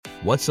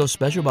What's so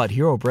special about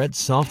Hero Bread's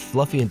soft,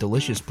 fluffy, and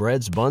delicious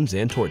breads, buns,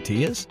 and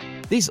tortillas?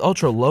 These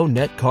ultra-low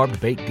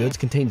net-carb baked goods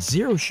contain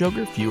zero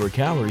sugar, fewer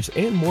calories,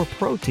 and more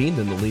protein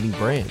than the leading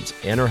brands,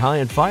 and are high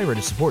in fiber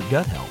to support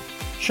gut health.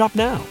 Shop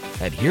now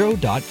at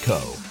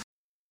hero.co.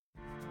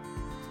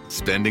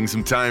 Spending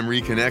some time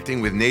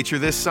reconnecting with nature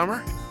this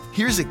summer?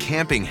 Here's a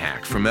camping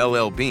hack from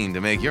LL Bean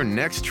to make your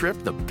next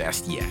trip the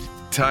best yet.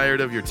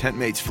 Tired of your tent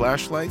mate's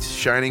flashlights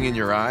shining in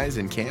your eyes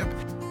in camp?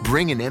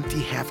 Bring an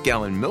empty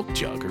half-gallon milk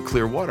jug or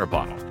clear water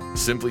bottle.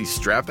 Simply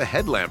strap a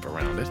headlamp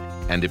around it,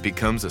 and it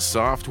becomes a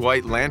soft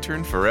white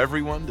lantern for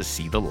everyone to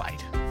see the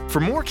light. For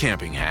more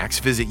camping hacks,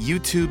 visit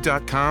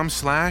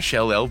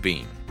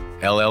youtube.com/LLbean.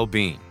 LL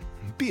Bean.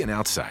 Be an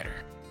outsider.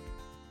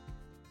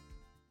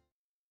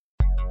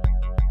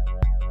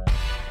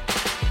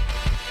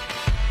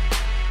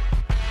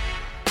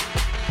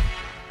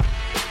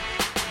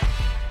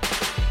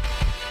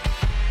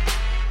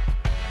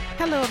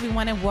 Hello,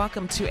 everyone, and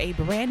welcome to a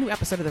brand new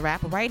episode of The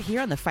Wrap right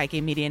here on the Fight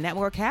Game Media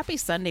Network. Happy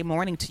Sunday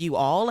morning to you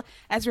all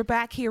as we're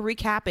back here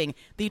recapping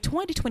the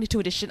 2022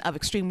 edition of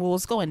Extreme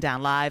Rules, going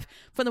down live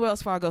from the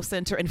Wells Fargo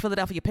Center in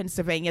Philadelphia,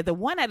 Pennsylvania, the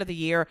one out of the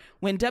year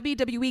when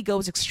WWE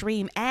goes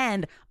extreme.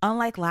 And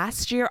unlike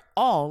last year,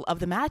 all of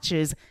the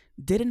matches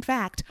did in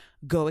fact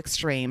go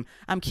extreme.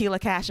 I'm Keila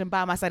Cash, and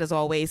by my side as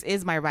always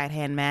is my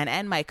right-hand man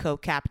and my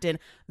co-captain,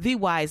 the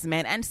wise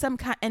man and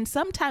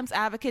sometimes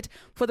advocate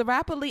for the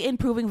rapidly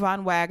improving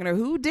Von Wagner,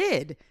 who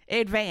did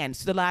advance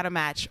to the ladder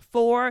match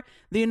for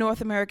the North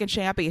American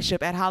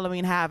Championship at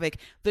Halloween Havoc.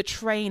 The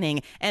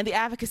training and the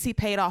advocacy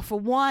paid off. For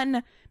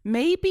one,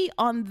 maybe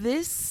on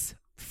this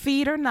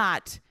feed or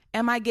not,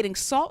 am I getting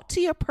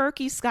salty or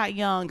perky Scott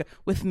Young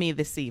with me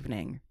this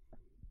evening?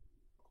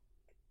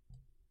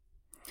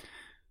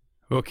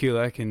 Well,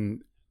 Keila, I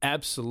can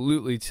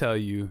absolutely tell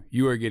you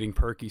are getting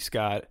perky,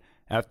 Scott,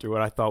 after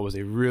what I thought was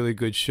a really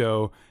good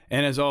show.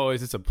 And as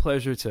always, it's a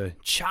pleasure to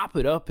chop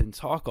it up and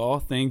talk all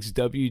things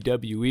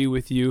WWE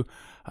with you.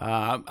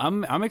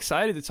 I'm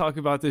excited to talk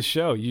about this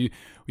show. You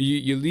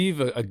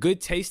leave a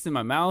good taste in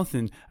my mouth,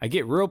 and I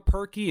get real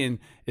perky, and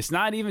it's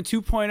not even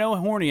 2.0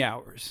 horny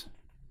hours.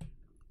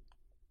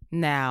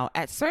 Now,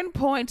 at certain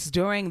points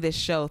during this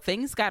show,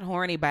 things got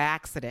horny by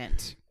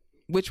accident,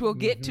 which we'll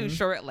get to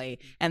shortly.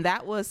 And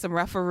that was some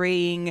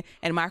refereeing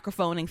and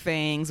microphoning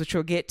things, which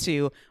we'll get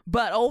to.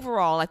 But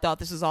overall, I thought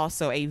this was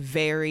also a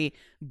very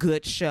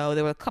good show.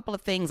 There were a couple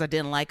of things I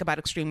didn't like about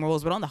Extreme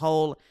Rules, but on the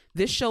whole,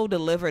 this show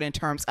delivered in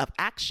terms of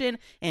action,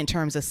 in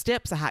terms of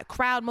steps, a hot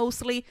crowd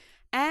mostly.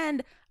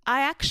 And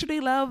I actually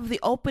love the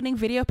opening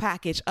video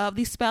package of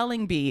the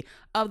spelling bee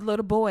of the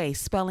little boy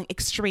spelling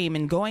extreme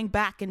and going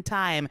back in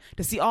time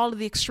to see all of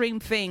the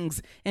extreme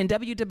things in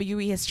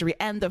WWE history,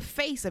 and the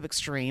face of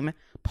extreme,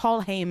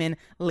 Paul Heyman,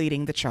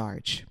 leading the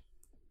charge.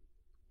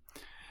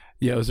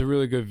 Yeah, it was a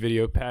really good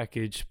video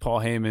package. Paul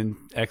Heyman,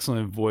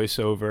 excellent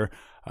voiceover,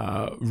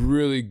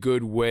 really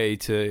good way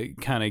to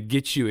kind of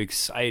get you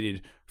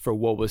excited for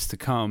what was to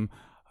come.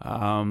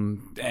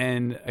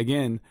 And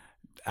again,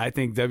 I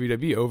think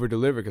WWE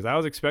over-delivered because I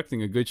was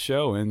expecting a good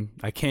show, and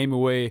I came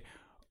away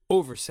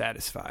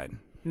over-satisfied.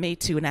 Me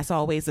too, and that's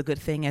always a good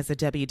thing as a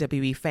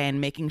WWE fan,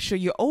 making sure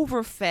you're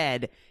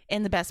overfed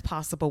in the best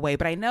possible way.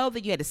 But I know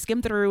that you had to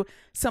skim through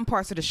some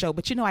parts of the show,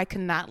 but I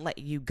cannot let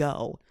you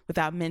go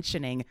without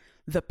mentioning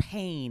the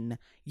pain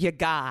your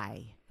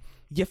guy,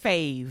 your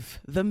fave,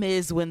 The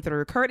Miz, went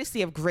through,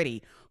 courtesy of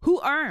Gritty, who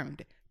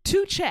earned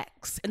 2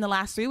 checks in the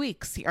last 3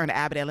 weeks. He earned an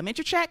Abbott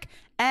Elementary check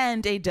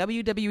and a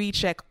WWE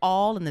check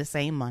all in the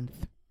same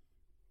month.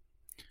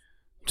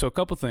 So a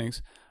couple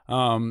things.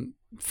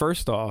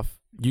 First off,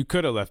 you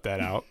could have left that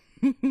out.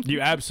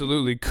 You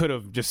absolutely could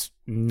have just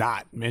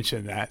not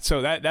mentioned that.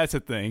 So that's a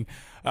thing.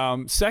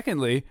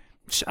 Secondly,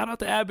 shout out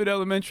to Abbott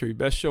Elementary,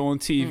 best show on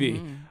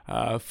TV.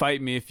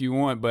 Fight me if you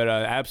want, but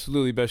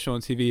absolutely best show on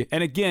TV.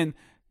 And again,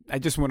 I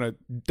just want to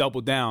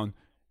double down.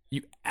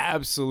 You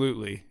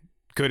absolutely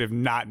could have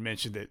not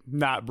mentioned it,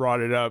 not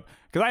brought it up,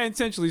 because I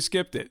intentionally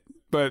skipped it.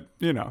 But,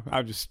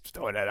 I'm just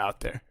throwing that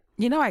out there.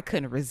 I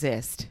couldn't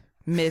resist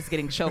Miz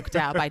getting choked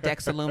out by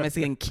Dexter Lumis,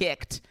 getting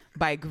kicked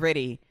by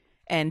Gritty,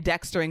 and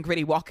Dexter and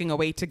Gritty walking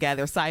away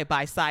together side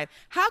by side.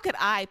 How could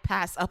I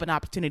pass up an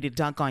opportunity to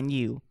dunk on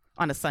you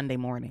on a Sunday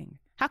morning?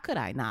 How could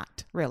I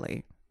not,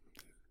 really?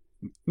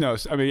 No,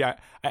 I mean, I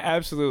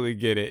absolutely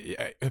get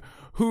it.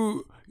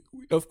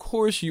 Of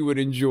course you would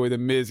enjoy the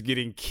Miz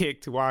getting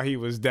kicked while he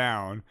was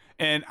down.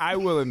 And I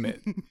will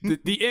admit,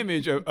 the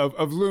image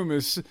of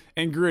Loomis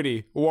and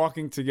Gritty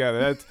walking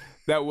together,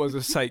 that was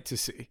a sight to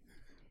see.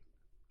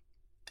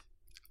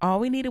 All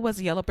we needed was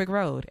a yellow brick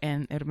road,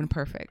 and it would have been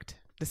perfect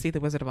to see the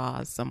Wizard of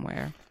Oz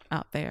somewhere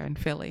out there in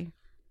Philly.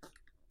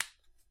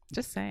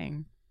 Just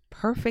saying.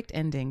 Perfect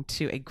ending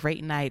to a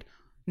great night,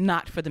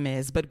 not for the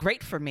Miz, but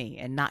great for me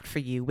and not for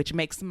you, which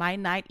makes my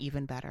night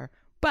even better.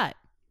 But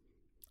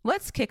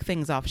let's kick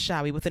things off,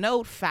 shall we, with an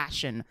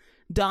old-fashioned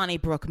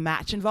Donnybrook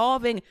match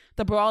involving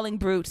the Brawling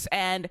Brutes.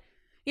 And,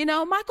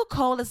 Michael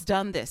Cole has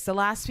done this the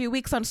last few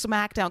weeks on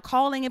SmackDown,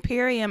 calling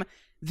Imperium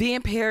the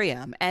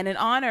Imperium. And in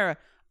honor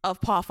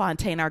of Paul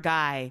Fontaine, our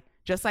guy,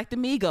 just like the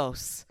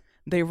Migos,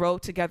 they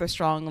rode together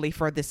strongly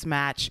for this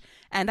match.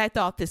 And I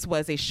thought this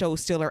was a show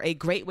stealer, a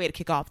great way to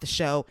kick off the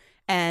show.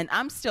 And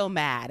I'm still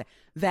mad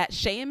that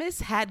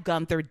Sheamus had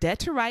Gunther dead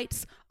to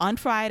rights on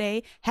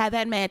Friday, had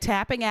that man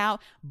tapping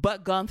out,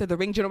 but Gunther, the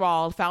ring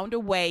general, found a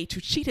way to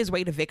cheat his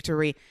way to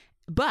victory.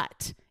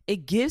 But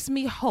it gives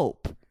me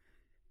hope,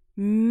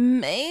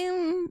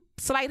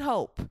 slight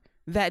hope,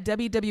 that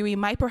WWE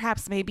might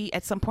perhaps maybe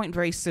at some point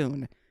very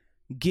soon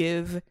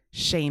give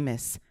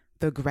Sheamus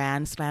the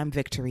Grand Slam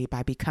victory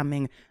by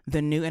becoming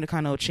the new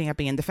Intercontinental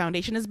Champion. The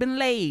foundation has been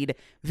laid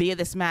via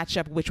this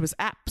matchup, which was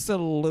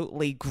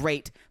absolutely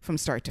great from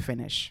start to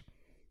finish.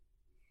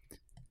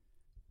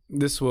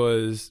 This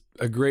was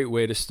a great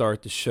way to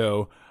start the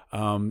show.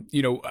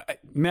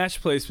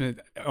 Match placement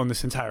on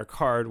this entire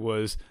card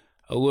was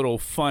a little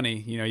funny.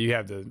 You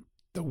have the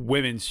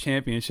women's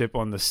championship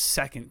on the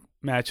second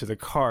match of the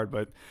card,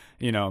 but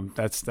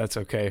that's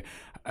okay.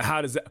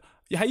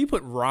 How you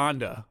put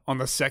Ronda on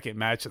the second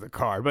match of the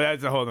card, but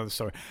that's a whole other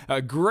story.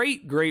 A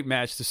great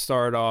match to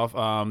start off.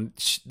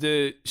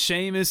 The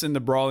Sheamus and the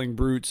Brawling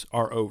Brutes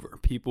are over.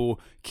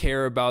 People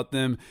care about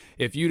them.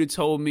 If you'd have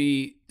told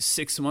me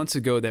 6 months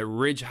ago that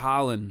Ridge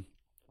Holland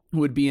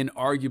would be in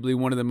arguably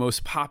one of the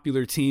most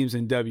popular teams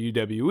in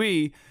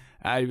WWE,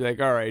 I'd be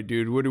like, all right,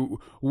 dude,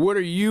 what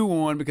are you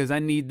on? Because I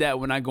need that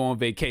when I go on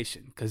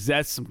vacation, because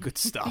that's some good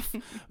stuff.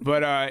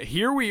 But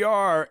here we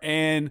are,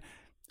 and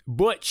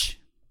Butch,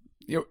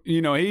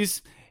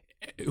 he's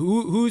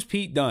who's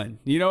Pete Dunne?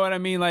 You know what I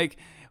mean? Like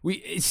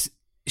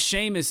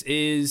Sheamus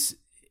is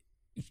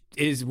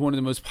one of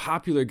the most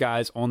popular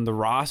guys on the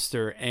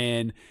roster,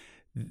 and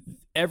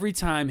every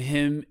time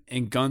him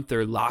and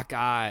Gunther lock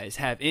eyes,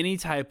 have any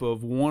type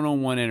of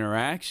one-on-one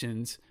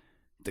interactions,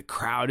 the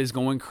crowd is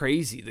going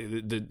crazy.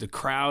 The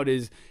crowd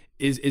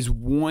is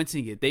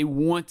wanting it. They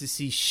want to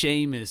see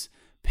Sheamus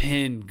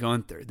pin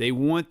Gunther. They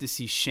want to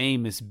see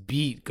Sheamus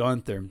beat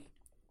Gunther.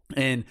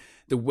 And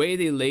the way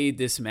they laid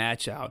this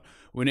match out,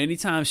 when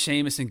anytime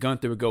Sheamus and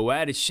Gunther would go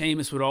at it,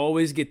 Sheamus would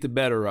always get the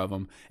better of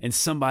him, and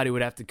somebody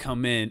would have to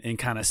come in and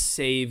kind of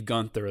save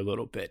Gunther a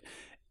little bit.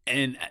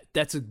 And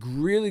that's a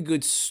really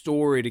good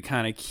story to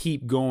kind of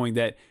keep going,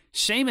 that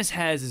Sheamus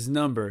has his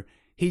number.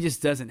 He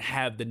just doesn't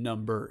have the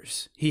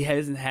numbers. He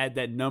hasn't had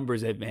that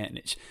numbers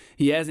advantage.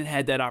 He hasn't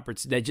had that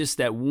opportunity, just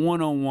that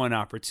one-on-one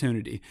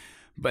opportunity.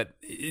 But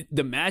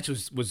the match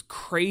was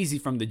crazy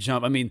from the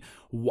jump. I mean,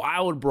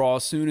 wild brawl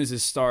as soon as it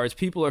starts.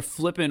 People are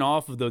flipping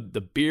off of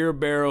the beer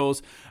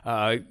barrels.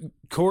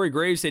 Corey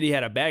Graves said he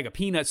had a bag of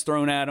peanuts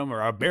thrown at him,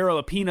 or a barrel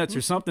of peanuts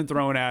or something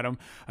thrown at him.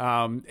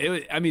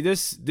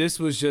 This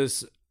was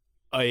just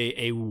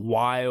a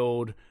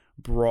wild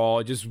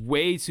brawl, just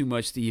way too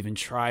much to even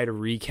try to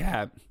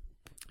recap.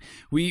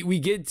 We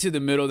get to the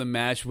middle of the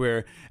match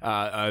where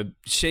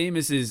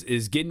Sheamus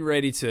is getting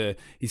ready to,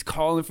 he's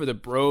calling for the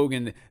brogue,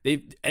 and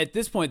at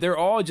this point they're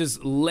all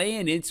just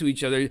laying into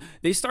each other.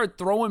 They start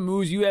throwing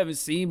moves you haven't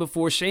seen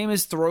before.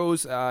 Sheamus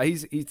throws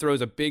he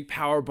throws a big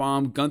power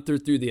bomb Gunther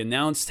through the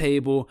announce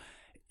table.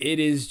 It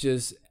is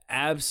just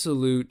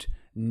absolute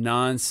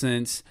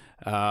nonsense.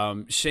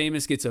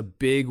 Sheamus gets a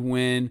big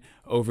win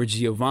over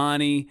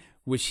Giovanni,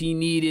 which he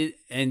needed.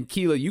 And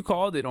Keela, you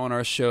called it on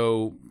our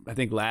show, I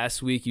think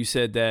last week. You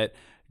said that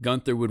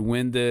Gunther would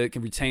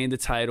can retain the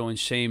title, and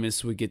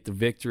Sheamus would get the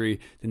victory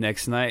the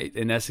next night.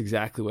 And that's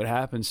exactly what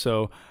happened.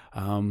 So,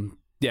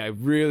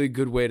 really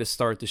good way to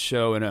start the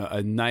show, and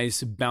a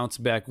nice bounce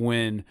back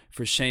win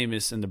for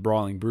Sheamus and the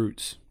Brawling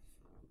Brutes.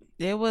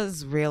 It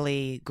was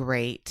really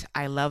great.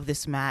 I love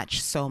this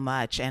match so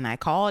much, and I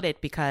called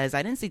it because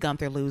I didn't see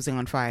Gunther losing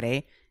on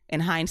Friday. In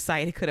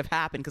hindsight, it could have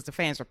happened because the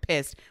fans were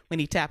pissed when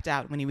he tapped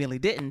out, when he really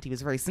didn't. He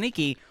was very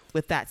sneaky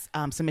with that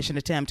submission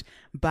attempt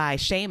by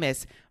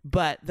Sheamus.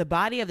 But the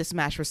body of this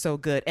match was so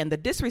good. And the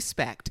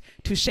disrespect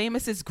to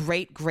Sheamus's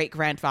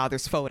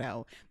great-great-grandfather's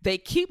photo. They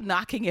keep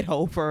knocking it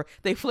over.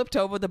 They flipped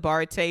over the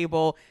bar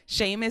table.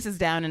 Sheamus is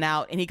down and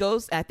out. And he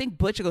goes, I think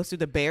Butch goes through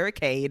the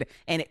barricade,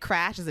 and it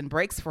crashes and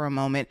breaks for a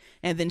moment.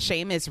 And then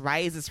Sheamus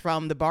rises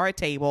from the bar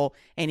table,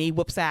 and he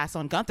whoops ass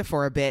on Gunther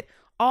for a bit.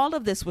 All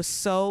of this was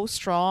so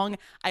strong.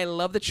 I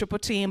love the triple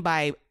team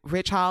by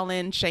Ridge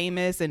Holland,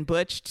 Sheamus, and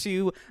Butch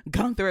to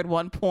Gunther at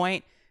one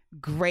point.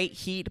 Great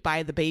heat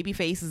by the baby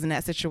faces in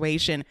that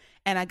situation.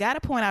 And I got to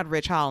point out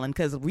Ridge Holland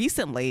because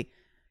recently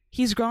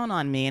he's grown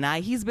on me,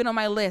 and he's been on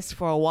my list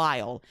for a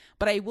while.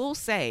 But I will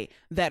say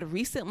that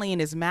recently in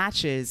his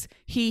matches,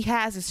 he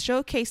has a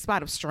showcase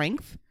spot of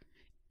strength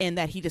in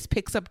that he just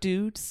picks up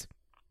dudes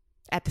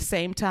at the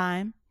same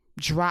time,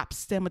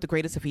 drops them with the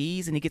greatest of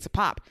ease, and he gets a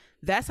pop.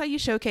 That's how you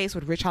showcase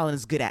what Ridge Holland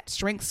is good at.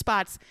 Strength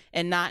spots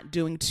and not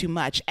doing too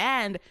much.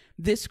 And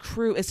this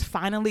crew is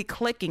finally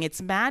clicking.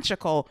 It's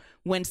magical.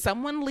 When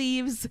someone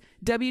leaves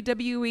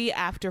WWE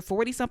after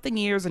 40-something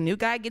years, a new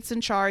guy gets in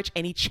charge,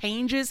 and he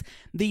changes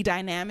the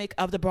dynamic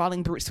of the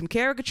Brawling Brutes from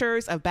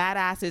caricatures of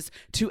badasses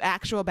to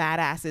actual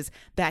badasses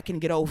that can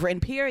get over.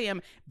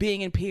 Imperium,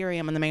 being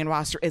Imperium on the main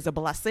roster, is a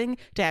blessing.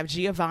 To have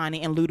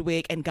Giovanni and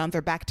Ludwig and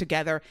Gunther back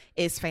together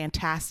is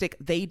fantastic.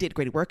 They did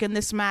great work in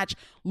this match.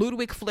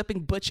 Ludwig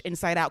flipping Butch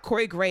inside out.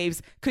 Corey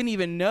Graves couldn't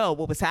even know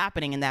what was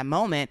happening in that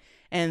moment.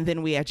 And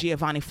then we had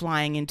Giovanni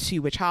flying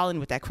into Rich Holland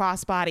with that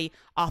crossbody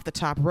off the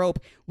top rope.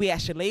 We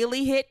had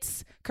Shillelagh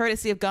hits,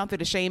 courtesy of Gunther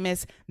to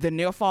Sheamus. The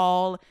near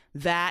fall,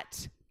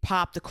 that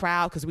popped the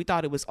crowd because we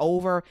thought it was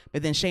over.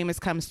 But then Sheamus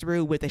comes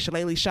through with a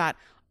Shillelagh shot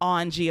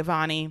on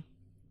Giovanni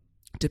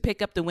to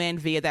pick up the win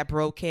via that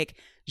bro kick.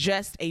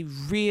 Just a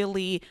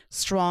really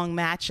strong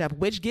matchup,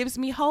 which gives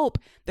me hope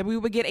that we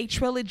would get a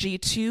trilogy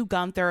to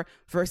Gunther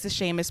versus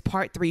Sheamus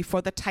Part 3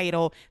 for the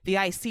title, the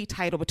IC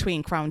title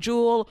between Crown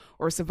Jewel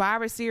or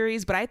Survivor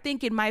Series. But I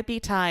think it might be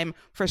time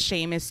for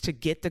Sheamus to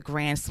get the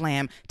Grand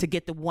Slam, to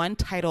get the one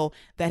title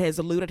that has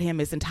eluded him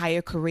his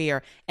entire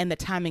career, and the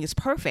timing is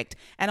perfect.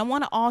 And I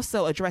want to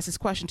also address this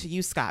question to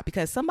you, Scott,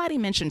 because somebody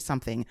mentioned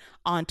something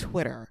on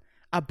Twitter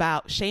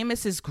about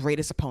Sheamus's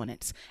greatest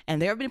opponents.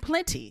 And there have been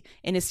plenty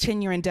in his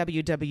tenure in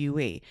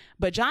WWE.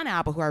 But John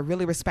Alba, who I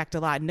really respect a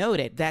lot,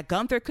 noted that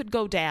Gunther could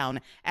go down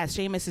as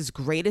Sheamus's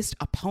greatest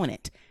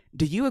opponent.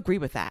 Do you agree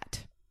with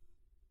that?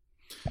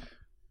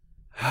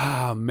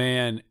 Oh,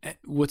 man.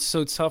 What's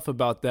so tough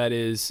about that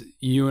is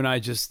you and I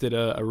just did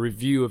a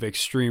review of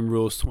Extreme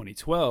Rules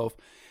 2012,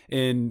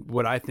 and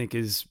what I think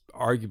is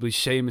arguably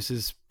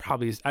Sheamus's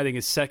probably, I think,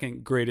 his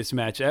second greatest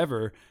match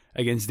ever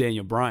against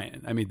Daniel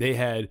Bryan. I mean, they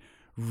had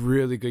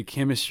really good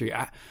chemistry.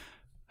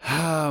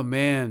 Oh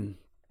man,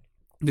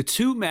 the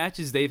two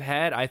matches they've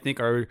had, I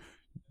think, are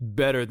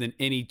better than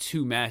any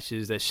two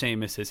matches that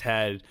Sheamus has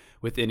had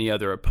with any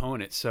other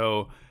opponent.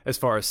 So as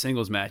far as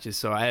singles matches,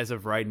 so as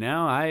of right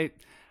now,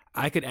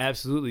 I could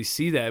absolutely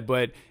see that.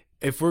 But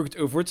if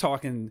we're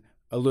talking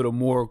a little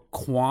more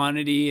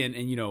quantity and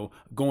you know,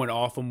 going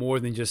off of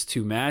more than just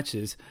two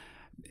matches,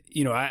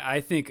 you know,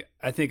 I think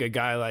a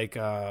guy like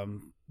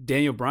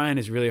Daniel Bryan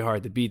is really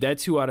hard to beat. That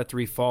 2 out of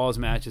 3 falls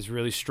match is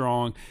really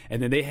strong. And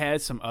then they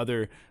had some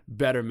other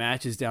better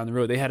matches down the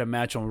road. They had a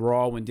match on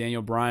Raw when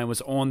Daniel Bryan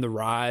was on the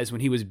rise, when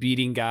he was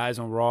beating guys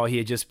on Raw. He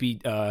had just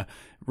beat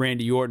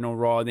Randy Orton on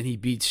Raw, and then he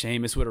beat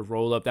Sheamus with a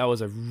roll-up. That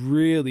was a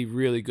really,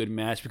 really good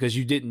match because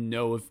you didn't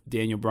know if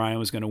Daniel Bryan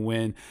was going to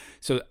win.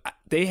 So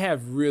they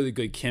have really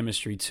good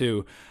chemistry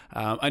too.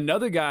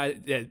 Another guy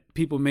that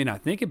people may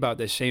not think about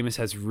that Sheamus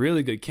has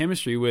really good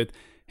chemistry with,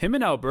 him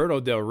and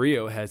Alberto Del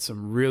Rio had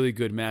some really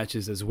good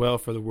matches as well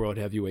for the World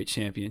Heavyweight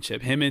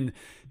Championship. Him and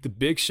the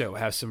Big Show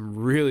have some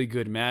really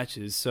good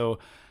matches. So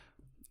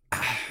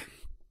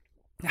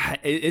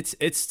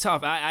it's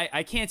tough.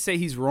 I can't say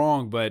he's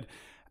wrong, but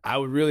I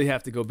would really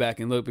have to go back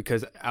and look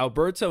because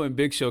Alberto and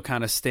Big Show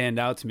kind of stand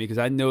out to me because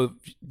I know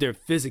their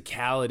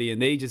physicality and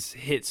they just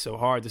hit so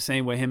hard the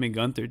same way him and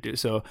Gunther do.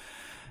 So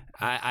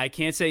I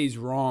can't say he's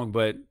wrong,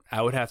 but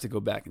I would have to go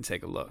back and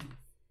take a look.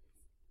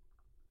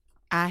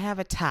 I have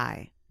a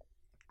tie.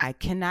 I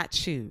cannot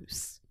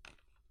choose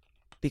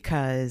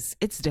because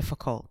it's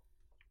difficult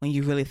when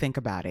you really think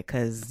about it,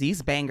 because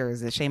these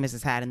bangers that Sheamus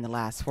has had in the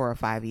last 4 or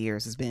 5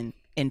 years has been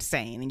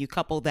insane. And you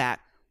couple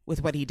that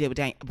with what he did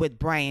with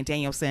Bryan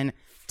Danielson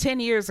 10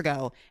 years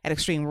ago at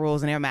Extreme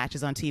Rules and their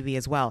matches on TV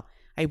as well.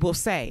 I will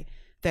say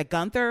that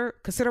Gunther,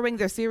 considering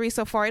their series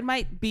so far, it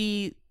might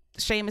be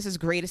Sheamus's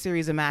greatest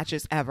series of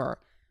matches ever.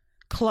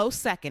 Close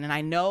second. And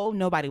I know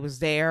nobody was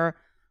there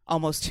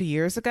almost 2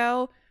 years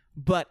ago,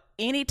 but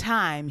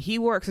anytime he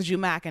works with Drew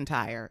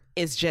McIntyre,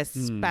 it's just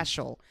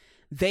special.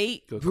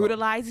 They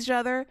brutalize each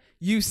other.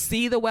 You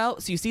see the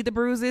welts, you see the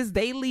bruises.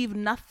 They leave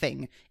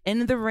nothing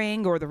in the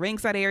ring or the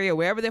ringside area,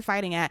 wherever they're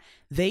fighting at.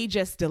 They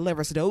just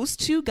deliver. So those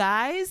two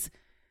guys,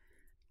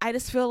 I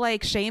just feel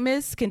like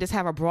Sheamus can just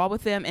have a brawl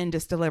with them and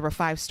just deliver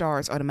 5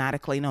 stars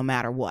automatically no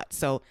matter what.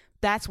 So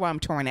that's why I'm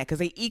torn at, because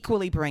they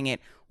equally bring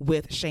it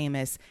with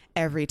Sheamus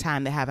every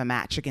time they have a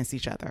match against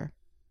each other.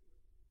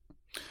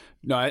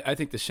 No, I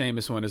think the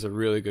Sheamus one is a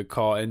really good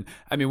call. And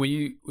I mean, when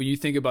you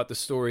think about the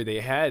story they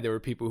had, there were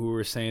people who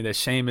were saying that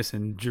Sheamus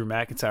and Drew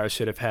McIntyre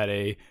should have had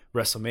a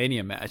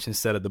WrestleMania match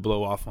instead of the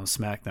blow off on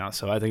SmackDown.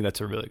 So I think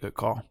that's a really good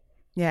call.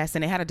 Yes,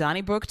 and they had a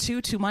Donnybrook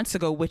 2 months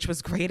ago, which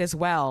was great as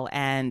well.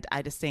 And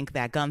I just think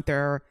that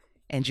Gunther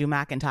and Drew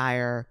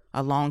McIntyre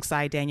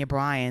alongside Daniel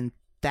Bryan,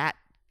 that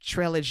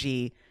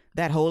trilogy,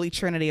 that holy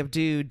trinity of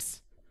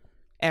dudes,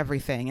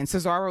 everything. And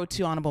Cesaro,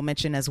 too, honorable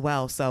mention as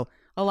well. So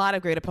a lot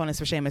of great opponents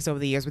for Sheamus over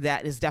the years, but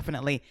that is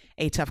definitely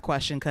a tough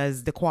question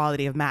because the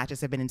quality of matches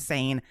have been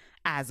insane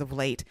as of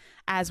late.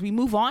 As we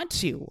move on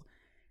to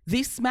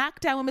the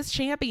SmackDown Women's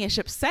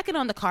Championship, second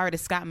on the card,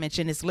 as Scott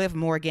mentioned, is Liv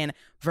Morgan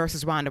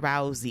versus Ronda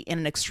Rousey in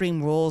an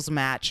Extreme Rules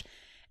match.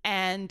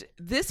 And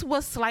this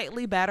was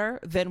slightly better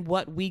than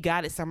what we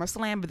got at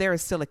SummerSlam, but there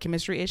is still a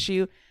chemistry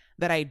issue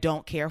that I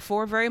don't care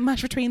for very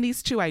much between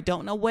these two. I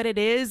don't know what it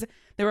is.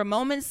 There were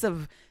moments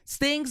of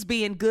things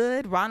being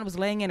good. Ronda was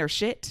laying in her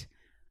shit.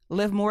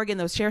 Liv Morgan,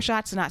 those chair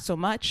shots, not so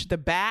much. The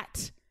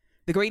bat,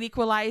 the great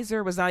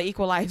equalizer, was not an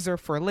equalizer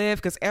for Liv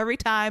because every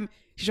time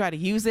she tried to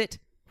use it,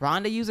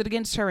 Ronda used it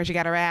against her and she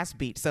got her ass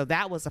beat. So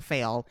that was a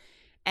fail.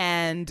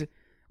 And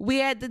we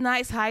had the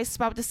nice high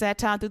spot with the set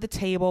down through the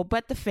table,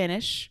 but the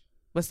finish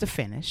was the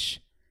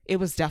finish. It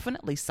was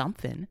definitely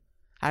something.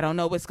 I don't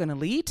know what it's going to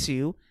lead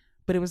to,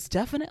 but it was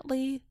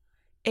definitely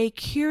a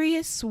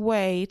curious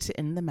way to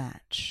end the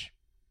match.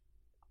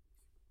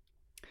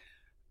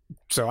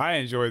 So I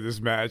enjoyed this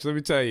match. Let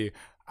me tell you,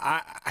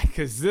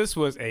 because this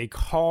was a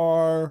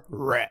car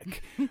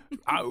wreck.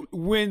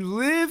 When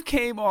Liv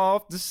came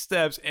off the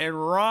steps and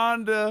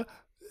Ronda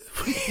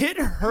hit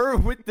her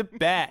with the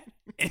bat,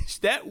 and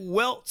that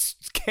welt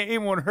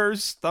came on her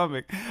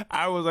stomach,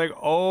 I was like,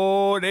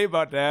 oh, they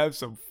about to have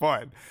some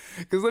fun.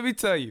 Because let me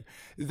tell you,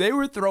 they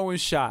were throwing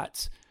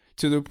shots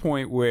to the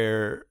point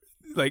where,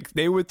 like,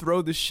 they would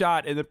throw the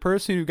shot and the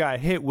person who got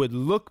hit would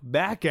look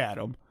back at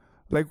them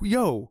like,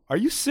 yo, are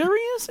you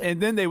serious?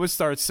 And then they would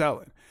start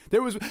selling.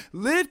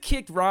 Liv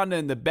kicked Ronda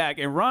in the back,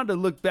 and Ronda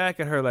looked back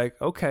at her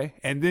like, okay.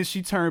 And then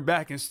she turned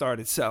back and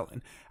started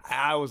selling.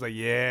 I was like,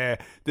 yeah,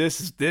 this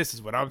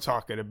is what I'm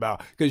talking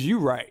about. Because you're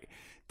right.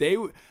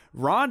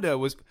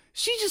 Ronda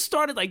she just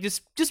started like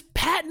just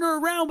patting her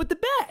around with the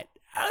bat.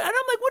 And I'm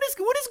like, what is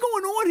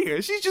going on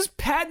here? She's just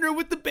patting her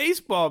with the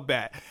baseball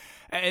bat.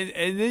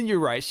 And then you're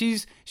right.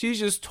 She's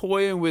just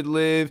toying with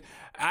Liv.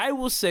 I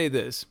will say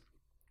this.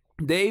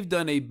 They've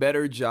done a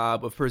better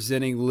job of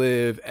presenting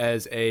Liv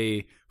as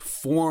a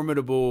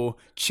formidable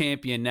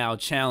champion, now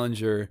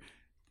challenger,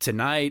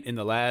 tonight in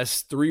the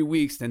last 3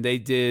 weeks than they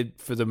did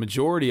for the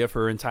majority of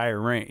her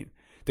entire reign.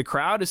 The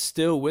crowd is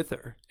still with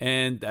her,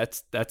 and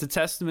that's a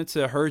testament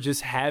to her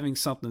just having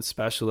something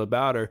special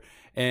about her.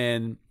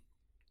 And,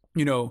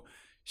 you know,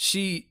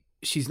 she's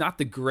not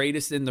the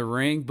greatest in the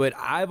ring, but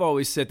I've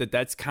always said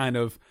that's kind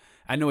of,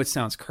 I know it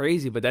sounds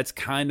crazy, but that's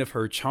kind of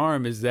her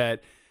charm, is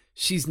that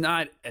she's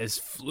not as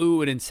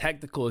fluid and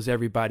technical as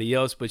everybody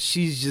else, but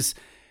she's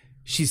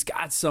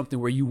got something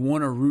where you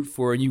want to root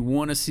for her and you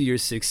want to see her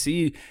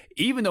succeed.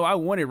 Even though I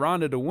wanted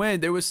Ronda to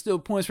win, there was still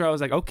points where I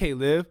was like, okay,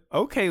 Liv.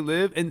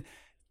 And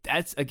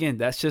that's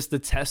just a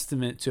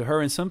testament to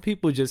her. And some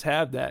people just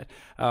have that.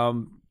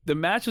 The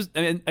match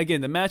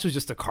was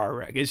just a car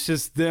wreck. It's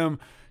just them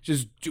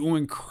just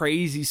doing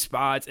crazy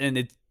spots, and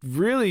it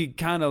really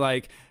kind of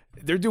like,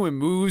 they're doing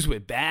moves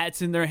with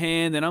bats in their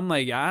hand, and I'm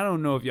like, I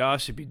don't know if y'all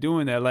should be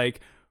doing that.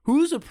 Like,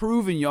 who's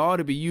approving y'all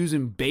to be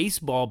using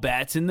baseball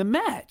bats in the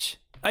match?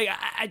 Like,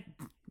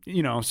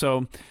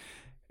 so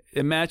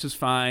the match was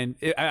fine.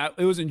 It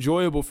was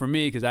enjoyable for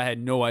me because I had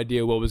no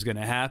idea what was going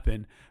to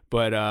happen.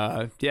 But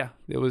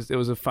it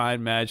was a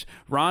fine match.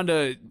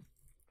 Ronda.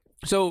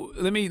 So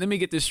let me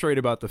get this straight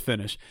about the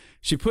finish.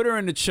 She put her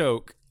in the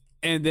choke.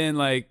 And then,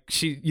 like,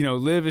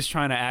 Liv is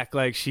trying to act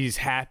like she's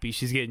happy.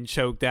 She's getting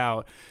choked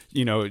out,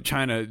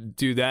 trying to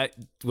do that,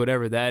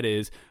 whatever that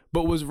is.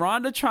 But was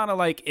Ronda trying to,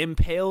 like,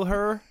 impale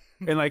her?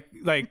 And,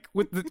 like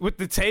with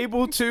the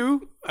table,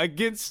 too,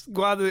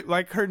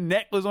 while her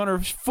neck was on her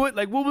foot?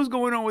 Like, what was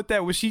going on with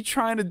that? Was she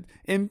trying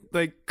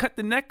to, cut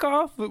the neck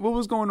off? What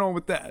was going on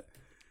with that?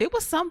 It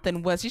was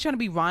something. Was she trying to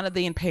be Ronda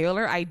the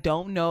Impaler? I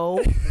don't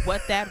know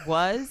what that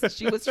was.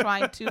 She was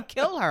trying to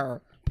kill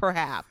her,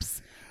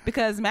 perhaps.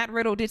 Because Matt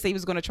Riddle did say he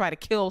was going to try to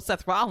kill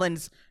Seth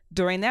Rollins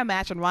during their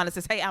match, and Ronda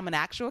says, hey, I'm an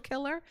actual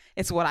killer.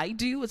 It's what I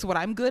do. It's what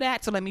I'm good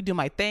at, so let me do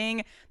my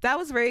thing. That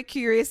was very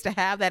curious to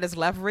have that as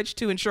leverage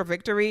to ensure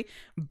victory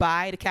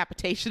by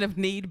decapitation if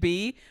need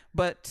be.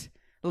 But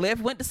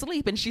Liv went to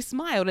sleep, and she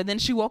smiled, and then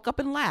she woke up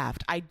and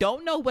laughed. I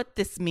don't know what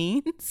this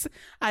means.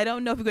 I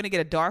don't know if you're going to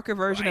get a darker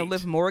version of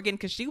Liv Morgan,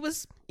 because she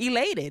was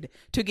elated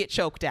to get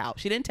choked out.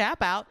 She didn't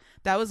tap out.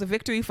 That was a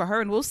victory for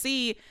her, and we'll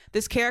see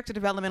this character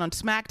development on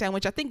SmackDown,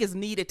 which I think is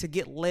needed to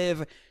get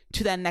Liv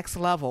to that next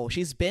level.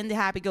 She's been the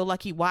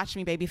happy-go-lucky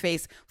watch-me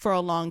babyface for a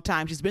long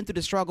time. She's been through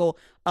the struggle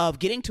of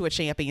getting to a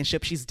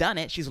championship. She's done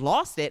it. She's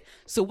lost it.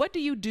 So what do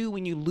you do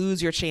when you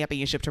lose your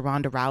championship to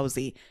Ronda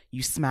Rousey?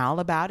 You smile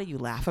about it, you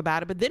laugh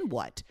about it, but then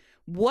what?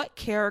 What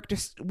character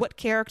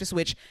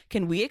switch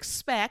can we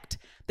expect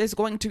that's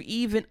going to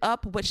even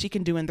up what she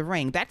can do in the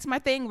ring? That's my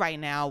thing right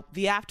now,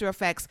 the after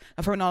effects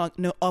of her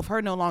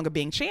no longer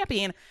being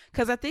champion,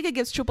 because I think it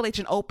gives Triple H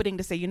an opening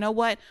to say, you know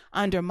what,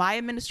 under my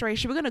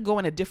administration, we're going to go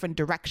in a different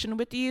direction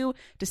with you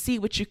to see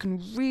what you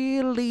can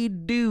really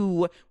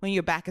do when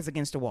your back is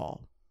against a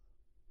wall.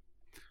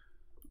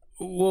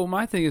 Well,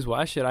 my thing is,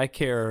 why should I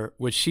care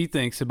what she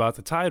thinks about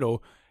the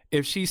title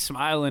if she's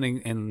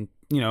smiling and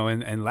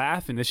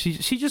laughing? That she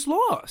just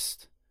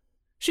lost.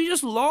 She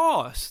just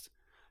lost.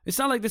 It's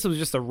not like this was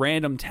just a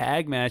random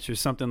tag match or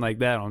something like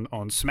that on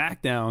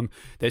SmackDown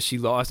that she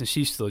lost and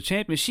she's still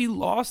champion. She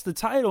lost the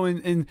title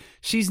and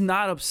she's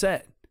not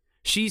upset.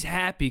 She's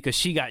happy because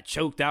she got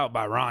choked out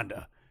by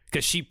Ronda,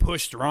 because she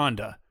pushed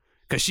Ronda,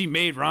 because she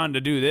made Ronda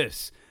do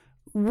this.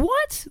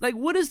 What? Like,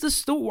 what is the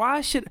story?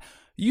 Why should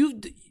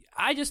you?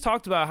 I just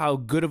talked about how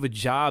good of a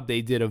job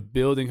they did of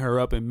building her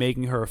up and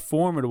making her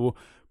formidable,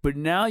 but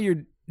now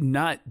you're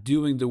not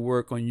doing the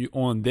work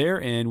on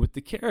their end with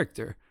the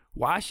character.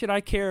 Why should I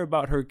care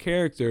about her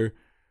character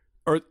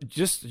or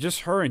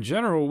just her in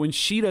general when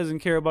she doesn't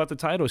care about the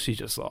title she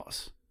just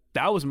lost?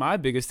 That was my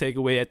biggest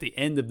takeaway at the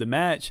end of the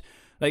match.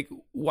 Like,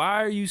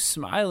 why are you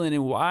smiling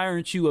and why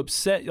aren't you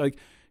upset? Like,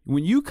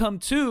 when you come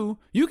to,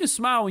 you can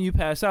smile when you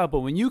pass out, but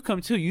when you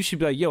come to, you should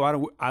be like, yo,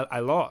 I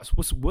lost.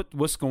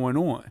 What's going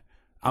on?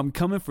 I'm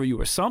coming for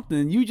you or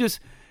something.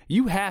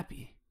 You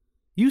happy.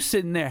 You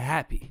sitting there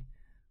happy.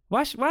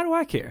 Why do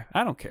I care?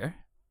 I don't care.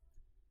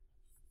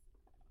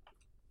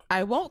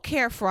 I won't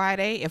care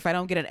Friday if I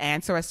don't get an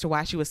answer as to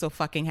why she was so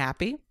fucking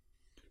happy.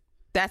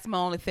 That's my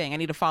only thing. I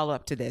need to follow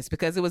up to this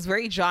because it was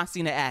very John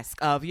Cena-esque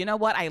of, you know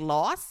what? I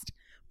lost,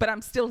 but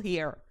I'm still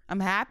here. I'm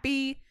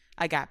happy.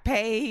 I got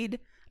paid.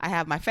 I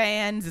have my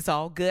fans. It's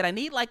all good. I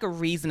need like a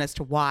reason as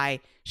to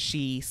why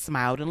she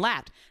smiled and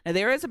laughed. Now,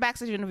 there is a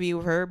backstage interview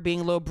of her being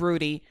a little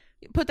broody.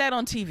 Put that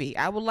on TV.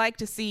 I would like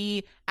to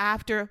see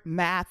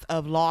aftermath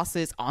of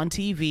losses on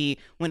TV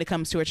when it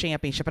comes to a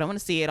championship. I don't want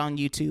to see it on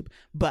YouTube,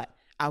 but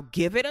I'll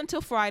give it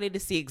until Friday to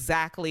see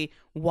exactly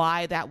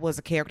why that was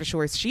a character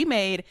choice she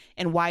made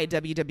and why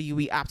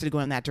WWE opted to go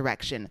in that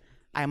direction.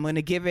 I'm going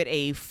to give it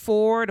a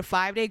 4 to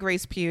 5 day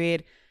grace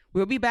period.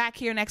 We'll be back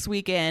here next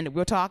weekend.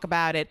 We'll talk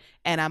about it,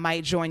 and I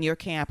might join your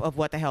camp of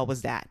what the hell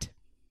was that.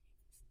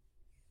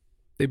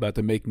 They about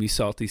to make me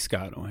Salty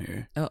Scott on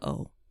here.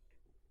 Uh-oh.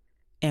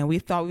 And we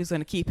thought we was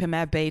going to keep him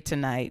at bay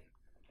tonight.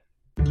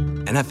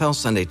 NFL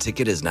Sunday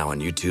Ticket is now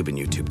on YouTube and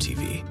YouTube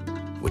TV,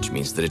 which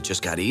means that it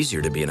just got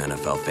easier to be an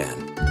NFL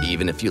fan,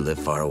 even if you live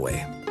far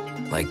away.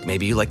 Like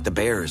maybe you like the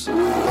Bears,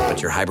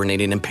 but you're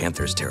hibernating in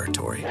Panthers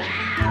territory.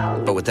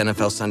 But with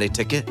NFL Sunday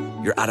Ticket,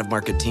 your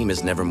out-of-market team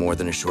is never more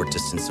than a short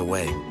distance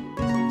away.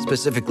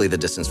 Specifically, the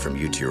distance from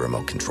you to your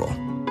remote control.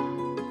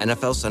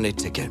 NFL Sunday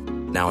Ticket,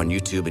 now on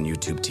YouTube and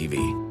YouTube TV.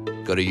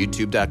 Go to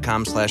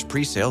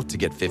youtube.com/presale to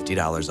get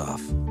 $50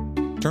 off.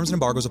 Terms and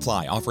embargoes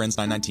apply. Offer ends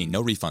 9/19.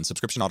 No refund.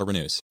 Subscription auto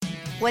renews.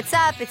 What's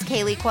up? It's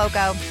Kaylee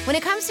Cuoco. When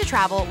it comes to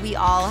travel, we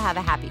all have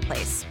a happy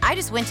place. I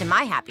just went to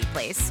my happy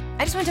place.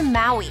 I just went to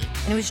Maui,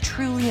 and it was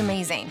truly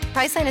amazing.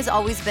 Priceline has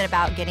always been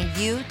about getting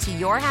you to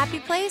your happy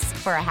place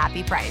for a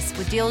happy price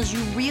with deals you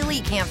really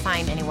can't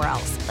find anywhere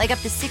else. Like up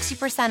to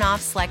 60% off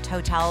select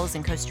hotels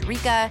in Costa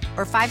Rica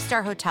or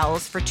 5-star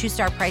hotels for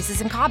 2-star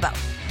prices in Cabo.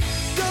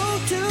 Go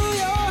to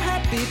your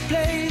happy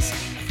place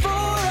for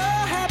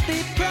a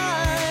happy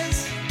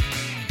price.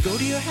 Go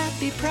to your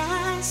happy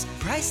price,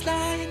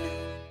 Priceline.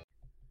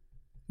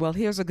 Well,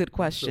 here's a good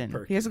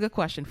question. Here's a good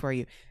question for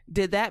you.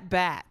 Did that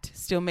bat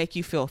still make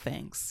you feel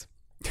things?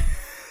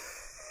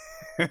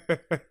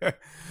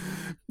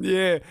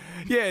 Yeah,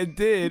 it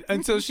did.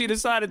 Until she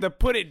decided to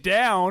put it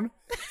down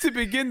to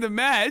begin the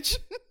match.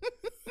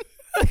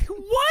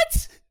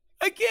 What?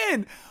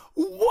 Again,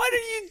 what are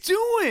you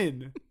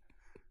doing?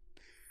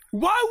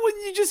 Why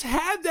wouldn't you just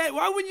have that?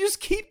 Why wouldn't you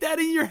just keep that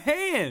in your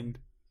hand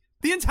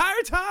the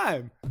entire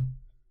time?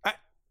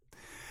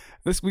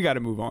 We got to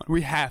move on.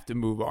 We have to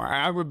move on.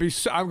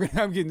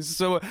 I'm getting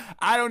so.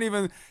 I don't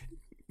even.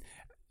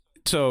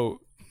 So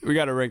we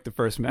got to rank the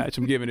first match.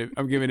 I'm giving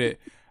it.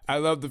 I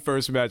love the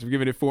first match. I'm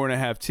giving it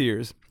 4.5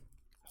 tiers.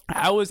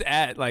 I was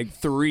at like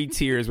 3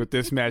 tiers with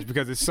this match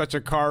because it's such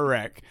a car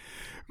wreck.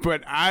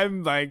 But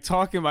I'm like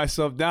talking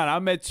myself down.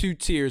 I'm at 2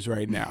 tiers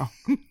right now.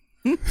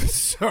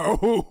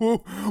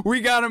 So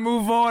we gotta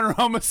move on, or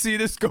I'm gonna see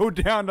this go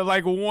down to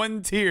like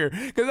 1 tier.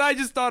 Because I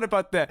just thought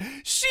about that.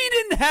 She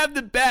didn't have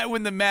the bat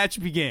when the match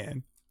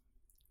began.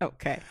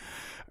 Okay.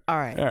 All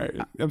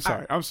right. I'm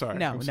sorry.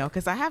 No,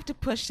 because I have to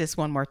push this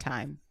one more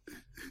time.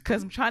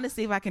 Because I'm trying to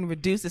see if I can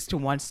reduce this to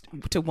one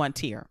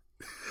tier.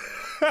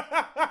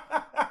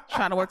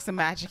 Trying to work some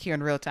magic here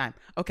in real time.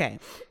 Okay.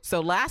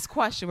 So last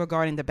question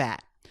regarding the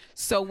bat.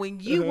 So when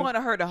you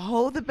wanted her to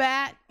hold the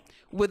bat,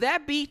 would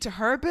that be to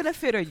her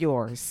benefit or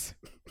yours?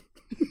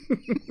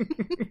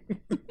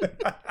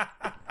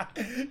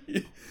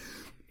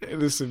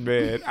 Listen,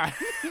 man.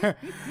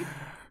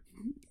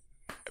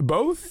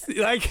 Both?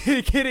 Like,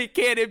 can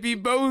it be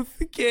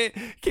both? Can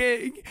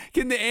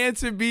the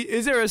answer be?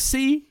 Is there a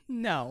C?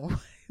 No,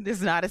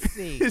 there's not a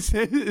C.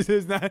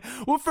 There's not.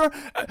 Well, for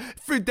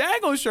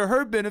daggone sure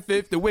her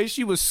benefit, the way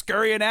she was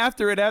scurrying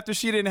after it after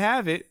she didn't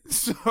have it.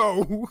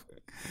 So.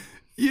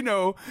 You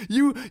know,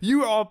 you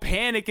were all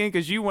panicking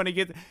because you want to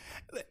get.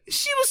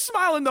 She was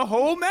smiling the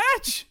whole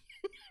match.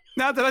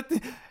 Now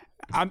that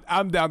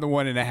I'm down to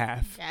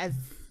 1.5. Yes.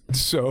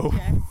 So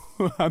yes.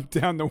 I'm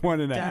down to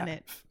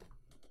 1.5.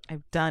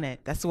 I've done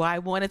it. That's why I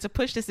wanted to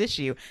push this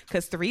issue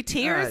because 3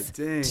 tiers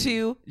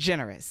too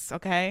generous.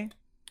 Okay.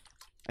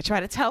 I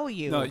try to tell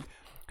you. No,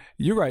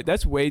 you're right.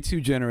 That's way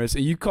too generous.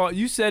 And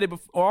you said it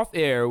off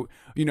air.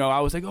 You know, I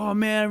was like, oh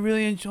man, I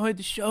really enjoyed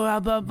the show. Blah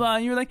blah blah.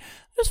 And you're like,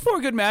 there's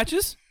 4 good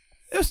matches.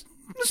 There's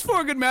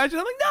 4 good matches.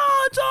 I'm like, no,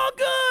 it's all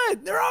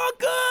good. They're all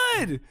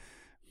good.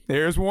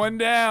 There's 1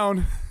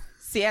 down.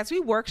 See, as we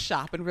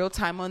workshop in real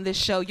time on this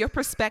show, your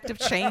perspective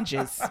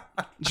changes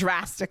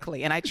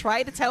drastically. And I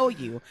try to tell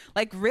you,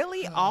 like,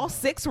 really, all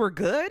 6 were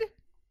good?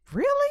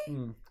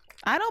 Really?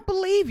 I don't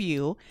believe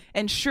you.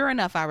 And sure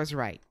enough, I was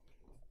right.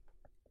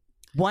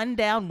 1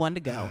 down, 1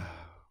 to go.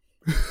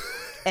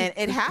 And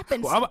it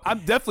happens. Well, I'm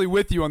definitely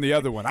with you on the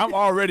other one. I'm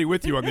already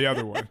with you on the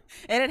other one.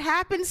 And it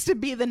happens to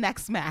be the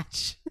next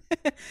match.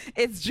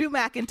 It's Drew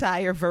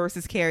McIntyre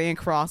versus Karrion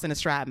Kross in a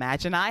strap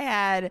match. And I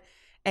had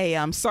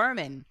a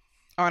sermon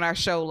on our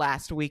show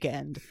last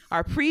weekend,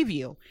 our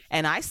preview.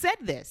 And I said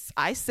this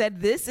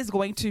is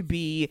going to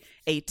be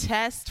a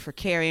test for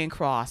Karrion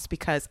Kross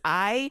because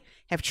I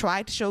have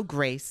tried to show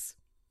grace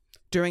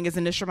during his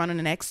initial run in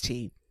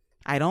NXT.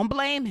 I don't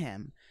blame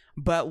him.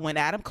 But when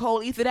Adam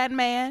Cole ethered that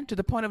man to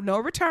the point of no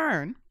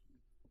return,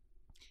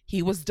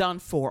 he was done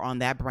for on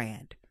that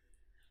brand.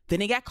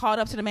 Then he got called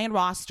up to the main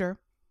roster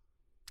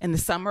in the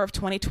summer of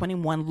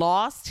 2021,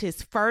 lost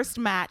his first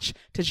match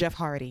to Jeff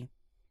Hardy.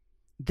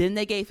 Then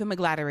they gave him a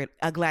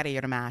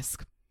gladiator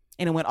mask,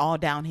 and it went all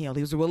downhill.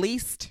 He was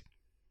released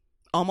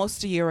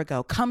almost a year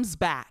ago, comes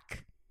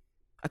back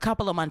a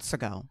couple of months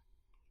ago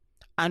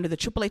under the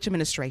Triple H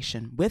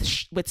administration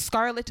with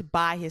Scarlett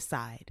by his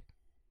side.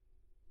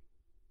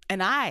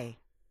 And I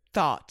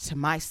thought to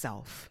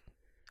myself,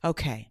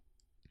 okay,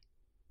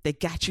 they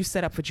got you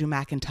set up for Drew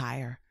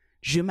McIntyre.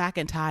 Drew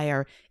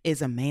McIntyre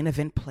is a main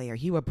event player.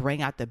 He will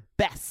bring out the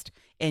best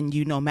in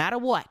you no matter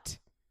what.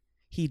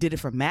 He did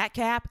it for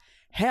Madcap.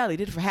 Hell, he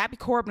did it for Happy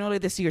Corbin earlier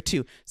this year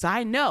too. So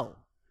I know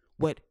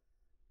what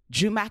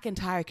Drew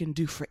McIntyre can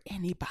do for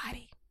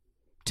anybody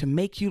to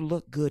make you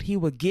look good. He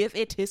will give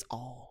it his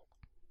all.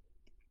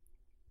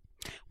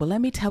 Well, let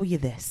me tell you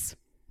this.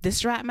 This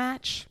strap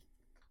match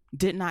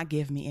did not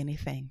give me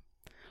anything.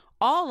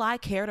 All I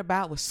cared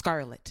about was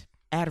Scarlett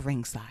at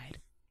ringside.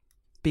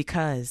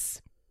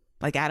 Because,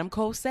 like Adam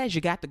Cole says,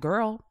 you got the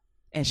girl,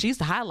 and she's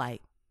the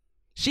highlight.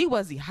 She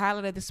was the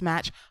highlight of this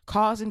match,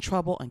 causing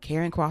trouble on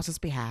Karrion Kross's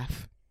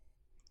behalf.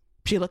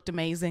 She looked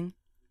amazing.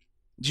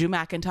 Drew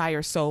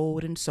McIntyre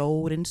sold and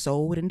sold and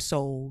sold and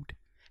sold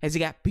as he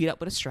got beat up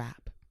with a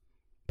strap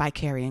by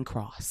Karrion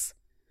Kross.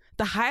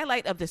 The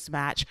highlight of this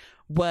match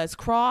was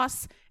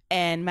Kross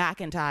and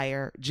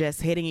McIntyre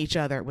just hitting each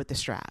other with the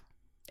strap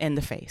in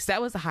the face.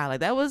 That was the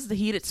highlight. That was the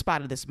heated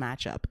spot of this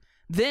matchup.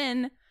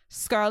 Then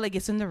Scarlett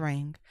gets in the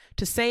ring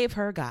to save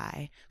her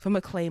guy from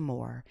a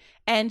Claymore,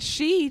 and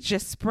she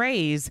just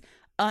sprays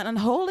an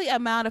unholy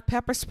amount of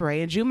pepper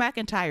spray in Drew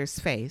McIntyre's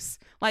face,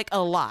 like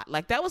a lot.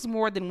 Like that was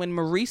more than when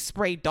Marie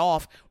sprayed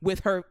Dolph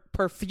with her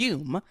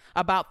perfume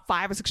about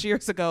 5 or 6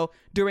 years ago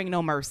during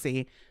No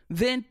Mercy.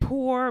 Then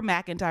poor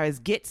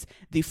McIntyre gets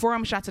the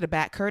forearm shot to the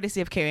back,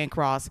 courtesy of Karrion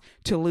Kross,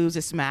 to lose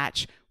this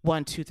match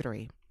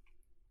 1-2-3.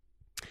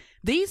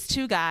 These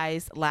two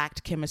guys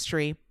lacked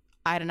chemistry.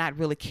 I did not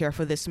really care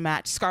for this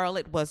match.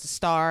 Scarlett was the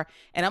star.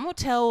 And I'm going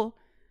to tell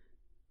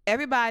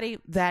everybody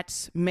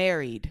that's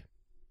married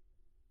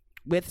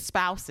with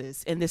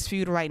spouses in this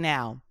feud right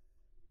now,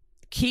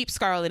 keep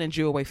Scarlett and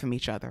Drew away from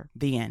each other.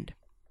 The end.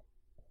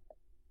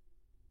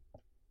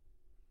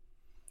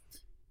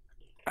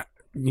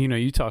 You know,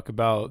 you talk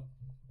about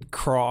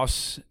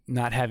Kross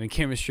not having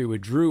chemistry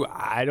with Drew.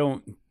 I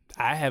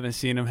haven't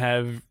seen him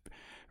have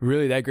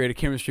really that great a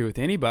chemistry with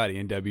anybody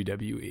in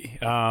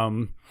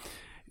WWE.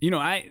 You know,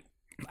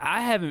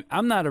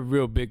 I'm not a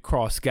real big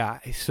Kross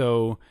guy,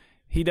 so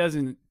he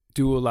doesn't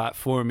do a lot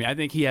for me. I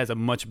think he has a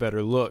much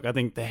better look. I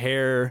think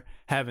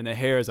having the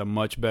hair is a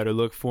much better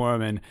look for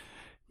him. And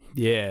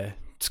yeah,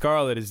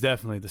 Scarlett is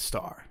definitely the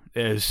star.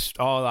 There's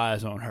all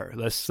eyes on her.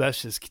 Let's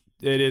just,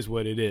 it is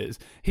what it is.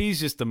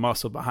 He's just the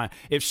muscle behind.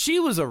 If she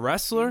was a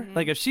wrestler,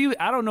 like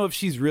I don't know if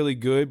she's really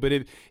good, but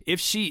if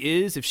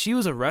she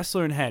was a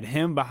wrestler and had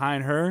him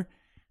behind her,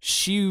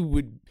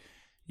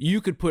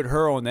 you could put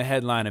her on the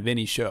headline of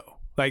any show.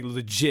 Like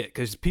legit,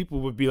 because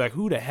people would be like,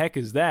 who the heck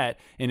is that?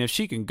 And if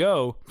she can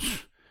go,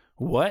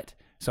 what?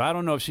 So I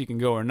don't know if she can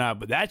go or not,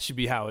 but that should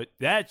be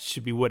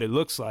what it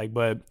looks like.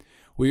 But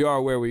we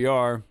are where we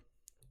are.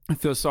 I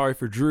feel sorry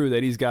for Drew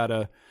that he's got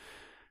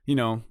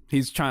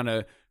he's trying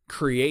to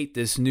create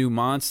this new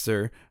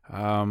monster.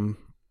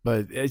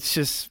 But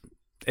it's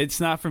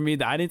not for me.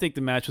 I didn't think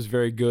the match was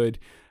very good.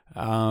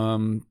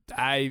 When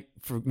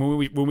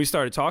we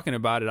started talking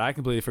about it, I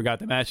completely forgot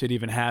the match had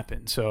even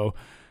happened. So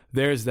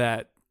there's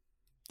that.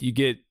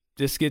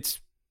 This gets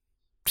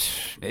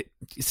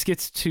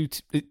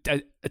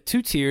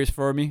two tiers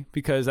for me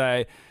because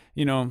a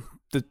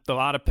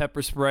lot of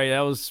pepper spray,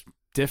 that was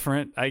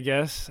different, I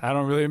guess. I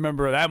don't really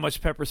remember that much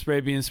pepper spray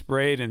being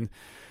sprayed, and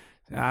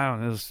I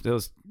don't know. It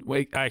was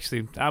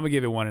actually, I'm gonna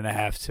give it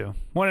 1.5 too.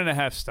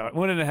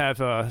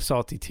 1.5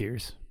 salty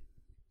tears.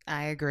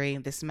 I agree.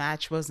 This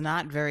match was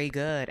not very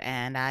good,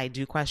 and I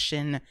do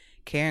question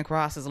Karrion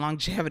Kross's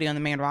longevity on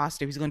the main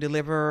roster. He's going to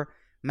deliver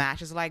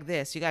matches like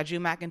this. You got Drew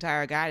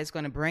McIntyre, a guy that's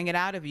going to bring it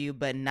out of you,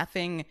 but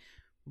nothing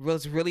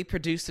was really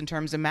produced in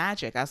terms of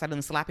magic outside of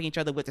them slapping each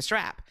other with the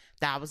strap.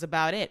 That was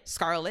about it.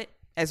 Scarlett,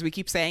 as we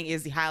keep saying,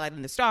 is the highlight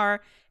and the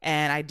star.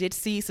 And I did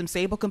see some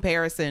Sable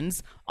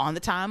comparisons on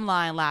the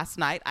timeline last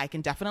night. I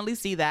can definitely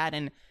see that.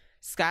 And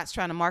Scott's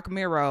trying to Mark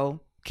Miro,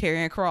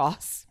 Karrion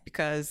Kross,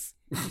 because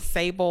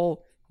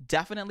Sable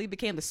definitely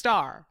became the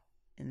star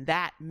in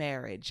that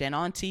marriage and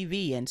on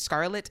TV. And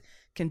Scarlett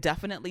can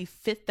definitely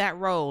fit that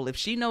role if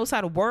she knows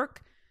how to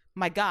work.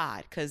 My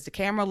God, because the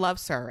camera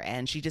loves her,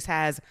 and she just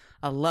has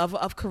a love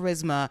of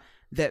charisma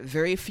that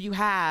very few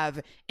have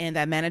in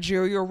that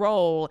managerial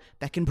role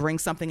that can bring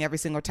something every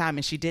single time.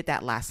 And she did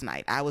that last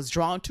night. I was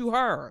drawn to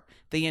her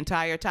the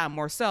entire time,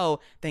 more so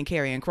than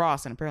Karrion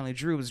Kross, and apparently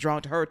Drew was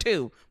drawn to her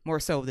too, more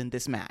so than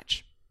this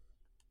match.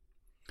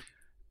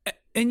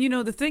 And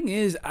the thing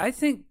is, I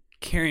think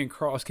Karrion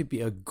Kross could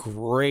be a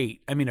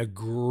great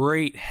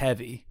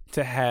heavy.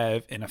 to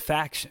have in a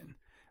faction.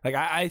 Like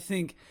I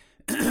think,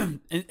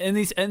 at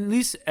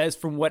least as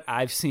from what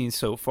I've seen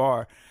so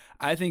far,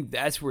 I think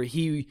that's where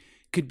he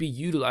could be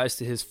utilized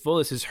to his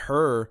fullest, is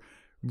her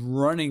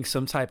running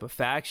some type of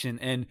faction.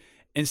 And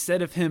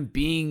instead of him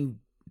being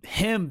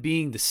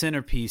the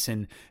centerpiece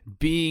and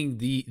being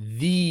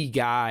the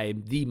guy,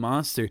 the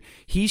monster,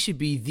 he should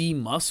be the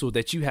muscle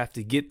that you have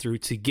to get through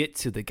to get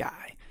to the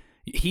guy.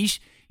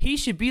 He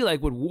should be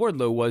like what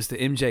Wardlow was to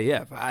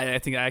MJF. I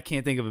think I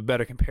can't think of a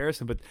better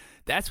comparison, but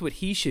that's what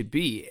he should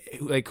be.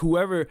 Like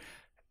whoever,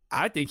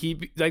 I think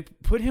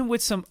put him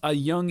with a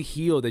young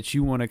heel that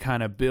you want to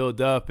kind of build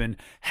up and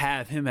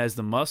have him as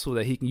the muscle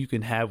that you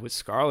can have with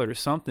Scarlett or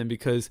something,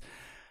 because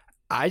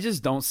I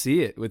just don't see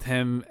it with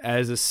him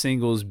as a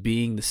singles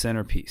being the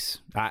centerpiece.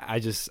 I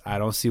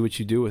don't see what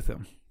you do with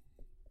him.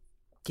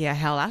 Yeah,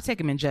 hell, I'll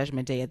take him in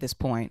Judgment Day at this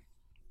point.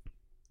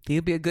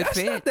 He'd be a good fit.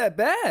 That's not that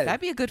bad.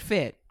 That'd be a good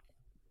fit.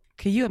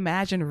 Can you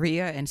imagine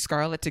Rhea and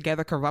Scarlett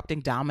together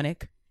corrupting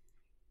Dominic?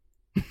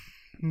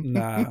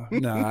 Nah.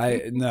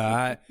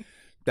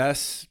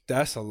 That's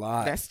a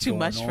lot. That's too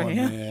much for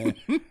him.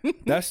 Man.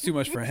 That's too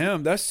much for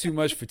him. That's too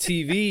much for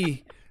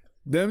TV.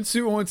 Them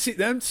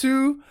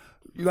two.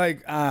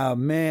 Like,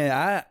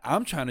 man,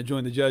 I'm trying to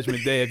join the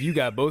Judgment Day. If you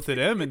got both of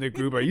them in the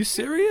group, are you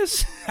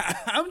serious?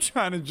 I'm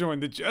trying to join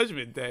the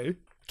Judgment Day.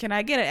 Can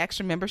I get an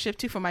extra membership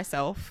too for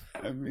myself?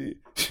 I mean,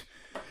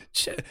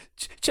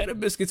 cheddar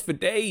biscuits for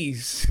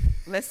days.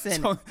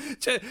 Listen,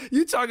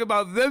 you talk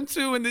about them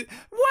two and what,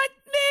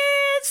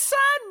 man?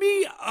 Sign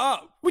me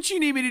up. What you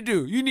need me to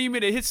do? You need me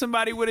to hit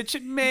somebody with a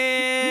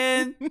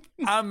man?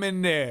 I'm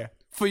in there.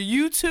 For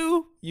you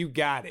two, you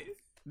got it.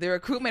 The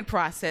recruitment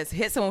process,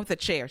 hit someone with a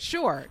chair.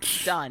 Sure,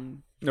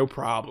 done. No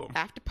problem.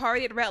 After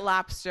party at Red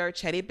Lobster,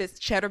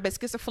 cheddar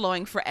biscuits are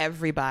flowing for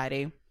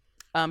everybody.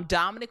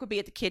 Dominic would be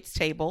at the kids'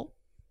 table.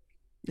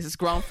 This is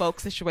grown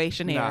folks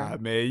situation here. Nah,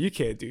 man, you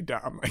can't do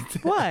Dom like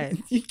that.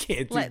 What? You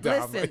can't do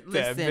Dom like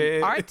that,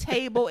 man. Our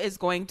table is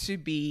going to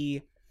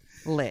be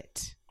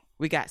lit.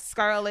 We got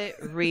Scarlett,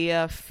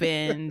 Rhea,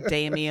 Finn,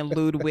 Damian,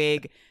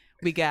 Ludwig.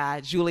 We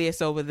got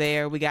Julius over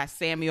there. We got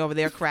Sammy over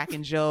there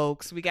cracking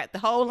jokes. We got the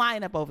whole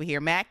lineup over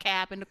here.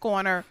 Madcap in the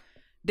corner.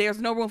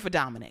 There's no room for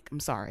Dominic. I'm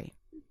sorry.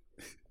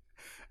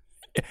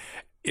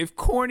 If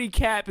Corny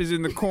Cap is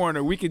in the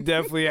corner, we could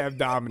definitely have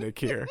Dominic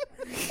here.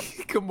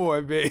 Come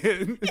on,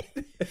 man.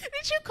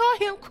 Did you call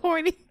him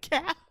Corny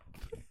Cap?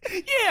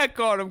 Yeah, I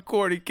called him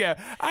Corny Cap.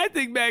 I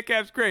think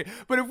Madcap's great.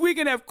 But if we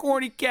can have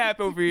Corny Cap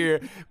over here,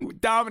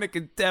 Dominic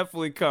can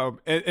definitely come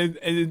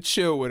and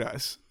chill with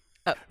us.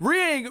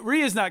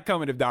 Rhea's not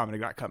coming if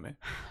Dominic not coming.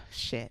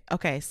 Shit.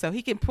 Okay, so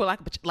he can pull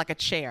like a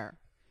chair.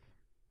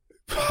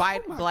 By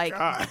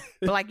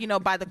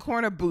by the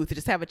corner booth,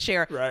 just have a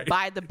chair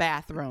by the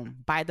bathroom.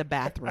 By the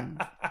bathroom.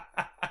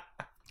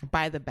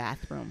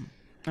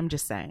 I'm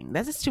just saying.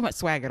 That's just too much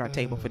swag at our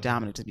table for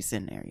Dominic to be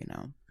sitting there, you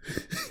know.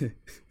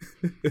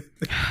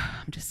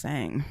 I'm just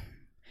saying.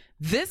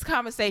 This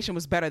conversation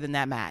was better than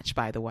that match,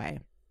 by the way.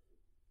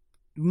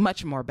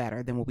 Much more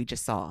better than what we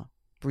just saw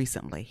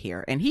recently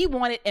here. And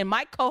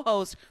my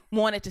co-host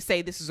wanted to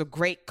say this is a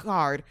great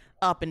card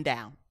up and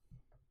down.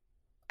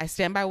 I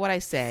stand by what I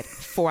said.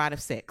 4 out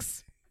of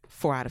 6.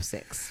 4 out of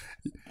 6.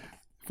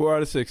 4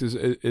 out of 6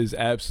 is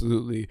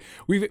absolutely.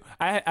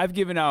 I've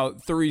given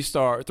out 3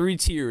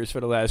 tiers for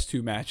the last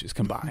 2 matches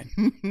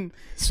combined.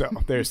 So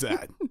there's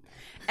that.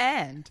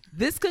 And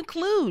this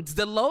concludes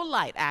the low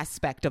light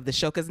aspect of the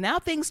show, because now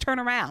things turn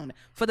around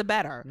for the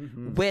better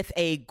with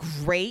a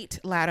great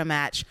ladder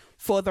match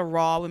for the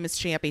Raw Women's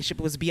Championship.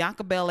 It was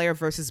Bianca Belair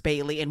versus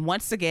Bayley, and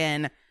once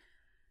again,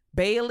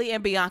 Bayley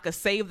and Bianca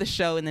saved the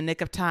show in the nick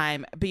of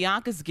time.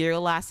 Bianca's gear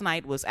last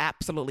night was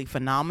absolutely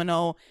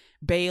phenomenal.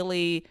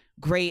 Bayley,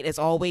 great as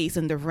always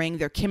in the ring.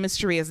 Their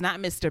chemistry has not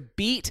missed a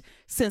beat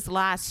since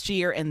last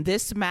year. And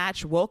this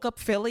match woke up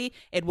Philly.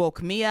 It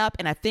woke me up.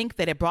 And I think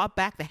that it brought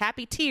back the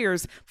happy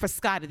tears for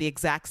Scott at the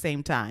exact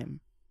same time.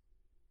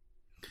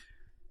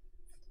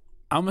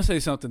 I'm going to say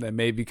something that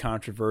may be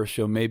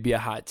controversial, may be a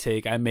hot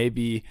take. I may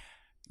be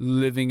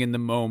living in the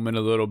moment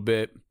a little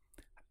bit.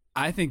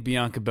 I think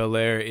Bianca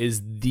Belair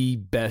is the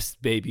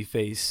best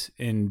babyface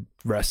in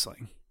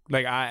wrestling.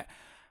 Like I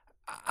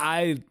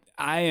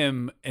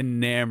am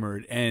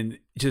enamored and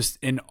just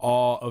in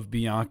awe of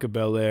Bianca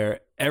Belair.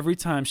 Every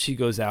time she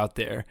goes out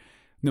there,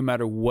 no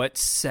matter what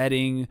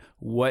setting,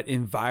 what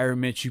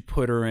environment you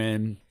put her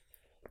in,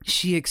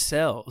 she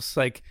excels.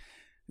 Like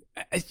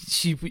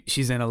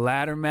she's in a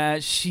ladder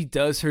match. She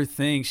does her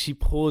thing. She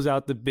pulls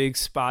out the big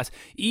spots,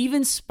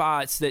 even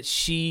spots that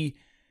she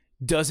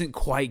doesn't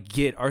quite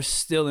get are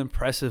still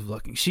impressive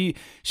looking. She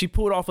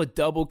pulled off a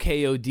double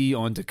KOD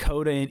on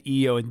Dakota and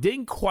Io and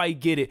didn't quite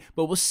get it,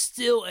 but was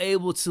still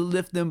able to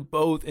lift them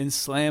both and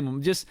slam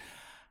them. Just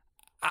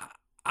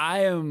I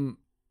am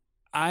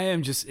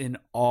just in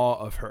awe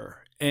of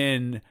her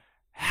and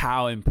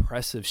how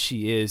impressive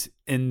she is.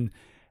 And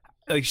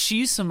like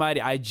she's somebody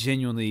I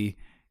genuinely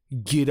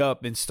get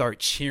up and start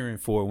cheering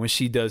for her when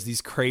she does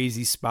these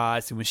crazy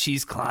spots, and when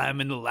she's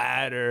climbing the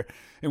ladder,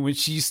 and when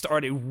she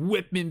started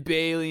whipping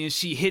Bayley and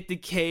she hit the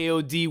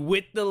KOD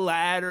with the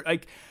ladder.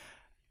 Like,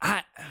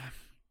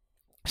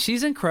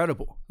 she's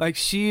incredible. Like,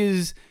 she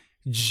is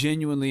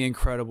genuinely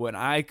incredible, and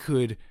I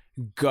could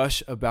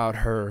gush about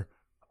her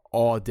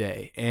all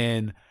day.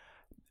 And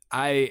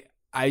I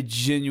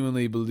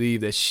genuinely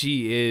believe that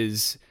she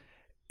is,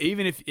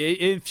 even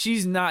if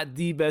she's not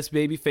the best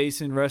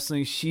babyface in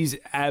wrestling, she's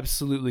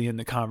absolutely in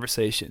the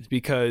conversations,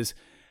 because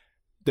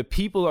the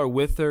people are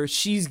with her.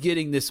 She's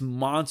getting this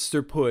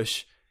monster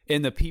push,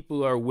 and the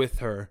people are with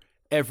her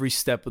every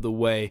step of the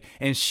way.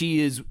 And she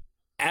is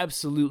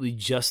absolutely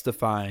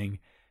justifying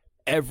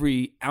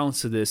every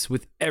ounce of this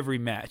with every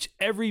match.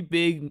 Every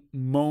big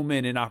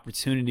moment and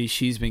opportunity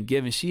she's been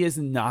given, she has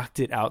knocked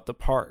it out the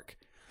park.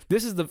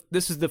 This is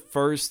the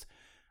first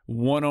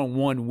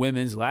one-on-one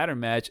women's ladder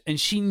match, and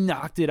she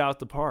knocked it out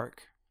the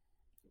park.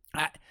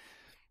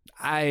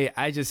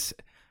 The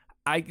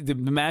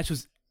match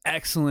was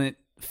excellent,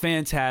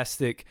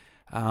 fantastic.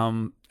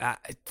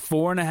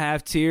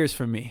 4.5 tears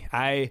for me.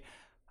 I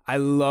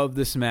love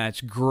this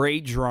match.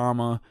 Great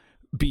drama.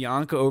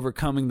 Bianca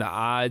overcoming the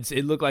odds.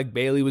 It looked like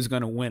Bayley was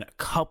going to win a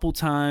couple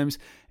times.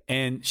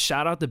 And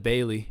shout out to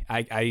Bayley.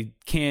 I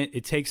can't.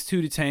 It takes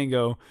two to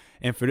tango,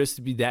 and for this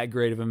to be that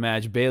great of a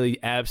match, Bayley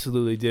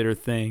absolutely did her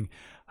thing.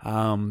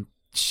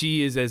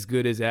 She is as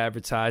good as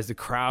advertised. The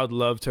crowd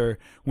loved her.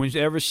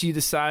 Whenever she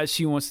decides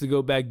she wants to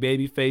go back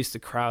babyface, the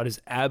crowd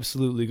is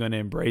absolutely going to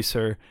embrace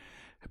her.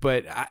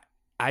 But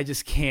I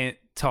just can't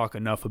talk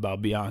enough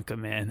about Bianca,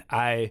 man.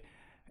 I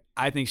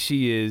think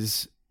she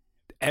is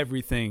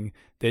everything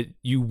that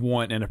you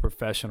want in a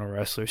professional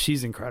wrestler.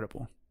 She's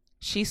incredible.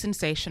 She's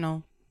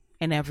sensational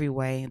in every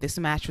way. This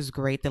match was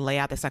great. The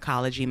layout, the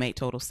psychology made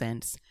total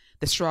sense.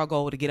 The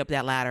struggle to get up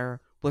that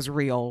ladder was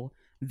real.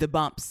 The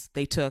bumps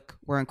they took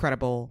were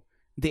incredible.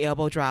 The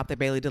elbow drop that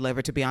Bayley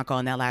delivered to Bianca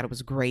on that ladder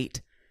was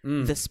great.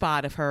 The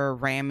spot of her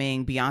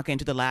ramming Bianca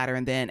into the ladder,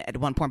 and then at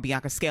one point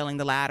Bianca scaling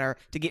the ladder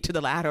to get to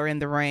the ladder in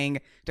the ring,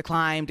 to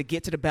climb, to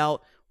get to the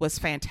belt, was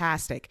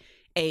fantastic.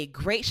 A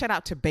great shout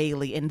out to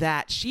Bayley in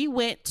that she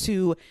went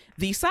to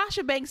the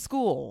Sasha Banks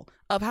school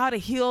of how to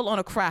heel on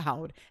a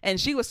crowd, and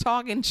she was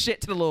talking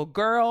shit to the little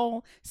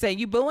girl, saying,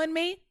 "You booing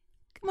me?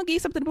 I'm gonna give you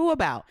something to boo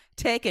about."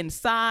 Taking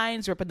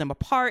signs, ripping them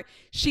apart.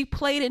 She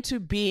played into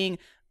being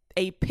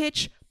a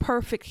pitch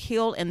perfect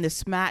heel in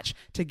this match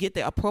to get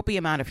the appropriate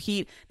amount of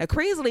heat. Now,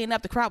 crazily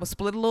enough, the crowd was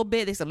split a little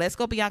bit. They said, "Let's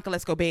go Bianca,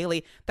 let's go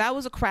Bayley." That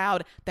was a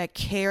crowd that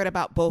cared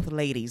about both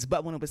ladies.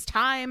 But when it was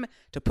time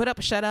to put up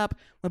or shut up,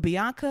 when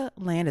Bianca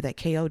landed that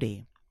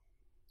KOD,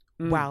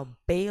 while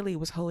Bayley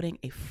was holding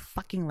a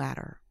fucking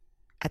ladder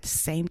at the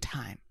same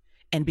time,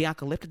 and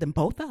Bianca lifted them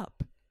both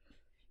up,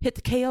 hit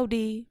the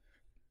KOD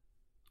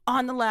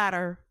on the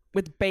ladder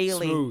with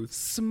Bayley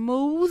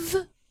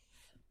smooth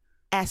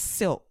as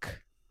silk.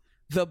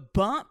 The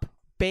bump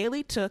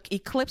Bayley took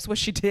eclipsed what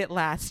she did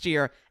last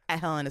year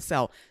at Hell in a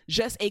Cell.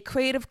 Just a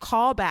creative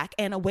callback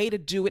and a way to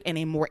do it in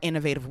a more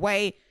innovative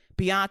way.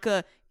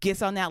 Bianca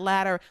gets on that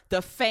ladder.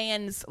 The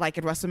fans, like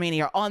at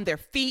WrestleMania, are on their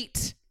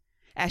feet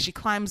as she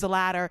climbs the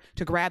ladder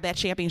to grab that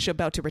championship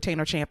belt to retain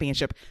her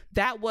championship.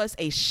 That was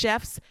a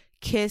chef's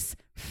kiss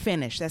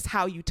finish. That's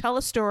how you tell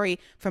a story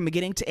from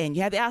beginning to end.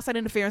 You had the outside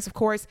interference, of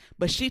course,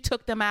 but she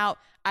took them out.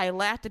 I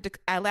laughed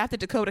at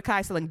Dakota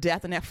Kai selling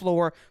death on that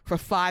floor for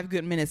 5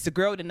 good minutes. The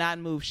girl did not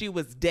move. She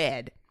was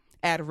dead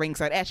at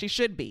ringside, as she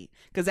should be,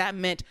 because that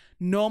meant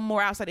no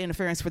more outside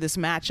interference for this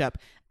matchup.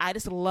 I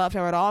just loved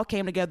how it all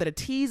came together. The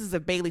teases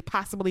of Bayley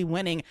possibly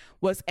winning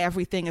was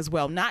everything as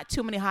well. Not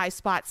too many high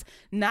spots,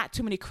 not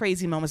too many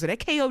crazy moments. That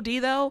KOD,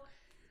 though,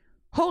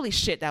 holy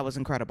shit, that was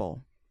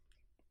incredible.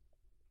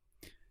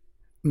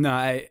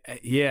 No,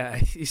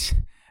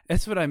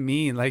 that's what I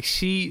mean. Like,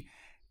 she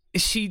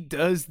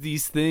does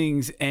these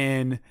things,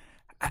 and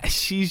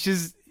she's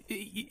just,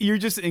 you're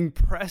just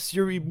impressed.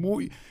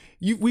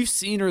 We've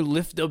seen her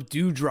lift up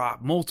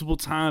Dewdrop multiple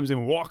times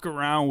and walk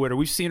around with her.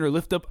 We've seen her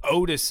lift up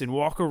Otis and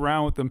walk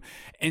around with them,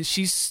 and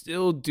she's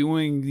still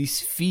doing these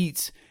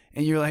feats.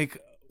 And you're like,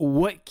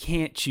 what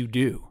can't you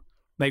do?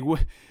 Like,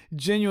 what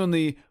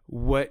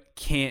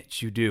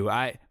can't you do?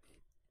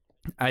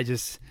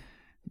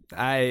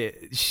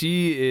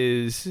 She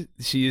is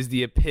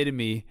the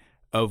epitome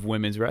of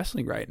women's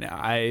wrestling right now.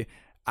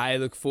 I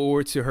look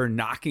forward to her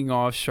knocking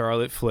off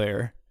Charlotte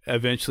Flair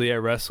eventually at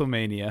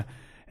WrestleMania,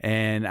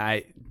 and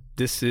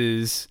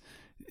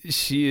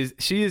she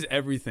is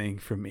everything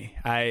for me.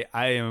 I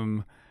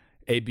am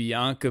a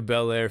Bianca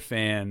Belair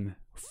fan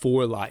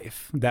for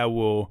life. That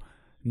will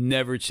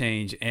never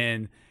change.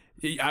 And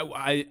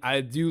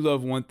I do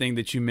love one thing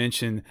that you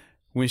mentioned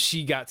when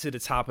she got to the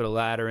top of the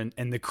ladder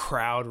and the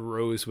crowd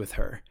rose with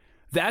her.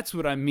 That's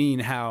what I mean,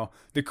 how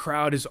the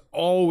crowd is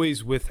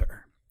always with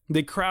her.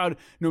 The crowd,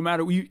 no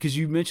matter, because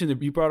you mentioned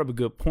that, you brought up a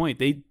good point.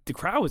 The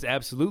crowd was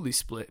absolutely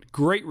split.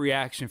 Great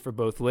reaction for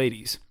both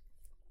ladies.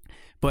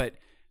 But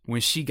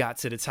when she got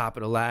to the top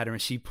of the ladder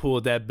and she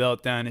pulled that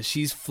belt down and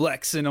she's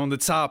flexing on the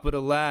top of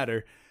the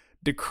ladder,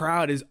 the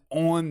crowd is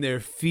on their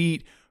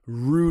feet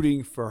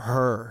rooting for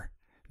her.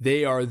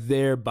 They are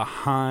there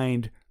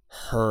behind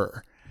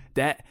her.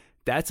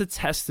 That's a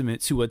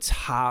testament to a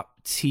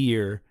top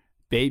tier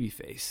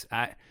babyface.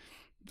 I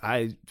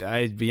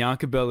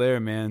Bianca Belair,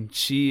 man,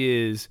 she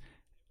is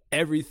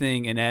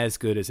everything and as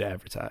good as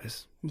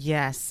advertised.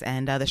 Yes,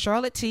 and the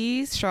Charlotte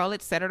tease,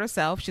 Charlotte said it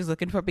herself. She's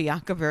looking for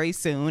Bianca very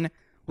soon.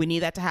 We need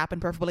that to happen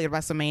perfectly at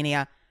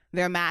WrestleMania.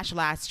 Their match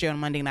last year on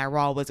Monday Night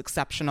Raw was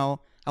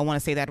exceptional. I want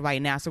to say that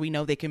right now, so we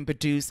know they can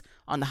produce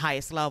on the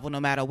highest level no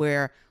matter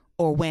where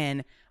or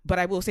when. But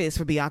I will say this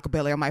for Bianca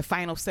Belair, my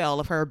final sell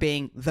of her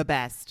being the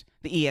best,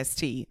 the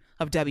EST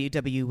of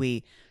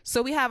WWE.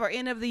 So we have our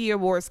end of the year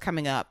awards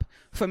coming up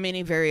for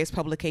many various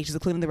publications,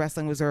 including the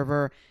Wrestling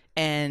Observer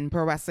and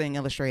Pro Wrestling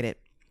Illustrated.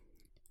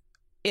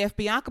 If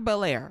Bianca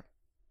Belair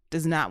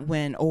does not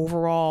win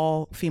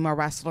overall female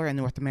wrestler in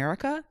North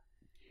America,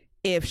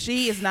 if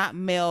she is not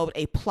mailed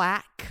a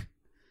plaque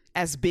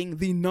as being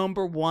the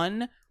number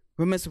one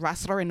women's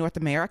wrestler in North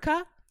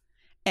America,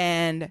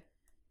 and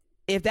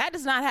if that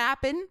does not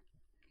happen,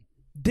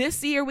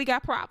 this year we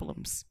got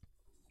problems.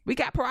 We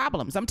got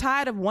problems. I'm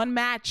tired of one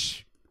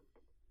match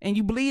and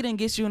you bleed and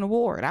gets you an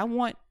award. I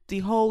want the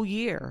whole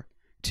year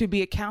to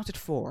be accounted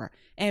for.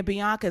 And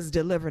Bianca's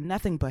delivered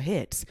nothing but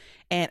hits.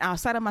 And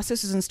outside of my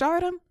sisters in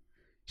Stardom,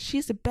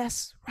 she's the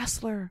best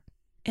wrestler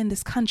in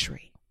this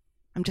country.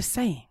 I'm just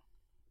saying.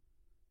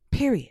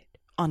 Period.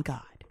 On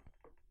God.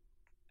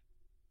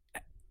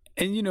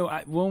 And, you know,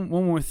 one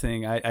more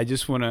thing. I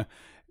just want to,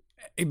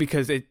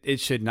 because it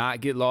should not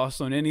get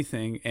lost on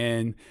anything.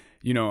 And,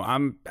 you know,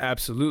 I'm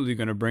absolutely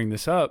going to bring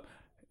this up.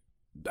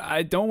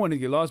 I don't want to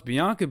get lost.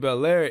 Bianca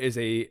Belair is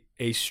a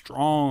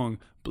strong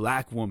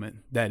Black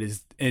woman that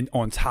is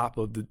on top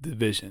of the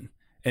division.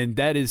 And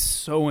that is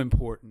so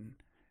important.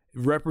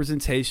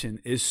 Representation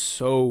is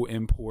so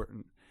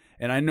important.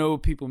 And I know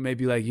people may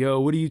be like, yo,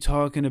 what are you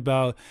talking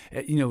about?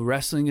 You know,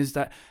 wrestling is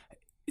that.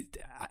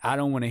 I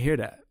don't want to hear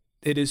that.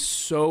 It is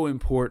so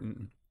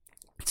important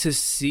to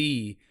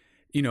see,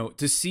 you know,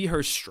 to see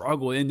her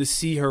struggle and to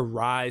see her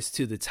rise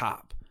to the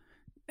top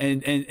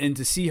and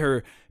to see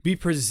her be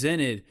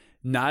presented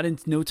not in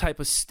no type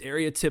of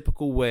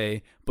stereotypical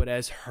way, but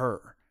as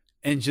her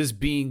and just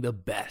being the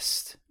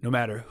best, no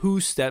matter who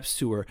steps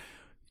to her.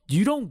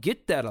 You don't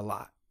get that a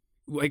lot.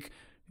 Like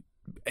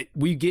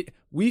we've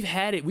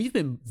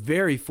been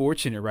very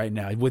fortunate right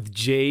now with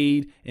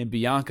Jade and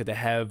Bianca to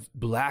have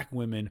Black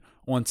women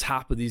on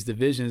top of these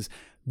divisions.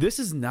 This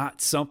is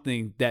not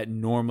something that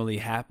normally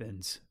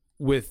happens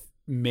with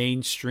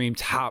mainstream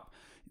top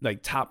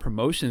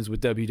promotions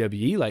with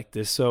WWE like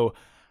this. So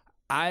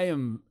I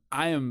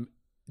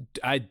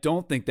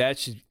don't think that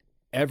should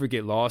ever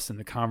get lost in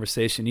the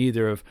conversation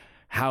either, of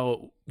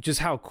how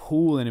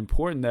cool and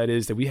important that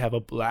is that we have a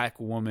Black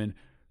woman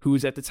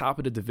who's at the top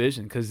of the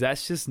division, because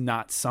that's just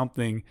not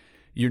something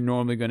you're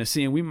normally going to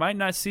see. And we might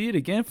not see it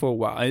again for a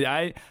while.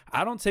 I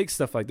don't take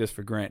stuff like this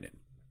for granted.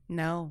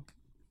 No,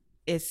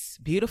 it's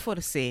beautiful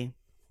to see.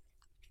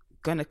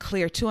 Going to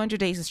clear 200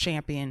 days as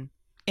champion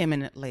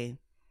imminently.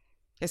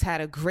 Has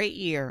had a great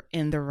year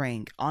in the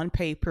ring, on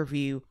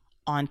pay-per-view,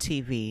 on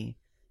TV.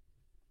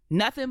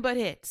 Nothing but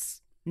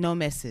hits, no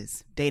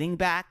misses, dating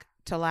back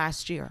to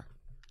last year.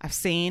 I've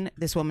seen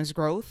this woman's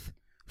growth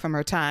from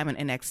her time in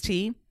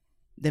NXT,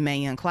 the Mae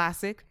Young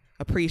Classic,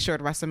 a pre-show at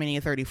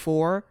WrestleMania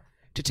 34,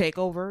 to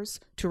takeovers,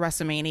 to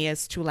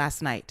WrestleManias, to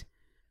last night.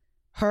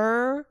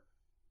 Her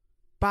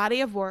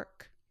body of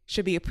work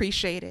should be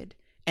appreciated.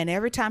 And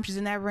every time she's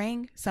in that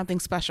ring, something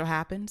special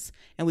happens,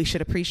 and we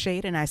should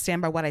appreciate it. And I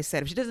stand by what I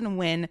said. If she doesn't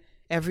win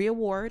every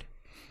award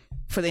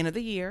for the end of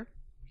the year,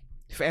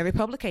 for every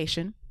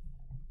publication,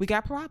 we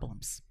got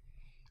problems.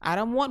 I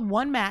don't want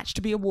one match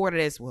to be awarded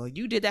as, well,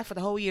 you did that for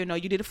the whole year. No,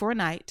 you did it for a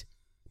night.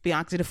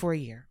 Bianca did it for a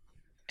year.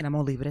 And I'm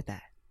going to leave it at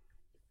that.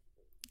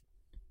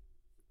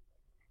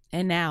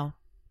 And now,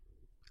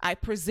 I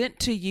present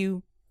to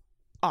you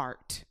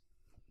art.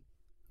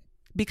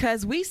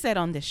 Because we said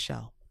on this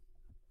show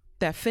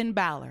that Finn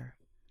Balor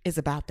is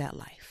about that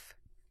life.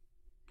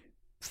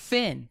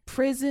 Finn,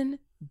 Prison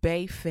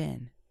Bay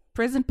Finn,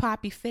 Prison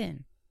Poppy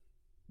Finn,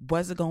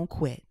 wasn't going to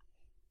quit.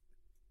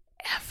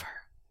 Ever.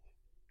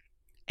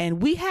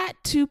 And we had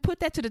to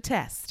put that to the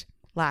test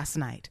last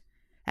night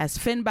as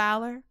Finn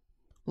Balor,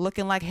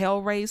 looking like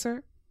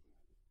Hellraiser,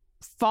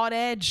 fought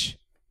Edge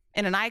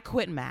in an I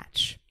Quit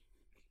match.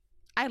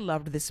 I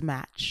loved this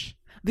match.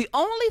 The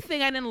only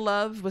thing I didn't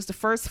love was the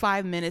first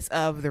 5 minutes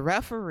of the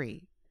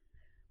referee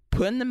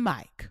putting the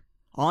mic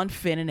on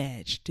Finn and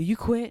Edge. Do you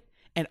quit?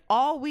 And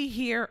all we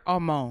hear are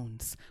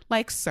moans.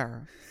 Like,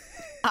 sir.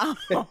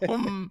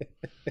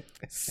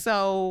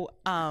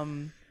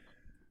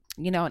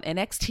 You know, an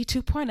NXT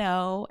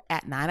 2.0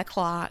 at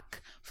 9:00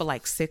 for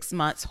like 6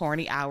 months,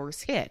 horny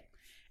hours hit.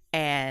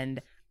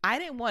 And I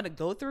didn't want to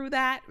go through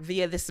that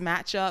via this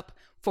matchup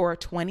for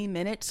 20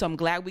 minutes. So I'm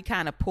glad we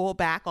kind of pulled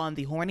back on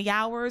the horny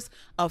hours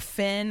of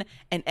Finn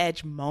and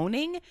Edge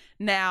moaning.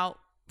 Now,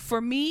 for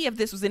me, if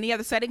this was any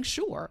other setting,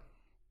 sure,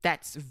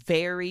 that's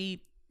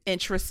very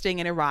interesting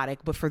and erotic.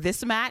 But for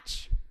this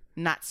match,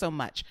 not so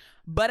much.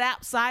 But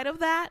outside of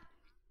that,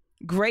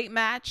 great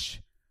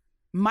match.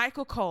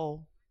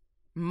 Michael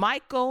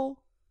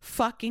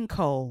fucking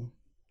Cole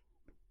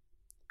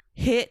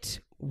hit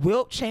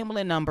Wilt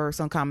Chamberlain numbers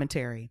on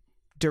commentary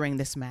during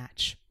this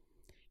match.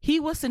 He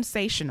was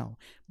sensational,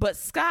 but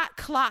Scott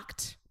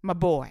clocked my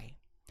boy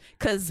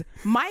because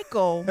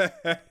Michael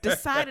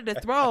decided to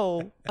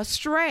throw a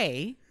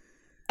stray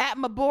at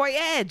my boy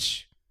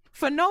Edge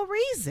for no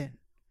reason.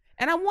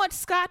 And I want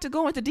Scott to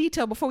go into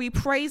detail before we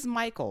praise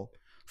Michael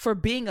for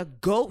being a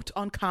GOAT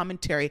on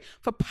commentary,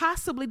 for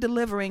possibly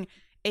delivering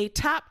a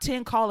top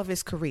 10 call of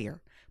his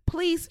career.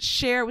 Please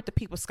share with the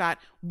people, Scott,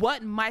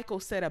 what Michael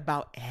said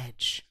about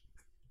Edge.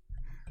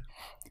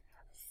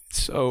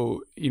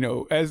 So,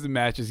 as the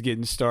match is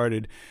getting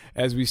started,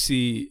 as we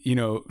see,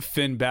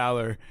 Finn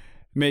Balor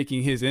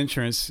making his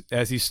entrance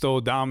as he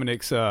stole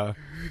Dominic's,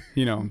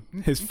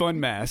 his fun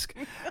mask.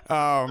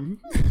 God.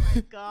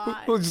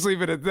 We'll just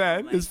leave it at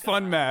that. His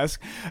fun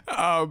mask.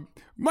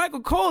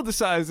 Michael Cole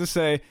decides to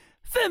say,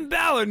 Finn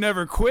Balor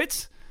never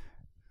quits,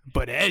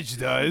 but Edge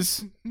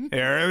does. Or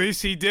at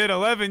least he did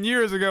 11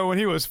 years ago when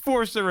he was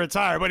forced to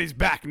retire, but he's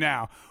back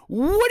now.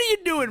 What are you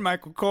doing,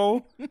 Michael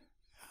Cole?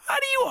 How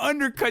do you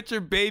undercut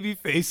your baby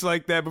face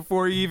like that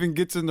before he even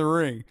gets in the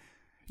ring?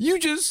 You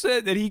just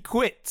said that he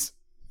quits.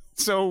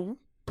 So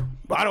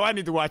why do I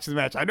need to watch the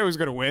match? I know he's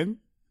going to win.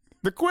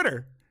 The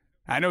quitter.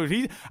 I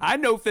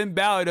know Finn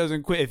Balor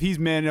doesn't quit if he's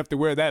man enough to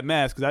wear that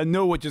mask, because I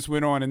know what just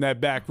went on in that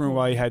back room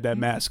while he had that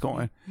mask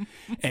on.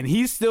 And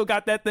he's still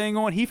got that thing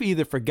on. He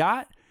either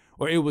forgot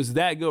or it was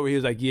that good where he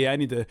was like, yeah, I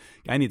need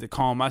to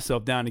calm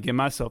myself down to get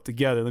myself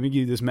together. Let me give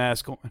you this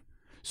mask on.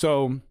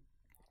 So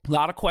a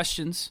lot of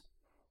questions,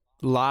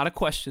 a lot of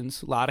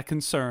concerns.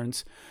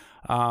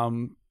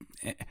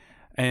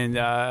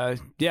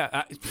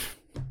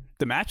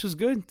 The match was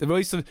good. Let me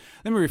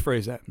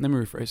rephrase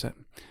that.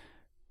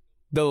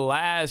 The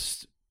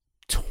last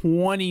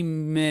 20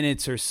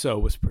 minutes or so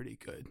was pretty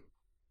good.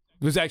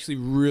 It was actually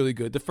really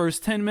good. The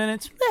first 10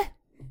 minutes, it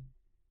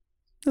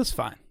was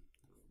fine.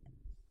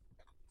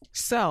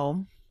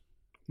 So,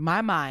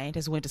 my mind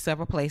has went to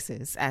several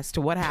places as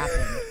to what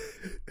happened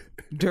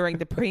during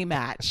the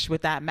pre-match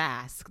with that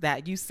mask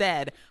that you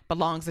said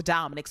belongs to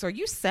Dominic. So, are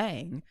you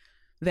saying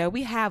that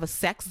we have a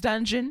sex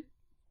dungeon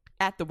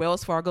at the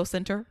Wells Fargo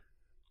Center?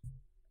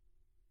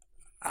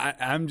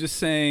 I'm just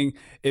saying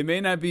it may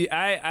not be.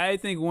 I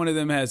think one of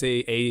them has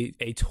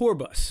a tour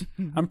bus.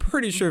 I'm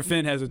pretty sure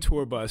Finn has a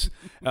tour bus,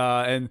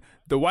 and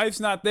the wife's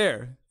not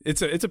there.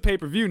 It's a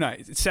pay-per-view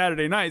night. It's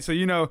Saturday night, so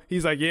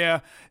he's like, yeah,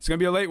 it's gonna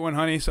be a late one,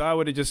 honey. So I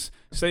would have just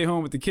stay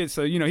home with the kids.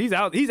 So he's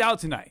out. He's out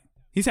tonight.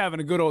 He's having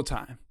a good old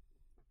time.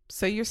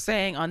 So you're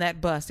saying on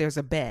that bus there's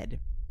a bed,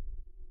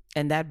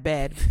 and that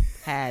bed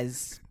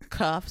has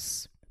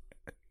cuffs,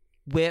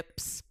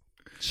 whips,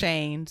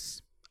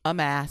 chains, a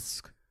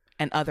mask,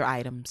 and other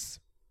items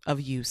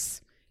of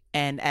use.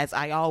 And as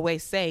I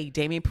always say,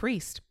 Damian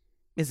Priest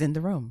is in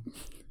the room.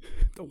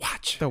 The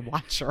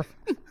Watcher.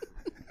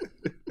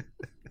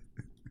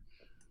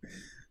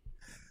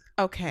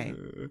 Okay.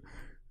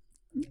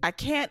 I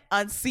can't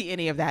unsee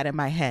any of that in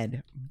my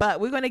head, but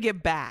we're going to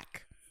get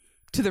back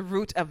to the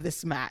root of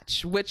this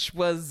match, which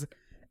was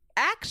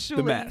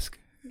actually... The mask.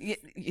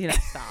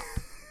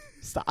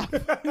 Stop.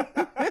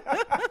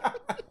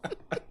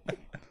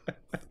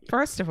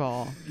 First of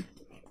all,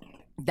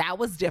 that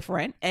was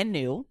different and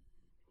new.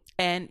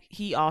 And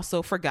he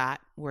also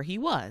forgot where he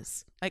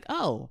was. Like,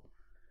 oh,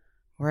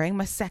 wearing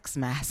my sex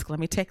mask. Let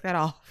me take that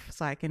off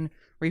so I can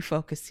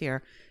refocus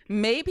here.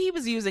 Maybe he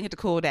was using it to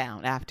cool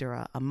down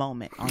after a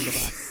moment on the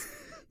bus.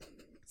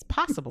 It's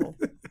possible.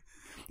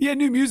 Yeah,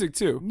 new music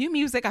too. New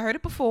music. I heard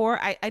it before.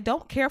 I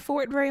don't care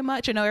for it very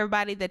much. I know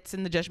everybody that's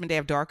in the Judgment Day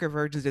have darker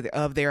versions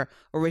of their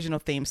original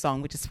theme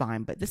song, which is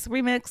fine. But this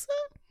remix,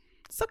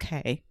 it's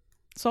okay.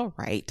 It's all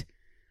right.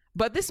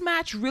 But this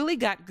match really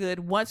got good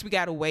once we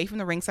got away from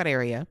the ringside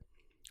area,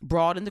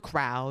 brought in the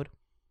crowd.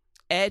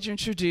 Edge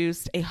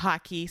introduced a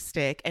hockey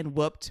stick and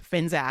whooped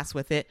Finn's ass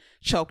with it,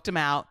 choked him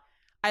out.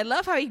 I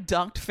love how he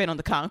dunked Finn on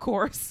the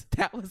concourse.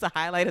 That was the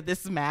highlight of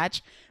this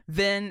match.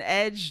 Then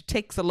Edge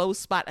takes a low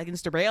spot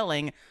against the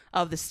railing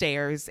of the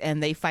stairs,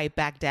 and they fight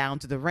back down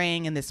to the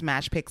ring, and this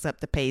match picks up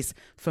the pace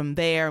from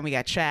there. And we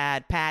got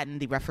Chad Patton,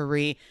 the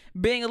referee,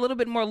 being a little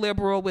bit more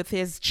liberal with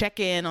his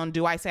check-in on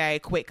do I say I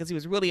quit, because he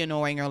was really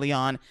annoying early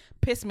on.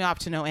 Pissed me off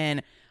to no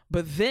end.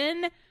 But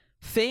then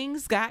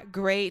things got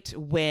great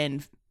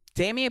when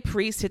Damian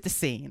Priest hit the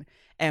scene,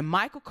 and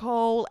Michael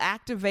Cole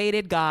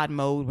activated God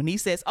mode when he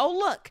says, oh,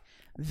 look,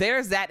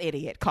 there's that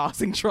idiot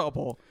causing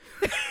trouble.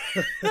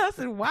 I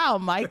said, wow,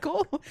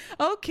 Michael.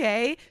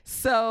 Okay.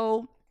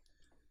 So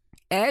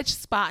Edge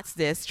spots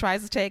this,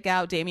 tries to take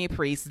out Damian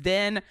Priest.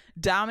 Then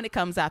Dominic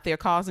comes out there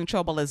causing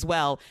trouble as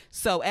well.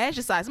 So Edge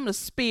decides, I'm going to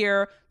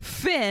spear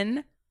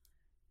Finn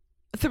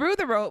through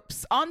the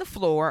ropes on the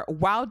floor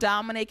while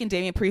Dominic and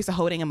Damian Priest are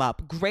holding him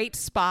up. Great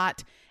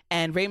spot.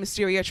 And Rey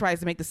Mysterio tries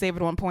to make the save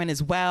at one point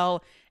as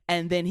well.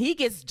 And then he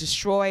gets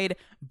destroyed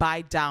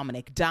by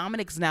Dominic.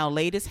 Dominic's now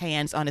laid his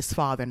hands on his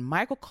father. And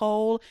Michael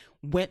Cole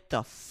went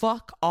the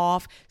fuck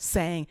off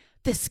saying,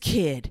 this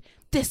kid,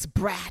 this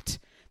brat,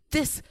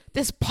 this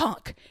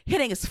punk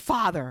hitting his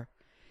father.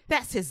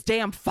 That's his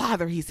damn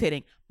father he's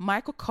hitting.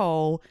 Michael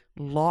Cole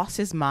lost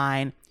his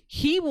mind.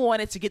 He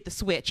wanted to get the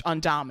switch on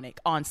Dominic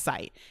on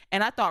site.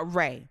 And I thought,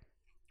 Ray,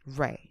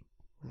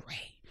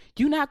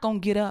 you not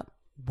going to get up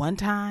one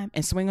time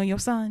and swing on your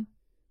son?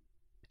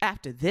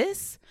 After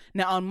this?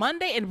 Now, on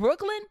Monday in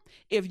Brooklyn,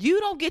 if you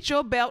don't get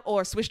your belt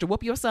or switch to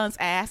whoop your son's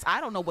ass, I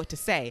don't know what to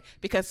say,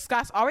 because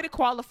Scott's already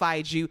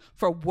qualified you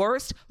for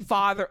worst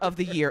father of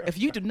the year. If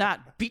you do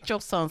not beat your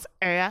son's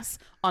ass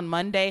on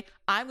Monday,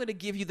 I'm going to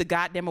give you the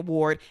goddamn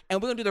award,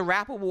 and we're going to do the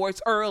rap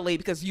awards early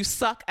because you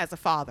suck as a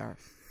father.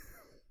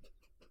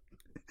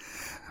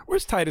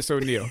 Where's Titus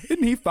O'Neil?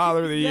 Isn't he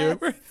father of the year?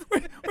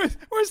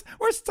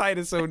 Where's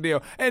Titus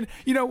O'Neil? And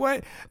you know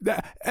what?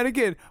 And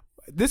again,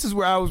 this is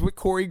where I was with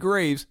Corey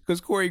Graves,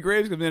 because Corey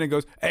Graves comes in and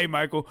goes, hey,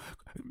 Michael,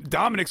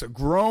 Dominic's a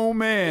grown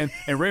man,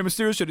 and Rey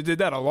Mysterio should have did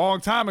that a long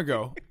time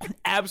ago.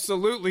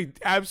 Absolutely,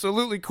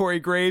 Corey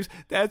Graves.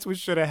 That's what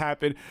should have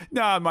happened.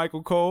 Nah,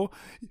 Michael Cole.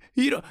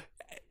 You know,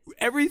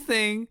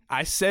 everything,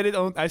 I said it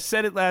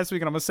last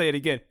week, and I'm going to say it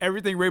again.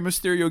 Everything Rey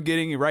Mysterio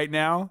getting right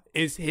now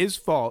is his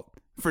fault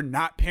for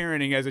not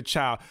parenting as a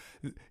child.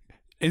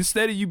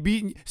 Instead of you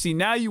beating, see,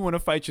 now you want to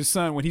fight your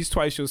son when he's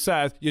twice your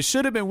size. You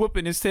should have been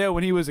whooping his tail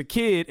when he was a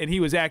kid and he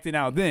was acting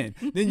out then.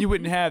 Then you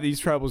wouldn't have these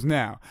troubles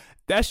now.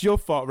 That's your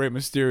fault, Rey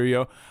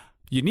Mysterio.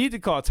 You need to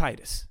call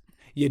Titus.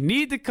 You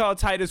need to call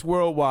Titus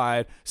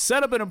Worldwide,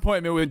 set up an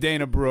appointment with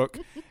Dana Brooke,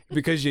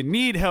 because you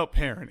need help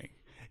parenting.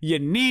 You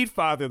need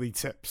fatherly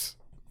tips.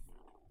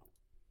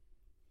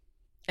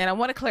 And I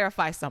want to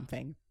clarify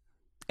something.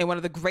 In one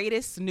of the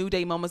greatest New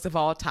Day moments of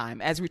all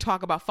time, as we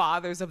talk about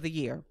fathers of the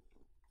year,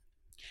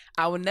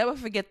 I will never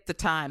forget the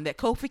time that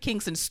Kofi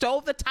Kingston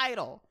stole the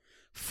title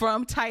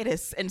from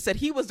Titus and said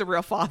he was the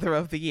real father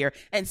of the year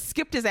and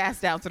skipped his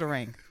ass down to the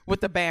ring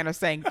with the banner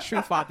saying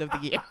true father of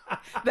the year.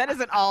 That is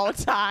an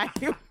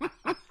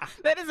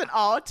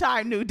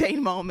all-time New Day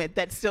moment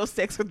that still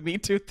sticks with me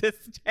to this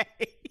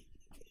day.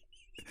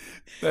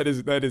 That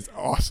is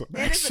awesome.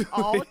 It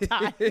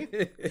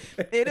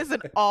is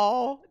an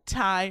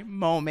all-time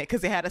moment,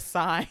 because they had a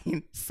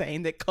sign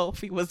saying that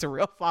Kofi was the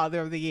real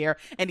father of the year,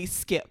 and he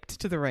skipped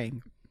to the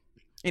ring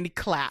and he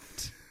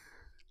clapped.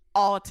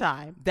 All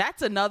time.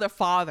 That's another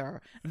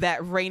father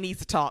that Ray needs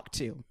to talk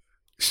to.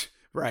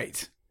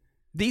 Right.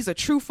 These are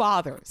true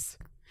fathers.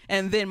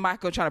 And then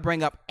Michael trying to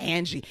bring up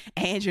Angie.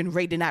 Angie and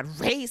Ray did not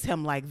raise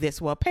him like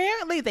this. Well,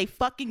 apparently they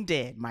fucking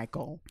did,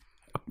 Michael.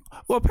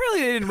 Well,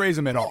 apparently they didn't raise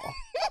him at all.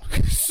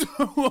 So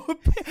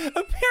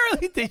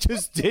apparently they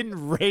just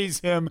didn't raise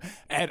him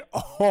at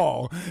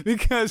all,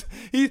 because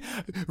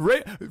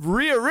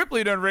Rhea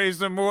Ripley done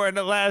raised him more in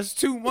the last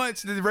 2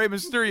 months than Rey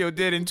Mysterio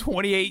did in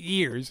 28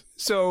 years.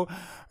 So,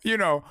 you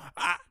know,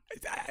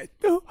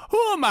 who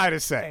am I to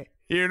say?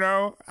 You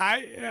know,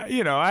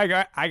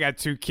 I got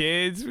 2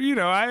 kids. You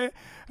know, I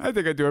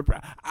think I do it.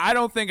 I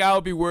don't think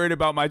I'll be worried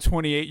about my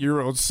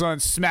 28-year-old son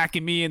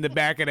smacking me in the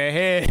back of the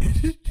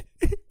head.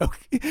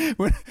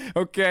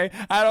 Okay,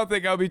 I don't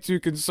think I'll be too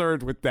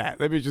concerned with that.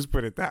 Let me just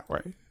put it that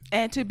way.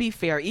 And to be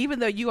fair, even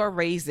though you are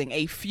raising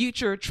a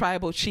future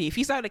tribal chief,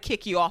 he's not going to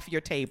kick you off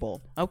your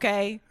table,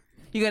 okay?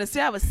 You're going to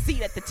still have a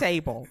seat at the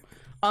table.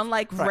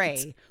 Unlike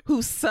Ray,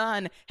 whose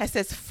son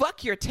says,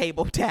 fuck your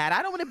table, Dad.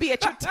 I don't want to be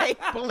at your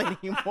table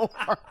anymore.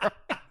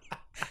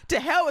 To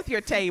hell with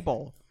your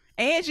table.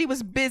 Angie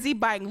was busy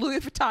buying Louis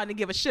Vuitton to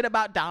give a shit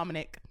about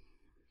Dominic.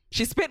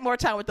 She spent more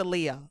time with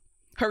Aaliyah,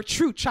 her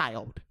true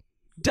child.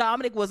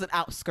 Dominic was an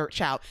outskirt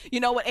child. You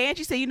know what?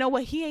 Angie said, you know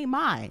what? He ain't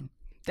mine.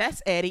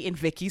 That's Eddie and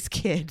Vicky's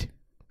kid.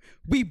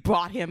 We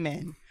brought him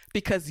in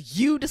because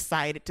you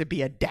decided to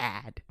be a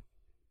dad.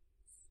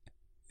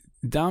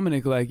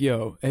 Dominic like,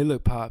 yo, hey,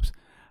 look, Pops,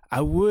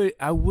 I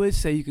would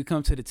say you could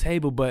come to the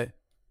table, but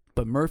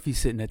Murphy's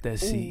sitting at that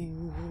seat.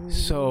 Ooh.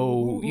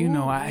 So, you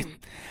know,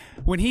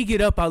 when he get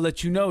up, I'll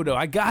let you know, though.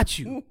 I got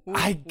you.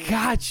 I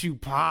got you,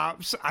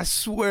 Pops. I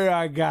swear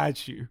I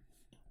got you.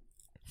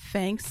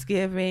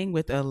 Thanksgiving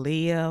with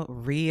Aaliyah,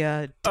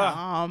 Rhea,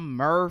 Tom,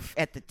 Murph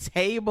at the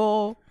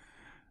table,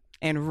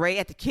 and Ray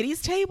at the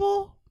kiddies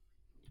table.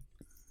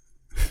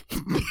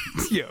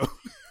 Yo.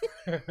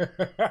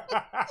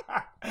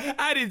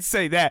 I didn't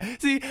say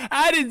that. See,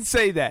 I didn't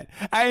say that.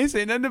 I didn't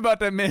say nothing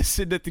about that man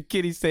sitting at the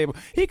kiddies table.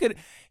 He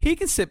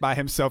can sit by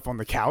himself on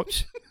the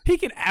couch. He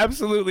can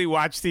absolutely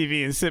watch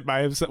TV and sit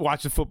by himself,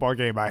 watch a football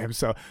game by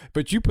himself.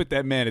 But you put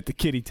that man at the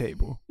kiddie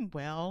table.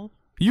 Well,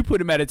 you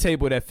put him at a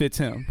table that fits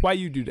him. Why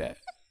you do that?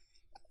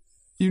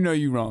 You know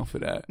you wrong for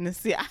that. Now,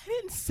 see, I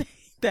didn't say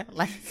that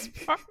last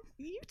part.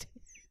 You did.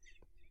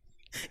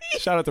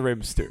 Shout out to Rey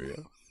Mysterio.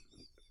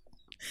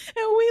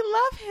 And we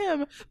love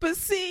him. But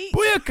see...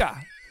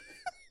 Booyaka!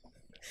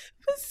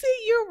 But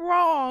see, you're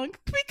wrong.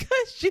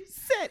 Because you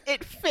said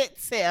it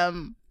fits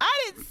him. I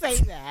didn't say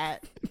that.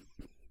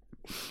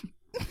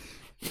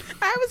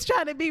 I was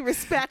trying to be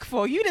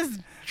respectful. You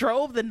just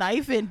drove the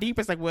knife in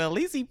deeper. It's like, well, at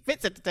least he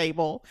fits at the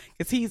table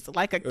because he's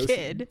like a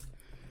kid.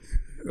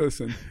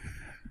 Listen,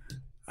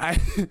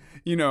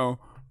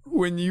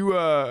 when you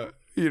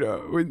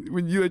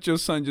when you let your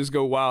son just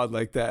go wild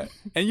like that,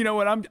 and you know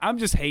what, I'm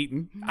just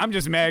hating. I'm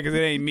just mad because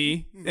it ain't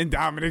me in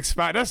Dominic's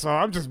spot. That's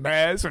all. I'm just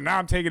mad. So now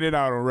I'm taking it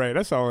out on Ray.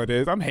 That's all it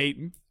is. I'm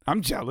hating.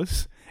 I'm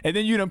jealous. And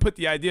then you done put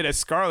the idea that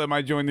Scarlett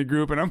might join the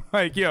group, and I'm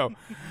like, yo,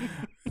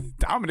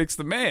 Dominic's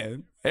the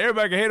man.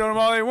 Everybody can hate on him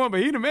all they want,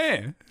 but he the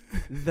man.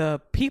 The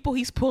people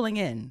he's pulling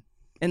in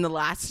the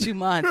last 2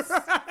 months.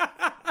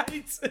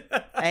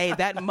 Hey,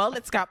 that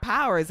mullet's got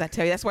powers. I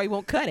tell you, that's why he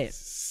won't cut it.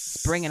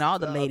 It's bringing all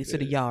the ladies to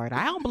the yard.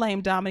 I don't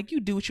blame Dominic.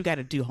 You do what you got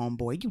to do,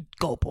 homeboy. You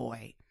go,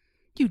 boy.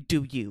 You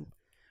do you.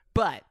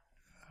 But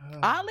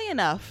oddly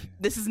enough,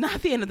 this is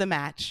not the end of the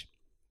match.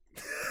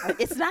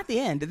 It's not the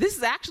end. This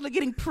is actually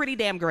getting pretty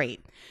damn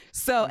great.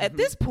 So at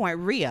this point,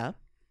 Rhea,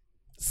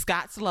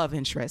 Scott's love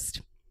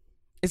interest,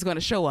 is going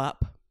to show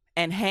up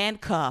and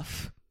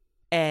handcuff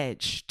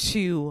Edge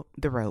to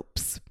the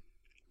ropes.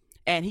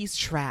 And he's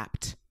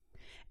trapped.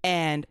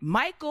 And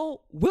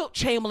Michael Wilt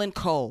Chamberlain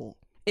Cole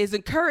is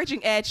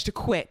encouraging Edge to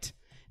quit.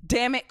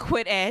 Damn it,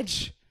 quit,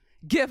 Edge.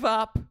 Give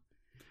up.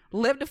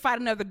 Live to fight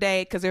another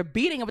day, because they're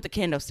beating him with the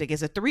kendo stick.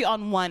 It's a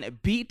 3-on-1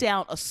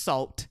 beatdown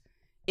assault.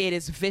 It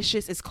is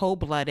vicious. It's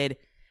cold-blooded.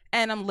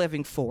 And I'm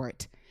living for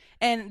it.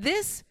 And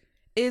this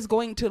is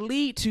going to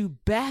lead to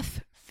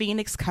Beth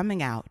Phoenix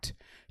coming out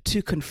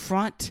to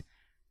confront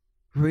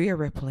Rhea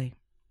Ripley.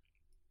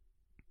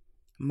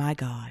 My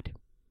God.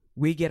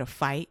 We get a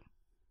fight.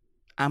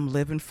 I'm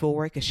living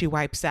for it because she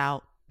wipes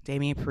out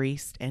Damian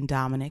Priest and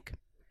Dominic.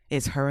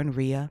 It's her and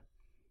Rhea.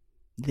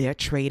 They're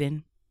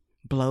trading.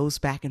 Blows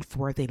back and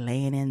forth. They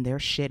laying in their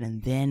shit.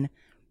 And then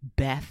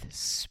Beth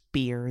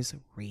spears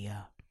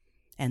Rhea.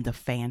 And the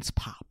fans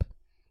pop.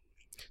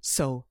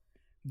 So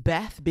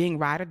Beth, being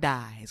ride or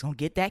die, is going to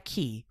get that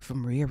key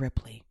from Rhea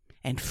Ripley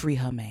and free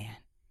her man.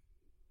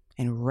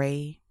 And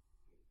Ray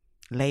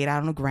laid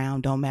out on the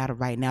ground. Don't matter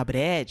right now. But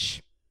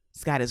Edge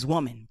has got his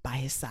woman by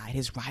his side.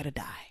 His ride or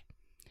die.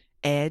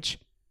 Edge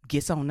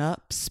gets on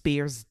up,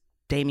 spears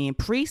Damian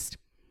Priest,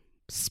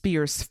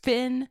 spears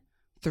Finn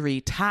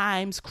 3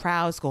 times,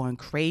 crowds going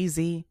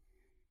crazy.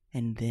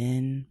 And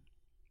then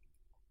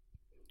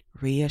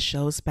Rhea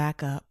shows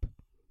back up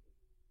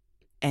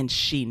and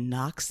she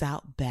knocks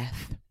out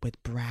Beth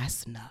with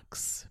brass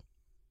knucks.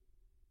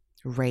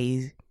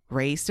 Ray's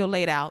still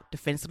laid out,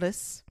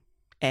 defenseless.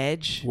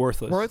 Edge,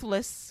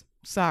 worthless.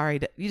 Sorry,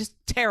 you're just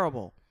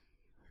terrible.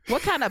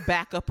 What kind of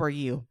backup are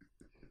you?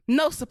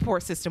 No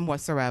support system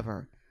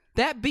whatsoever.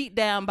 That beat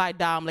down by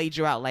Dom laid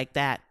you out like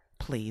that,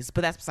 please.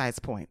 But that's besides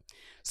the point.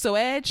 So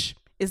Edge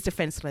is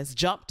defenseless,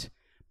 jumped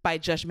by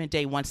Judgment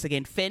Day once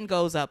again. Finn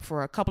goes up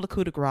for a couple of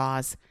coup de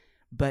grace,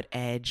 but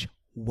Edge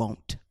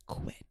won't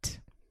quit.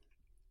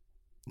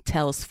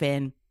 Tells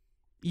Finn,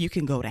 you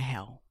can go to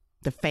hell.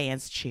 The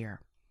fans cheer.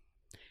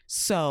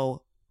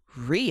 So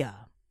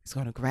Rhea is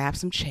going to grab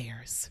some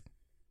chairs,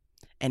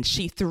 and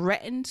she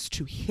threatens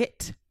to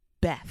hit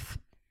Beth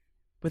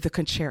with a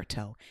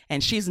concerto,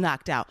 and she's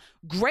knocked out.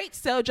 Great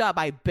sell job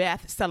by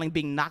Beth, selling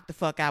being knocked the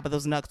fuck out by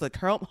those knucks. Like,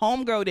 her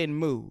homegirl didn't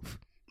move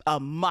a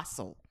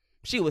muscle.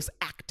 She was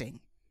acting.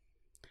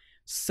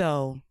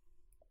 So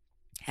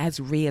as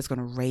Rhea's going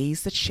to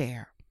raise the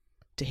chair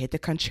to hit the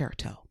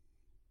concerto,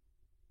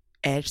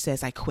 Edge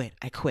says, I quit.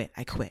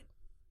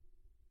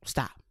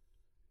 Stop.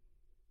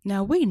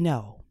 Now we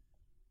know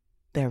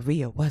that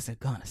Rhea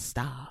wasn't going to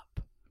stop.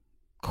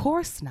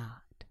 Course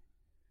not.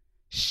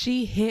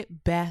 She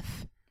hit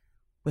Beth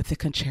with the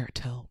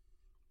concerto.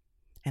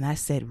 And I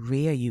said,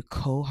 Rhea, you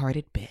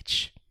cold-hearted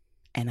bitch.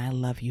 And I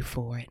love you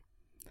for it.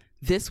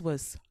 This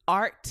was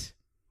art.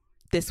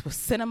 This was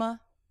cinema.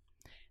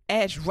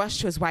 Edge rushed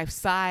to his wife's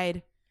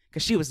side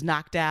because she was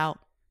knocked out.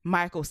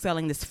 Michael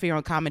selling this fear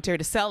on commentary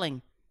to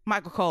selling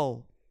Michael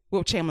Cole,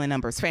 Wilt Chamberlain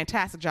numbers.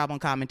 Fantastic job on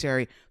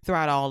commentary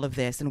throughout all of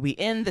this. And we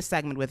end the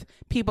segment with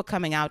people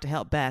coming out to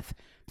help Beth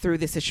through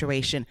this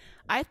situation.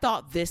 I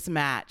thought this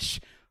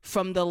match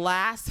from the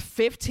last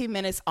 15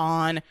 minutes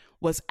on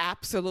was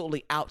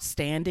absolutely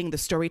outstanding. The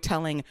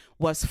storytelling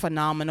was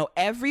phenomenal.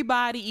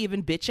 Everybody,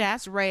 even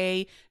bitch-ass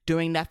Ray,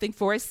 doing nothing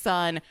for his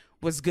son,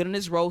 was good in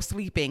his role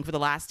sleeping for the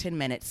last 10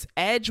 minutes.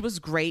 Edge was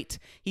great.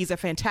 He's a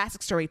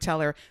fantastic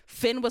storyteller.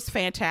 Finn was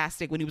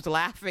fantastic when he was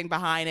laughing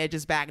behind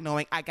Edge's back,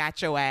 knowing, I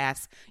got your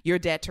ass. You're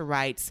dead to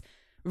rights.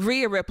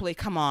 Rhea Ripley,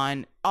 come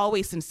on.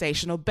 Always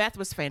sensational. Beth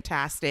was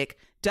fantastic.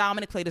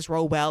 Dominic played his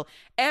role well.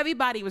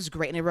 Everybody was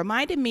great. And it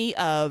reminded me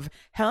of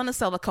Hell in a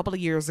Cell a couple of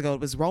years ago. It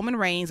was Roman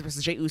Reigns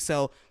versus Jey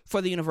Uso for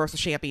the Universal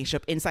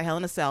Championship inside Hell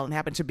in a Cell, and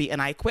happened to be an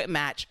I Quit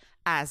match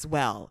as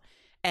well.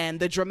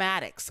 And the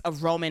dramatics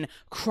of Roman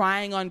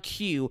crying on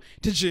cue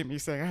to Jimmy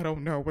saying, I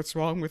don't know what's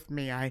wrong with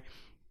me. I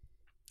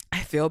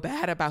feel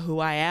bad about who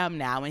I am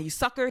now. And he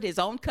suckered his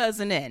own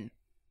cousin in.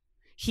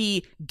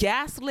 he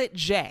gaslit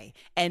Jay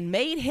and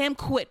made him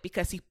quit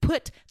because he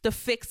put the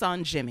fix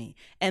on Jimmy.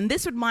 And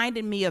this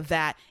reminded me of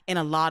that in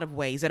a lot of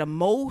ways, that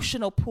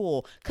emotional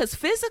pull. Because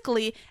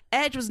physically,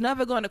 Edge was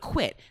never going to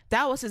quit.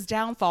 That was his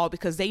downfall,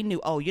 because they knew,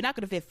 oh, you're not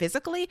going to fit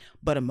physically,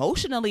 but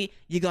emotionally,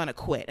 you're going to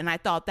quit. And I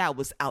thought that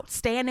was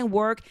outstanding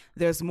work.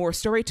 There's more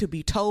story to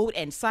be told.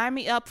 And sign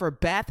me up for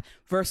Beth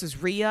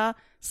versus Rhea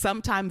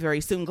sometime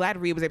very soon. Glad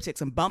Rhea was able to take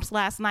some bumps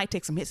last night,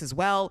 take some hits as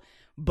well.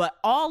 But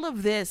all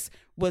of this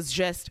was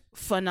just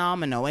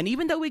phenomenal. And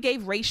even though we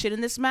gave Ray shit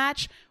in this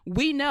match,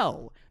 we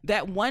know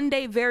that one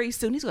day very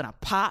soon he's going to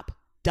pop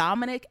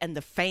Dominic and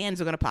the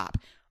fans are going to pop.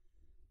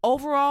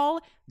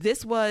 Overall,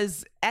 this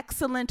was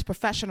excellent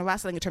professional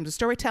wrestling in terms of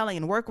storytelling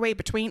and work rate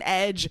between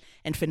Edge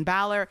and Finn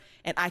Balor.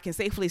 And I can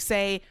safely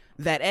say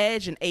that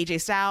Edge and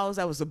AJ Styles,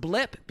 that was a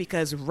blip,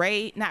 because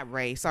Ray,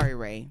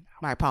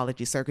 my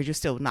apologies, sir, because you're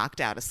still knocked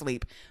out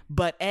asleep.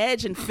 But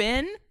Edge and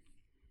Finn,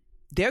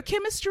 their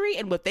chemistry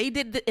and what they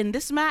did in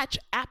this match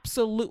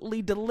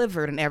absolutely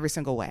delivered in every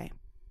single way.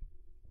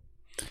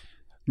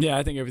 Yeah,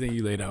 I think everything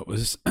you laid out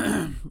was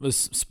was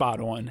spot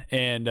on.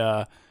 And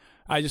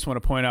I just want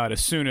to point out,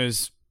 as soon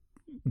as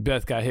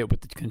Beth got hit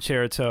with the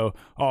concerto,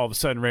 all of a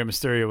sudden Rey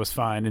Mysterio was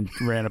fine and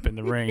ran up in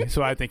the ring.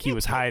 So I think he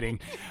was hiding.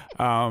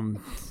 That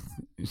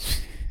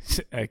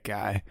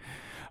guy.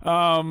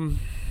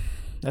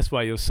 That's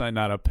why your son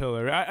not a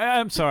pillar.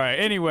 I'm sorry.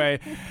 Anyway,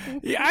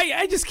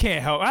 I just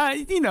can't help.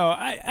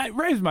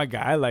 Ray's my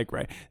guy. I like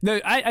Ray. No,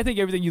 I think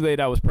everything you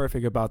laid out was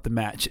perfect about the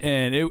match,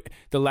 and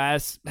the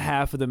last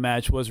half of the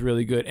match was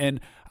really good.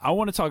 And I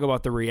want to talk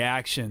about the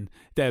reaction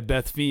that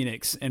Beth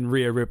Phoenix and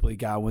Rhea Ripley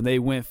got when they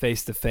went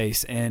face to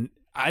face, and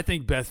I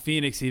think Beth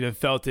Phoenix even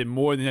felt it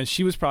more than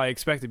she was probably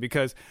expecting,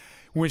 because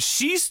when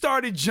she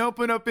started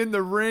jumping up in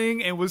the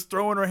ring and was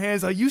throwing her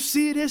hands like, you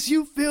see this,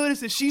 you feel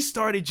this, and she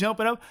started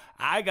jumping up,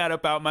 I got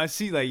up out my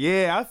seat like,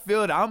 yeah, I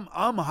feel it. I'm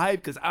hyped,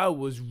 because I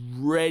was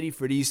ready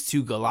for these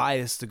two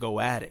Goliaths to go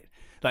at it.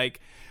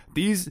 Like,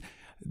 these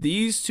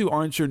two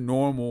aren't your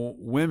normal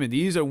women.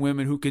 These are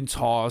women who can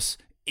toss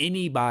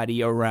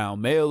anybody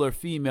around, male or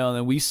female,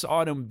 and we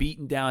saw them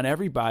beating down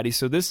everybody.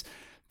 So this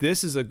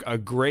is a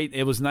great,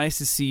 it was nice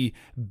to see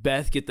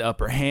Beth get the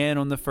upper hand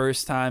on the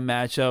first time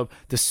matchup.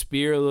 The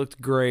spear looked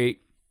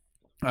great.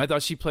 I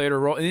thought she played her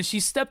role. And then she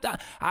stepped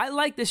out. I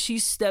like that she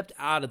stepped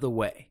out of the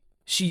way.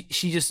 She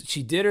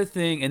did her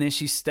thing, and then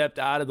she stepped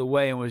out of the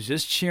way and was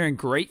just cheering.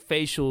 Great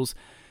facials.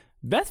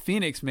 Beth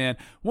Phoenix, man,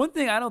 one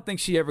thing I don't think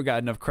she ever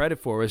got enough credit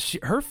for was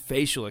her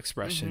facial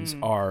expressions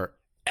are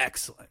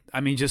excellent.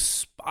 I mean, just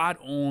spot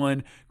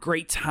on.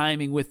 Great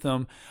timing with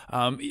them.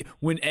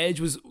 When Edge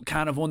was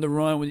kind of on the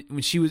run,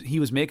 when he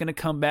was making a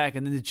comeback,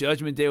 and then the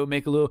Judgment Day would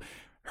make a little.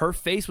 Her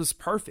face was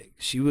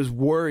perfect. She was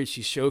worried.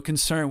 She showed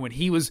concern when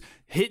he was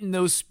hitting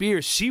those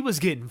spears. She was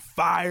getting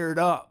fired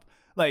up.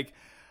 Like,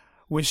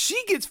 when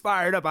she gets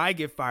fired up, I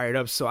get fired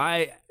up. So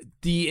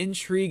the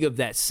intrigue of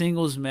that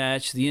singles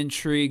match, the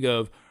intrigue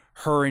of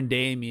her and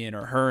Damian,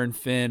 or her and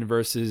Finn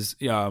versus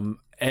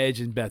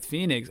Edge and Beth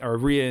Phoenix, or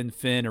Rhea and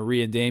Finn, or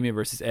Rhea and Damian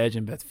versus Edge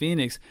and Beth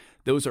Phoenix,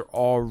 those are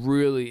all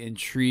really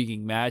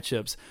intriguing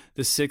matchups.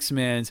 The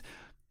six-mans,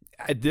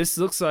 this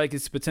looks like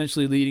it's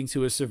potentially leading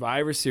to a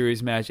Survivor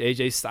Series match.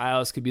 AJ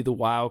Styles could be the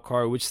wild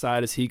card. Which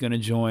side is he going to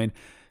join?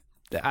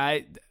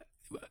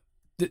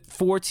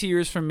 4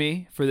 tiers from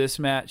me for this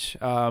match.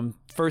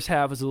 First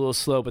half was a little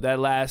slow, but that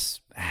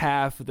last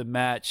half of the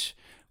match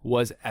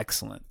was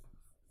excellent.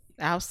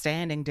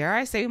 Outstanding. Dare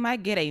I say we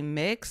might get a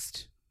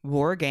mixed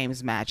War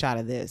Games match out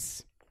of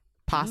this?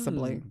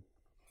 Possibly.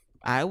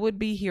 I would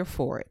be here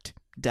for it.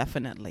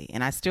 Definitely.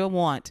 And I still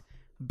want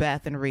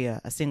Beth and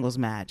Rhea, a singles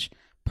match,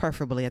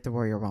 preferably at the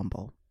Royal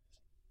Rumble.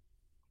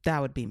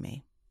 That would be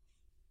me.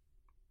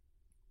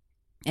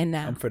 And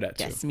now, I'm for that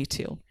too. Yes, me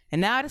too.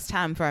 And now it is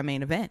time for our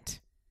main event,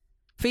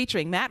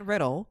 featuring Matt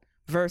Riddle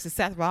versus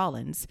Seth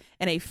Rollins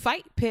in a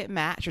fight pit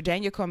match with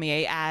Daniel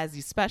Cormier as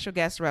the special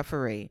guest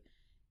referee.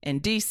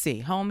 And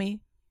DC, homie,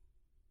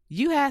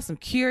 you had some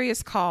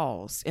curious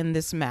calls in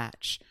this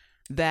match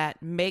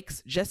that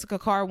makes Jessica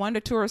Carr wonder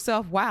to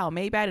herself, wow,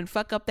 maybe I didn't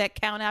fuck up that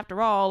count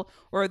after all,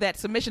 or that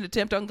submission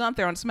attempt on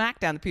Gunther on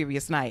SmackDown the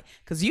previous night.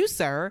 Because you,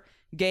 sir,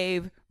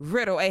 gave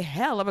Riddle a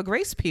hell of a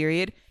grace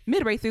period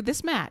midway through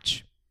this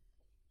match.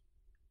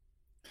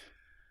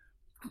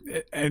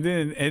 And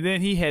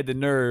then he had the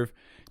nerve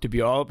to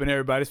be all up in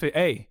everybody's face.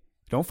 Hey,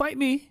 don't fight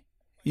me.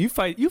 You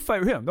fight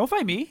him. Don't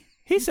fight me.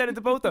 He said it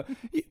to both of them.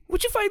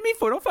 What you fight me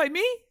for? Don't fight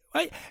me.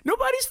 Right?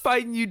 Nobody's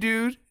fighting you,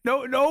 dude.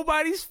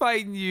 Nobody's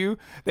fighting you.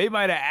 They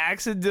might have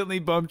accidentally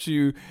bumped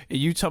you, and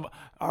you tell me,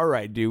 all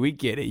right, dude, we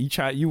get it. You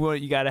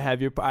got to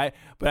have your part.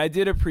 But I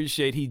did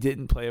appreciate he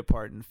didn't play a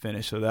part in the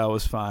finish, so that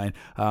was fine.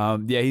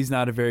 Yeah, he's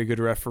not a very good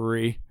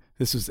referee.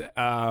 This was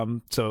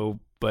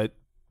but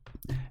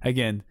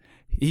again,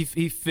 he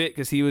fit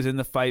because he was in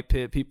the fight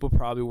pit. People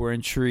probably were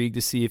intrigued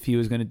to see if he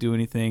was going to do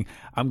anything.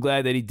 I'm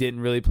glad that he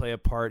didn't really play a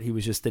part. He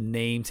was just a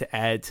name to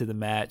add to the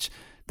match.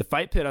 The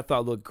fight pit I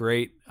thought looked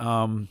great.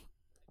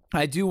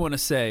 I do want to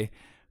say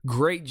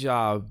great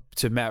job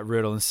to Matt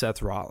Riddle and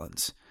Seth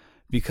Rollins,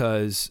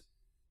 because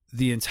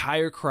the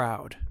entire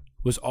crowd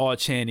was all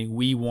chanting,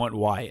 "We want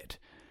Wyatt."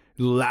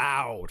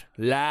 Loud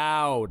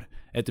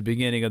at the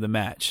beginning of the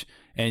match.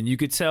 And you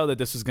could tell that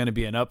this was going to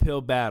be an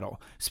uphill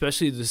battle,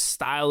 especially the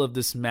style of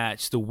this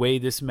match, the way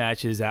this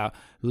match is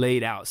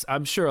laid out.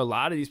 I'm sure a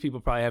lot of these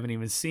people probably haven't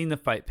even seen the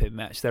Fight Pit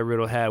match that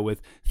Riddle had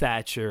with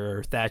Thatcher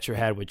or Thatcher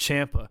had with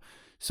Ciampa.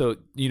 So,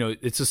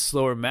 it's a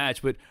slower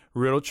match, but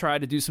Riddle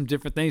tried to do some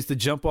different things. To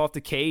jump off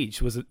the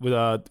cage with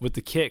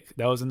the kick.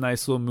 That was a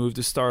nice little move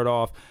to start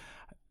off.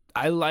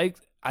 I liked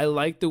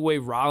the way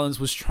Rollins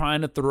was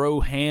trying to throw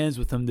hands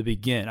with him to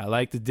begin. I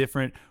like the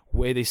different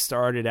way they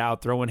started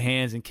out throwing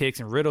hands and kicks,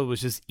 and Riddle was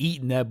just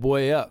eating that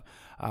boy up.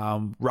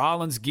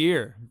 Rollins'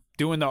 gear,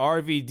 doing the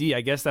RVD.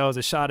 I guess that was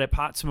a shot at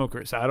pot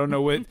smokers. I don't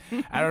know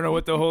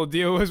what the whole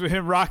deal was with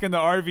him rocking the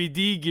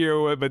RVD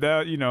gear, but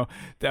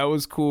that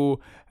was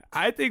cool.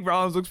 I think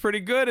Rollins looks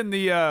pretty good in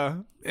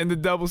the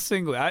double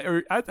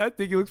singlet. I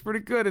think he looks pretty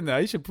good in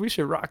that. We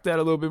should rock that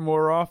a little bit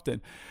more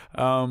often.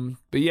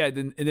 But yeah,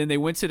 then they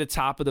went to the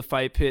top of the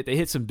fight pit. They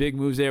hit some big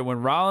moves there.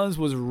 When Rollins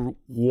was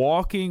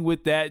walking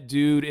with that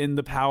dude in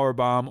the power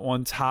bomb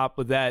on top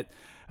of that,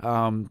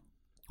 on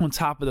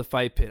top of the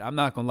fight pit, I'm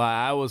not gonna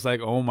lie, I was like,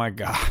 oh my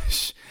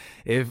gosh,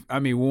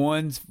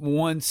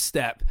 one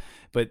step.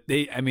 But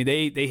they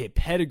hit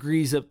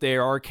pedigrees up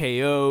there,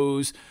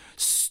 RKOs,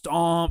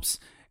 stomps.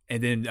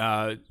 And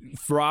then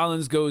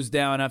Rollins goes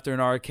down after an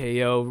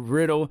RKO.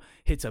 Riddle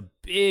hits a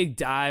big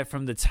dive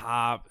from the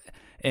top.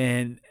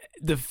 And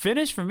the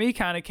finish for me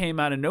kind of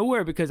came out of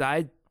nowhere because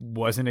I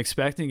wasn't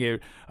expecting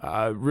it.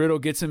 Riddle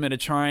gets him in a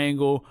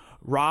triangle.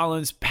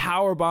 Rollins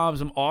power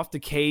bombs him off the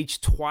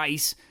cage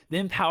twice,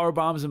 then power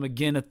bombs him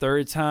again a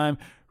third time.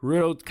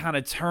 Riddle kind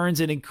of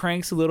turns it and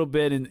cranks a little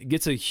bit and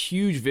gets a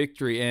huge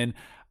victory. And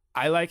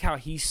I like how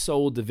he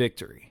sold the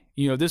victory.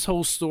 This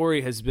whole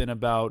story has been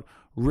about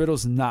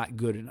Riddle's not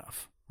good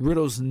enough.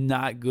 Riddle's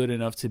not good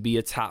enough to be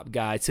a top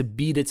guy, to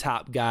beat a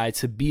top guy,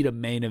 to beat a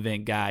main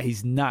event guy.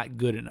 He's not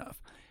good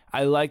enough.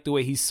 I like the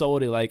way he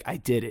sold it. Like, I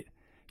did it.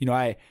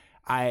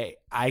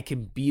 I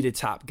can beat a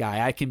top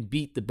guy. I can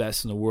beat the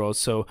best in the world.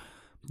 So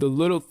the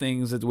little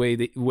things, the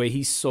way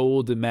he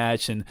sold the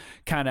match, and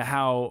kind of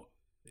how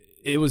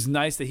it was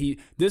nice that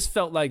this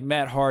felt like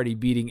Matt Hardy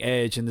beating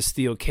Edge in the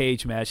steel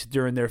cage match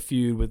during their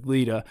feud with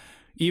Lita.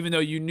 Even though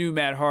you knew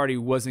Matt Hardy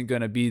wasn't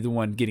going to be the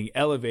one getting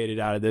elevated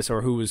out of this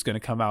or who was going to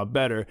come out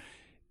better,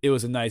 it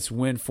was a nice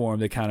win for him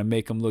to kind of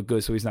make him look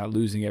good so he's not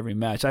losing every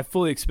match. I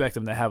fully expect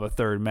him to have a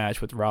third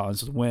match with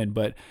Rollins' win,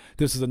 but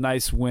this is a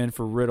nice win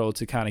for Riddle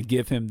to kind of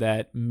give him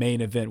that main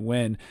event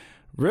win.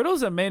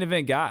 Riddle's a main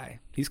event guy.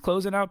 He's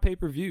closing out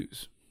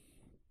pay-per-views.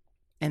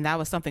 And that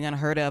was something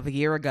unheard of a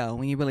year ago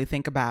when you really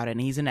think about it.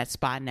 And he's in that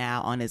spot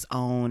now on his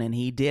own, and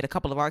he did a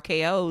couple of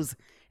RKOs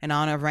in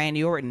honor of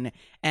Randy Orton.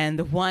 And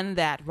the one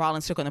that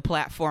Rollins took on the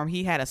platform,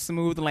 he had a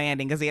smooth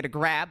landing because he had to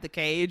grab the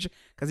cage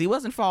because he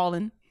wasn't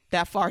falling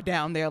that far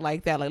down there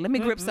like that. Like, let me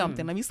grip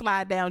something. Let me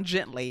slide down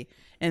gently.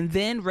 And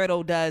then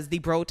Riddle does the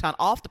Broton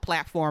off the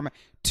platform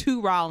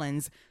to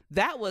Rollins.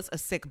 That was a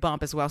sick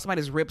bump as well.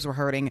 Somebody's ribs were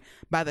hurting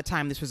by the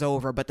time this was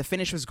over, but the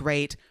finish was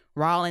great.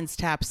 Rollins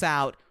taps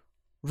out.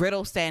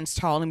 Riddle stands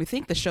tall, and we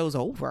think the show's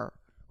over.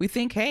 We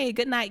think, hey,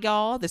 good night,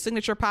 y'all. The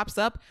signature pops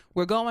up.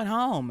 We're going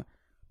home.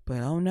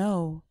 But oh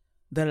no,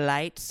 the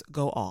lights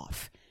go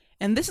off.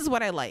 And this is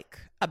what I like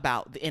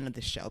about the end of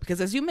the show. Because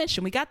as you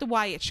mentioned, we got the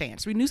Wyatt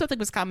chance. We knew something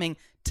was coming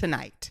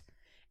tonight.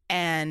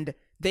 And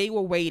they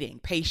were waiting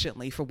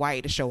patiently for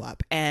Wyatt to show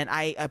up. And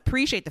I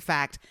appreciate the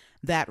fact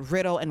that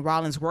Riddle and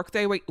Rollins worked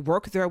their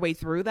way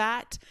through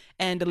that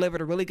and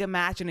delivered a really good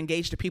match and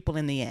engaged the people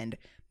in the end.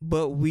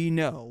 But we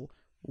know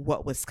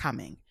what was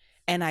coming.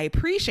 And I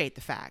appreciate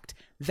the fact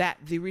that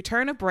the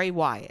return of Bray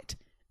Wyatt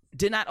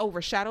did not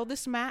overshadow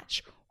this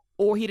match,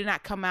 or he did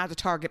not come out to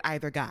target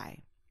either guy.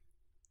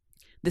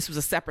 This was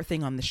a separate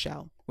thing on the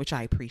show, which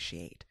I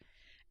appreciate.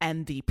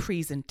 And the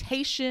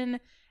presentation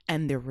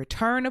and the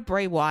return of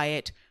Bray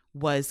Wyatt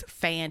was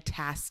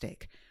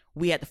fantastic.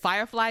 We had the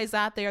fireflies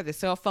out there, the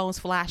cell phones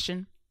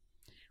flashing.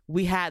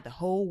 We had the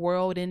whole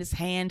world in his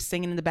hand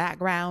singing in the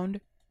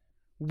background.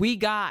 We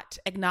got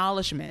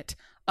acknowledgement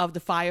of the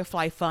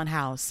Firefly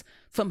Funhouse,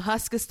 from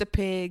Huskus the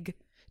Pig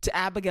to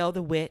Abigail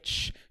the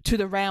Witch to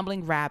the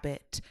Rambling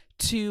Rabbit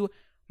to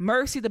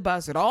Mercy the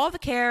Buzzard, all the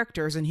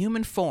characters in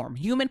human form,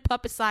 human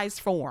puppet-sized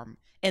form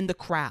in the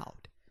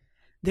crowd.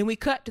 Then we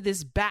cut to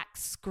this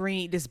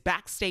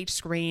backstage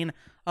screen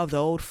of the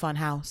old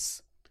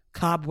funhouse.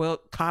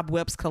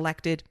 Cobwebs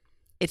collected.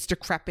 It's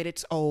decrepit,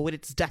 it's old,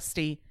 it's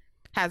dusty,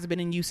 hasn't been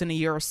in use in a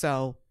year or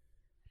so.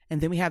 And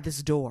then we have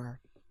this door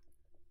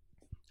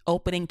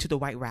opening to the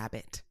White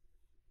Rabbit.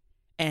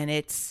 And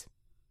it's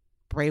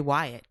Bray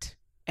Wyatt.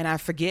 And I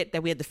forget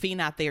that we had the Fiend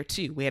out there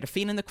too. We had a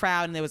Fiend in the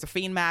crowd, and there was a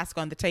Fiend mask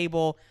on the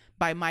table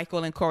by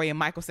Michael and Corey. And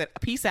Michael said,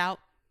 peace out.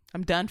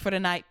 I'm done for the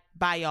night.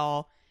 Bye,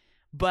 y'all.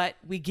 But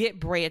we get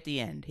Bray at the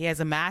end. He has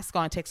a mask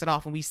on, takes it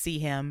off, and we see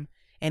him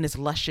in his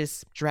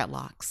luscious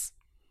dreadlocks.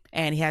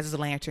 And he has his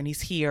lantern.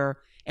 He's here,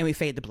 and we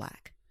fade to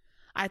black.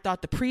 I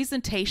thought the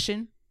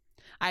presentation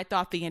I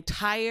thought the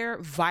entire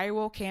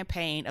viral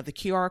campaign of the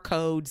QR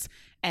codes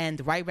and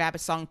the White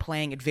Rabbit song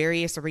playing at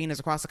various arenas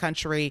across the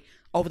country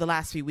over the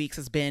last few weeks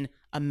has been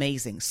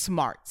amazing,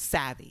 smart,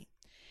 savvy.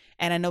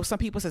 And I know some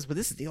people says, well,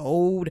 this is the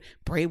old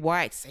Bray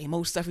Wyatt, same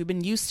old stuff we've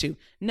been used to.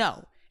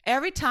 No,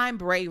 every time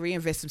Bray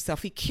reinvents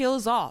himself, he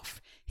kills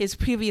off his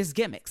previous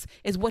gimmicks,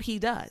 is what he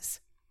does.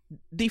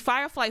 The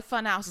Firefly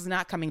Funhouse is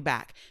not coming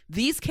back.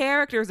 These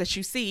characters that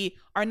you see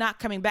are not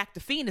coming back.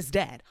 The Fiend is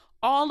dead.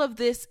 All of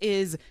this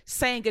is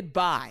saying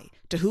goodbye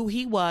to who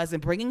he was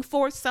and bringing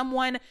forth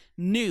someone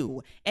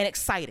new and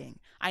exciting.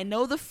 I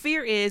know the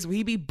fear is will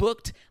he be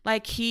booked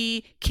like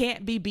he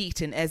can't be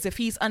beaten, as if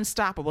he's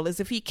unstoppable, as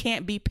if he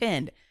can't be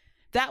pinned.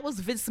 That was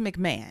Vince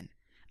McMahon.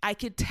 I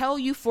could tell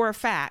you for a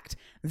fact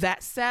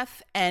that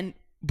Seth and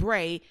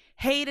Bray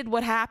hated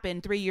what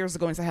happened 3 years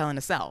ago in Hell in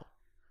a Cell.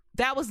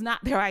 That was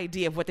not their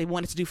idea of what they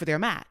wanted to do for their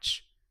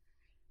match.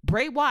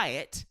 Bray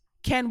Wyatt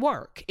can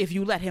work if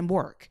you let him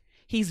work.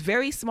 He's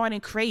very smart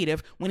and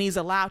creative when he's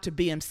allowed to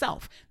be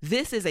himself.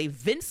 This is a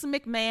Vince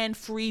McMahon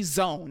free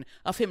zone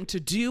of him to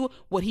do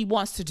what he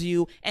wants to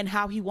do and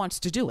how he wants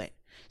to do it.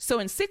 So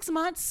in 6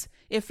 months,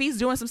 if he's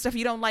doing some stuff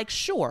you don't like,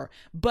 sure.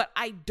 But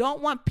I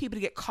don't want people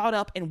to get caught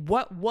up in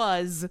what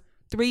was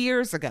 3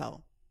 years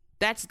ago.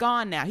 That's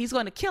gone now. He's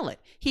going to kill it.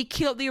 He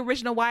killed the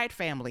original Wyatt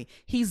family.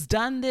 He's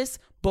done this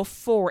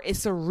before.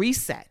 It's a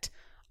reset.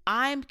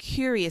 I'm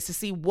curious to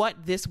see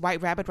what this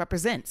White Rabbit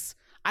represents.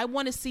 I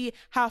want to see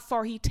how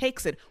far he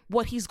takes it,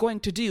 what he's going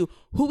to do,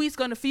 who he's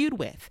going to feud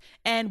with,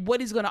 and what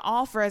he's going to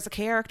offer as a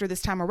character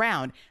this time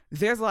around.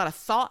 There's a lot of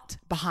thought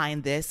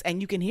behind this, and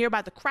you can hear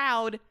about the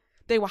crowd.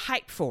 They were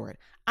hyped for it.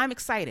 I'm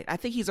excited. I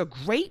think he's a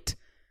great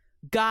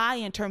guy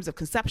in terms of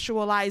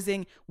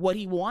conceptualizing what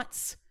he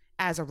wants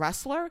as a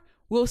wrestler.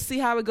 We'll see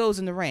how it goes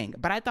in the ring.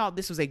 But I thought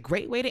this was a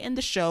great way to end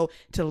the show,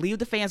 to leave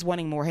the fans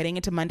wanting more heading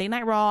into Monday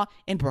Night Raw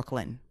in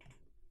Brooklyn.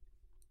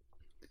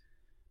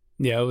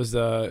 Yeah, it was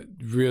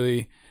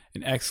really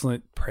an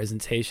excellent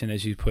presentation,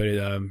 as you put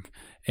it.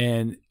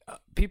 And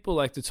people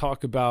like to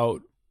talk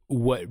about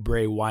what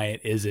Bray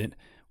Wyatt isn't,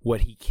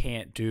 what he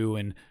can't do,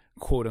 and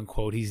quote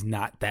unquote, he's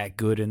not that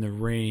good in the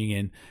ring,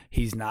 and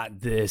he's not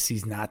this,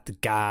 he's not the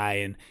guy,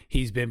 and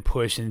he's been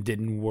pushed and it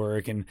didn't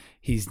work, and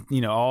he's,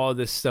 all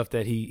this stuff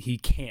that he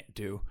can't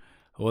do.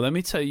 Well, let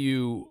me tell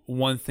you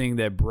one thing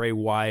that Bray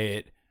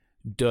Wyatt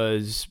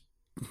does,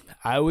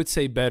 I would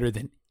say, better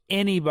than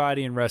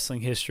anybody in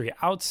wrestling history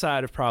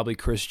outside of probably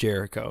Chris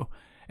Jericho,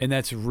 and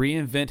that's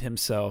reinvent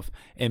himself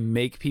and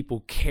make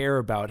people care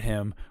about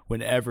him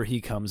whenever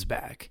he comes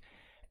back.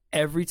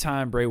 Every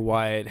time Bray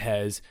Wyatt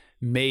has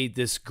made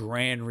this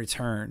grand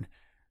return,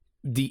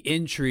 the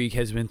intrigue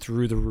has been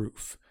through the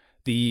roof.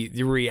 The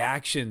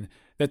reaction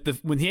that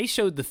when he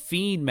showed the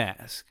Fiend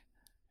mask,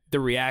 the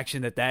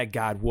reaction that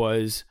got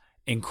was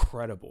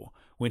incredible.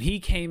 When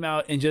he came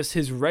out in just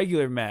his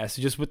regular mask,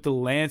 just with the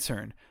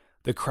lantern,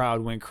 the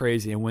crowd went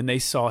crazy. And when they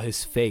saw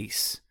his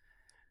face,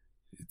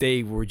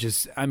 they were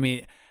just,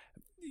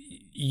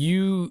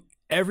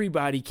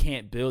 everybody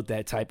can't build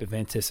that type of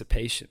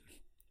anticipation.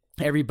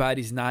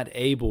 Everybody's not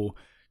able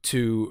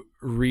to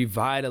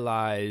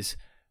revitalize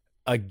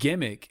a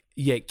gimmick,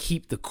 yet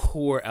keep the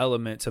core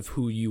elements of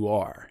who you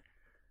are.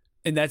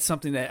 And that's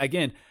something that,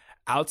 again,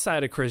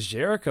 outside of Chris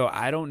Jericho,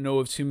 I don't know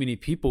of too many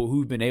people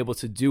who've been able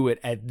to do it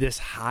at this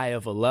high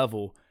of a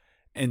level,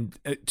 and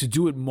to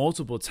do it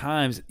multiple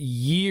times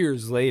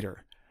years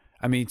later.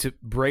 To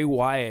Bray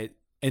Wyatt,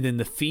 and then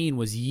The Fiend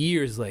was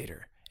years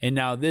later, and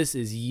now this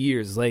is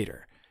years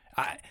later.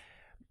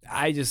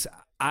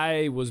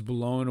 I was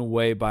blown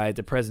away by it.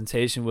 The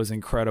presentation was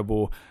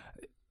incredible.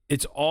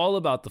 It's all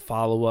about the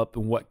follow-up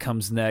and what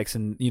comes next.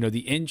 And,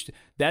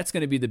 that's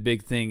going to be the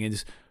big thing,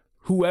 is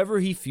whoever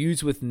he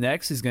feuds with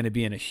next is going to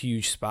be in a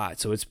huge spot.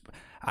 So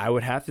I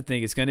would have to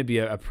think it's going to be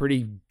a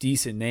pretty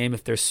decent name.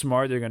 If they're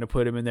smart, they're going to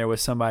put him in there with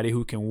somebody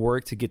who can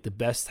work to get the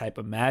best type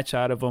of match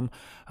out of him.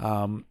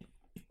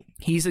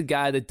 He's a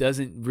guy that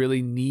doesn't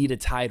really need a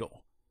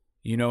title,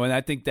 and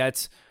I think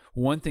that's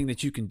one thing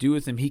that you can do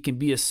with him. He can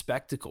be a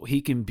spectacle.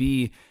 He can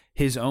be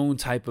his own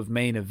type of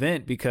main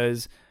event,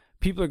 because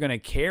people are going to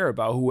care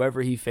about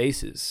whoever he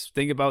faces.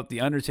 Think about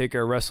The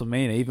Undertaker at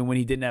WrestleMania. Even when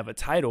he didn't have a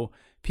title,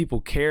 people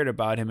cared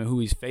about him and who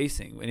he's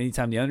facing. And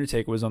anytime The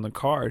Undertaker was on the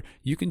card,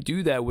 you can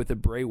do that with a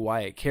Bray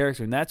Wyatt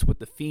character. And that's what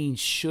The Fiend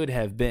should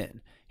have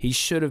been. He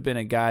should have been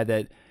a guy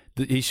that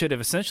he should have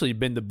essentially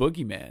been the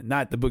boogeyman,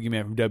 not the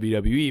boogeyman from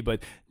WWE,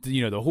 but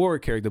the horror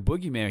character, the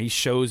boogeyman. He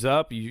shows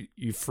up, you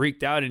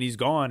freaked out, and he's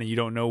gone, and you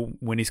don't know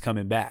when he's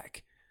coming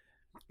back.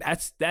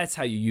 That's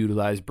how you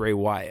utilize Bray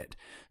Wyatt.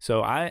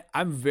 So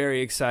I'm very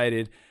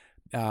excited.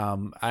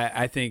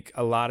 I think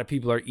a lot of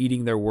people are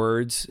eating their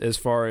words as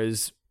far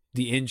as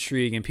the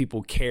intrigue and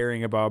people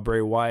caring about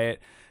Bray Wyatt.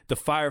 The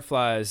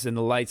fireflies and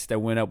the lights that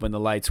went up when the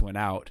lights went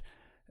out,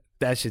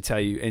 that should tell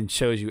you and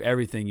shows you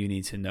everything you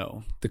need to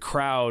know. The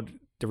crowd,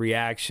 the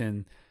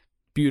reaction,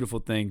 beautiful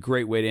thing.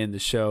 Great way to end the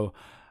show.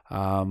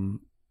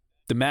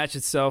 The match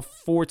itself,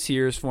 4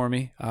 tiers for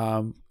me.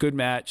 Good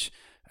match.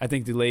 I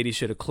think the ladies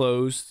should have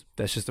closed.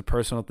 That's just a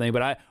personal thing.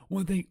 But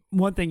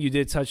one thing you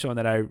did touch on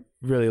that I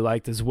really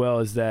liked as well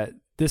is that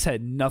this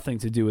had nothing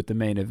to do with the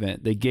main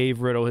event. They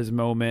gave Riddle his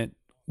moment,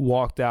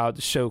 walked out,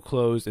 the show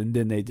closed, and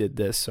then they did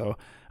this. So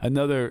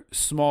another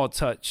small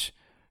touch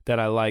that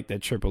I like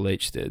that Triple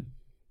H did.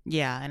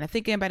 Yeah, and I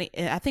think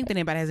that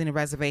anybody has any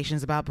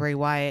reservations about Bray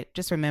Wyatt,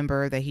 just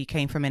remember that he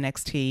came from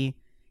NXT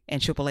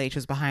and Triple H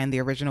was behind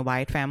the original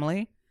Wyatt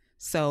family.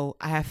 So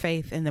I have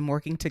faith in them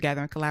working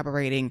together and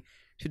collaborating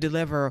to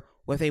deliver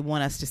what they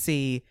want us to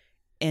see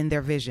in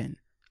their vision.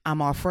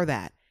 I'm all for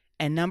that.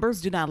 And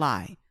numbers do not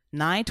lie.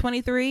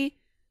 923,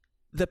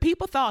 the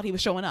people thought he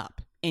was showing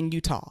up in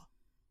Utah.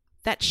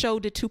 That show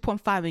did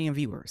 2.5 million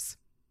viewers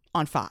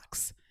on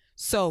Fox.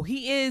 So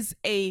he is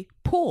a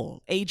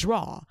pull, a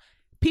draw.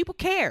 People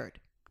cared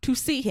to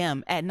see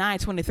him at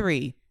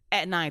 923,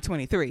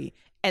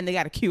 and they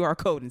got a QR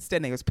code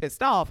instead. They was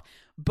pissed off,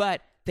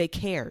 but they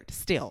cared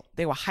still.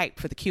 They were hyped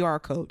for the QR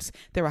codes.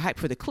 They were hyped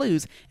for the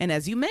clues. And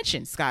as you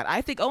mentioned, Scott,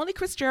 I think only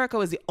Chris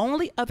Jericho is the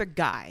only other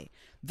guy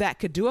that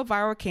could do a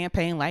viral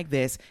campaign like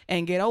this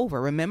and get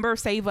over. Remember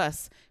Save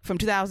Us from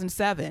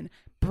 2007,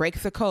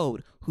 Break the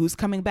Code, Who's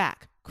Coming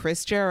Back,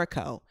 Chris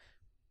Jericho,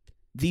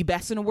 the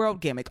best in the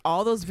world gimmick,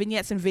 all those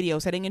vignettes and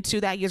videos heading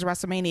into that year's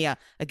WrestleMania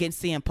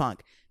against CM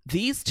Punk.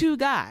 These two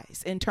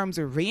guys, in terms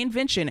of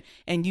reinvention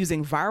and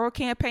using viral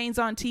campaigns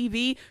on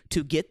TV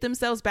to get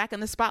themselves back in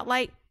the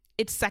spotlight,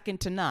 it's second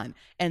to none.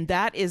 And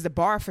that is the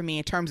bar for me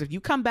in terms of you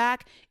come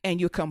back and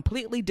you're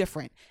completely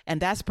different.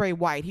 And that's Bray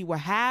Wyatt. He will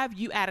have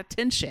you at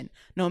attention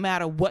no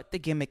matter what the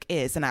gimmick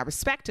is. And I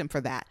respect him for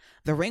that.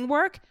 The ring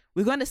work,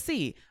 we're going to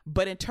see.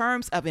 But in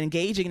terms of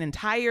engaging an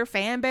entire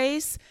fan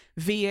base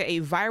via a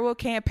viral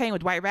campaign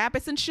with White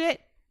Rabbits and shit,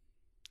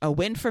 a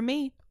win for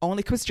me.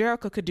 Only Chris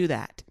Jericho could do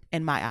that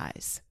in my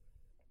eyes.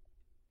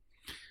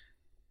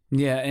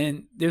 Yeah,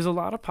 and there's a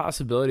lot of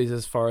possibilities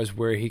as far as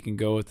where he can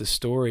go with the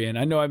story. And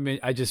I know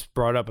I just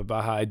brought up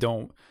about how I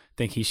don't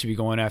think he should be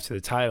going after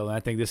the title. And I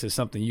think this is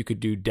something you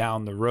could do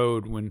down the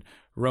road when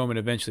Roman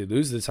eventually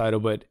loses the title.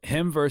 But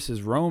him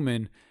versus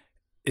Roman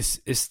is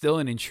still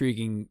an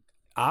intriguing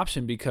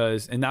option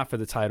because, and not for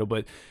the title,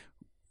 but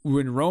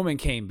when Roman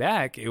came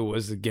back, it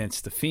was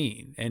against The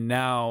Fiend. And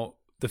now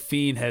The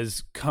Fiend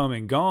has come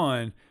and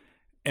gone,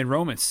 and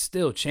Roman's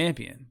still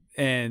champion.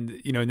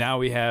 And, now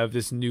we have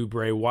this new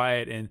Bray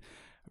Wyatt, and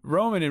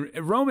Roman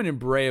and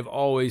Bray have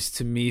always,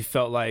 to me,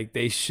 felt like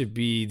they should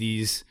be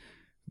these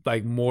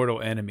like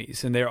mortal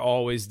enemies, and they're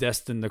always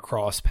destined to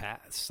cross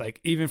paths. Like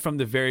even from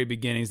the very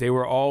beginnings, they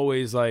were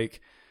always like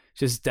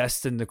just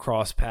destined to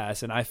cross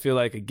paths. And I feel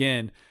like,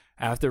 again,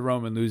 after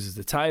Roman loses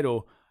the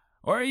title,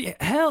 or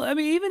hell, I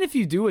mean, even if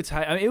you do a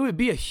title, it would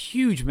be a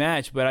huge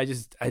match, but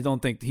I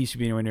don't think he should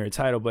be anywhere near a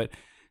title. But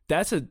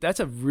that's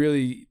a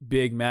really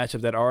big matchup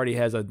that already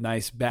has a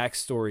nice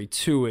backstory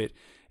to it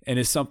and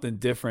is something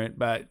different.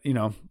 But,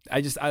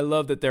 I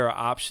love that there are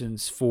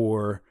options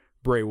for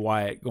Bray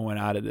Wyatt going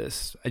out of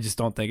this. I just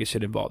don't think it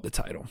should involve the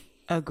title.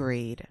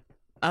 Agreed.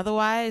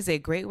 Otherwise, a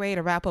great way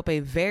to wrap up a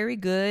very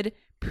good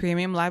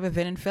premium live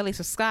event in Philly.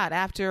 So, Scott,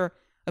 after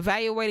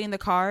evaluating the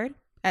card,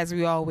 as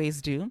we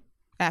always do,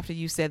 after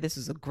you said this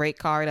was a great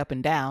card up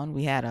and down,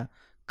 we had a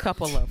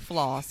couple of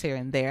flaws here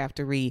and there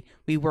after we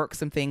work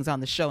some things on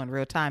the show in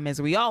real time, as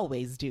we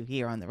always do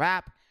here on the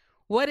Wrap.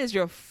 What is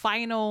your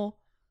final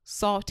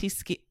salty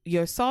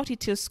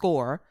tier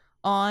score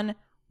on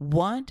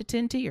 1 to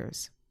 10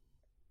 tiers?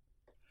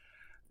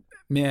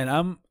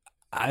 Man,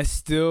 I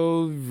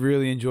still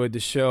really enjoyed the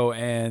show,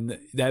 and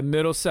that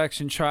middle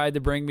section tried to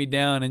bring me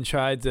down and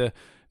tried to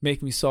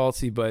make me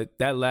salty, but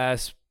the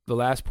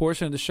last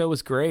portion of the show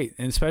was great,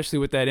 and especially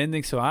with that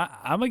ending. So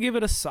I'm gonna give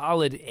it a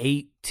solid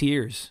 8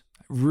 tiers.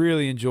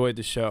 Really enjoyed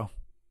the show.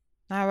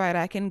 All right,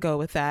 I can go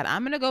with that.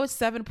 I'm going to go with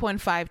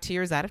 7.5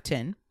 tiers out of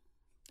 10.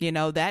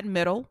 That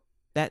middle,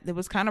 it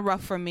was kind of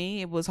rough for me.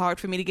 It was hard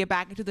for me to get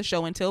back into the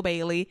show until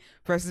Bayley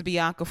versus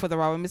Bianca for the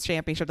Raw Women's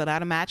Championship. The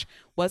ladder match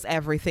was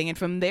everything. And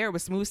from there, it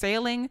was smooth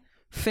sailing.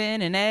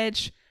 Finn and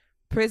Edge,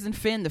 Prison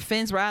Finn. The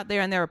Finns were out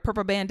there in their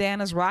purple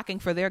bandanas rocking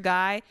for their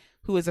guy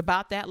who is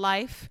about that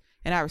life.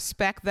 And I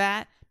respect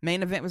that.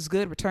 Main event was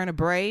good. Return of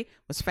Bray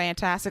was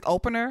fantastic.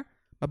 Opener,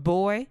 my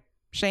boy,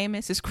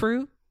 Sheamus, his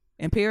crew,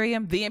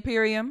 Imperium, the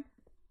Imperium,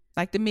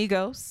 like the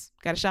Migos.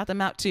 Got to shout them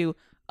out too.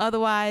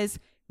 Otherwise,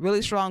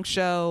 really strong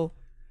show.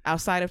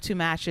 Outside of 2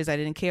 matches I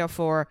didn't care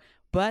for,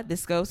 but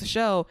this goes to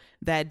show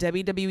that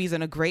WWE's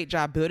done a great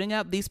job building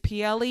up these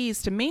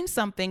PLEs to mean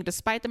something,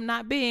 despite them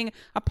not being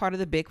a part of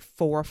the big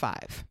 4 or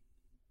 5.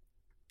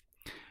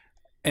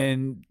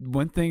 And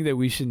one thing that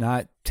we should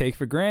not take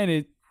for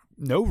granted,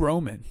 no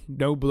Roman,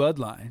 no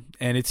bloodline,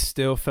 and it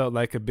still felt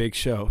like a big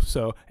show.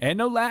 So, and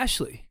no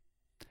Lashley.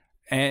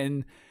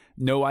 And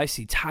no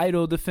IC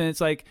title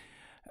defense. Like,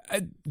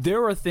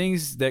 there are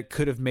things that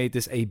could have made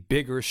this a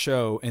bigger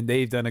show, and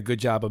they've done a good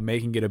job of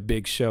making it a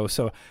big show.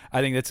 So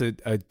I think that's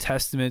a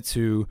testament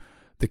to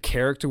the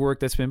character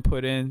work that's been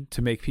put in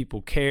to make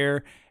people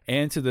care,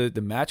 and to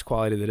the match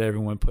quality that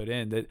everyone put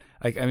in. That,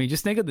 like, I mean,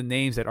 just think of the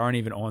names that aren't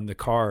even on the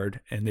card,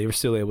 and they were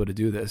still able to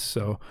do this.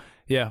 So,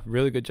 yeah,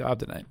 really good job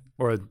tonight,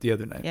 or the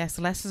other night. Yes,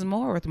 less is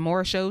more. With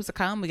more shows to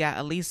come, we got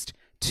at least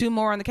 2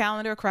 more on the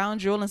calendar: Crown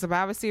Jewel and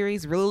Survivor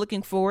Series. Really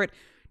looking forward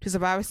to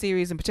Survivor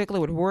Series, in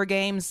particular with War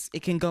Games.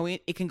 It can go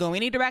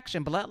any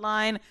direction.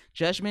 Bloodline,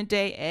 Judgment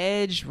Day,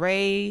 Edge,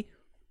 Ray,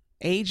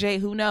 AJ,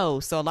 who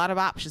knows? So a lot of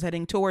options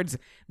heading towards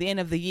the end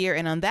of the year.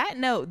 And on that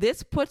note,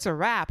 this puts a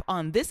wrap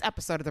on this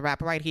episode of The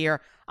Wrap right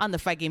here on the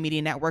Fight Game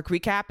Media Network,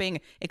 recapping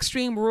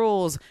Extreme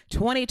Rules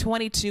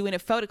 2022. And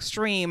it felt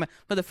extreme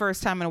for the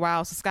first time in a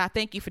while. So, Scott,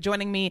 thank you for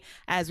joining me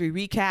as we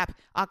recap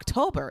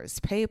October's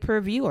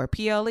pay-per-view, or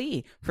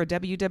PLE, for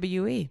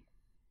WWE.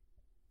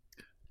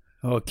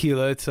 Oh,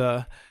 Keela, it's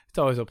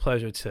always a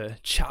pleasure to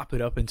chop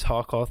it up and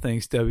talk all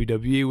things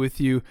WWE with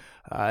you,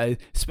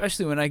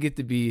 especially when I get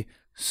to be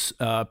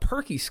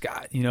perky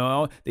Scott. You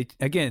know, they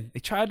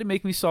tried to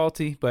make me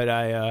salty, but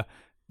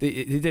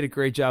they did a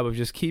great job of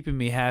just keeping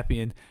me happy.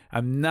 And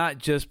I'm not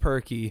just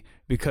perky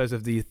because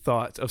of the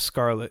thoughts of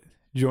Scarlett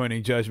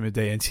joining Judgment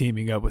Day and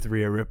teaming up with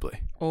Rhea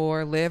Ripley,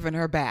 or Liv and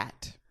her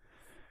bat.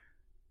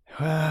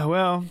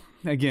 Well,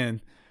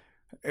 again.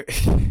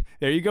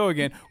 There you go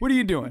again. What are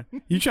you doing?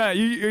 You trying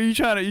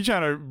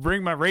to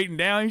bring my rating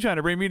down? You trying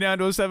to bring me down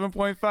to a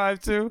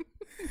 7.5 too?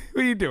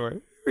 What are you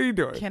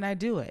doing? Can I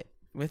do it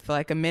with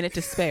like a minute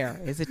to spare?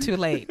 Is it too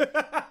late?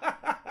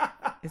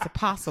 Is it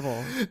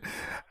possible?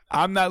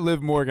 I'm not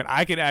Liv Morgan.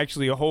 I can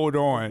actually hold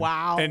on.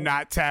 Wow. And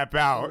not tap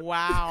out.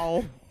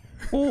 Wow.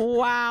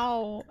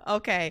 Wow.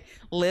 Okay.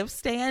 Liv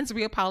stands.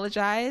 We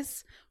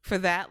apologize for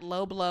that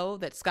low blow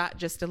that Scott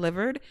just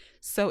delivered.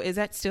 So is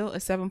that still a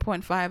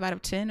 7.5 out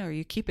of 10, or are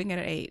you keeping it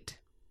at 8?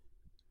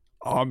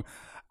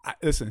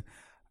 Listen,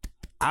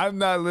 I'm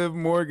not Liv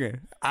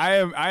Morgan. I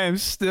am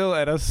still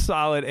at a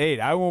solid 8.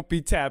 I won't be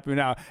tapping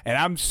out, and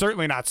I'm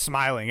certainly not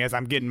smiling as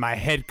I'm getting my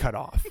head cut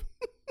off.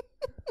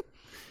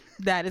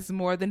 That is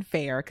more than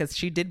fair, because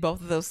she did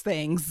both of those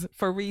things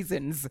for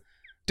reasons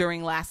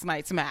during last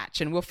night's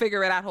match, and we'll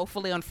figure it out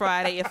hopefully on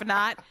Friday. If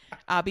not,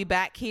 I'll be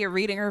back here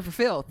reading her for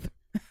filth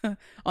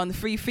on the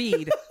free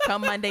feed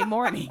come Monday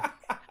morning.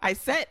 I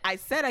said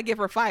I give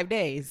her 5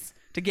 days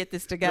to get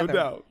this together. No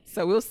doubt.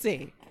 So we'll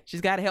see.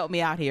 She's got to help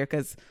me out here,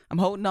 because I'm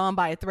holding on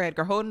by a thread.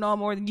 Girl, holding on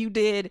more than you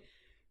did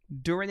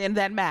during the end of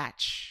that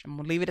match. I'm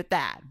going to leave it at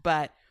that.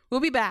 But we'll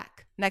be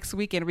back next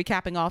weekend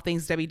recapping all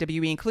things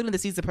WWE, including the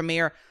season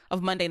premiere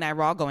of Monday Night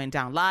Raw, going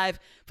down live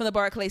from the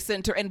Barclays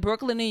Center in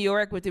Brooklyn, New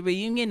York, with the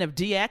reunion of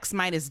DX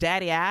minus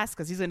Daddy Ass,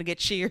 because he's going to get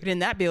cheered in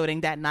that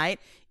building that night,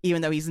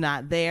 even though he's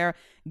not there.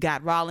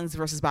 Got Rollins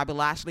versus Bobby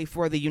Lashley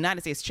for the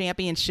United States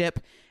Championship,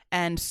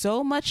 and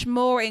so much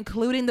more,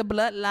 including the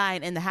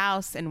Bloodline in the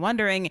house, and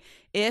wondering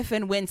if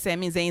and when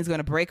Sami Zayn's going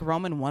to break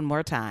Roman one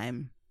more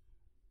time.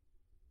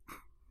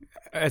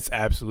 That's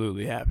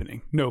absolutely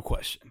happening. No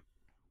question.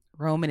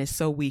 Roman is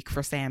so weak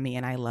for Sami,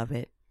 and I love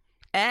it.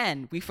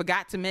 And we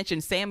forgot to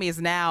mention Sami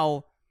is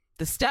now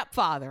the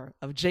stepfather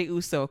of Jey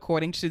Uso,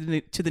 according to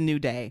the New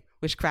Day,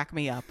 which cracked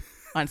me up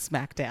on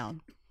SmackDown.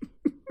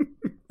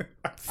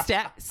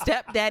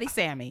 Stepdaddy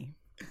Sami.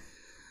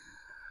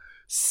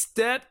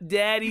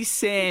 Stepdaddy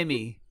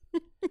Sami.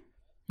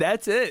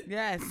 That's it.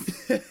 Yes.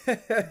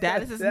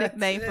 That is his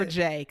nickname for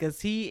Jey,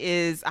 because he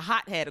is a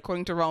hothead,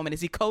 according to Roman,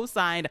 as he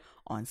co-signed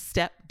on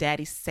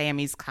Stepdaddy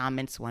Sami's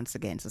comments once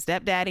again. So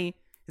Stepdaddy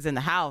is in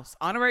the house.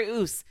 Honorary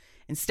Uso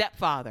and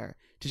stepfather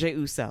to Jey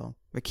Uso.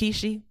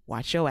 Rikishi,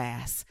 watch your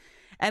ass.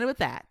 And with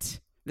that,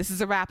 this is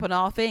a wrap on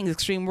all things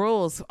Extreme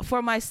Rules.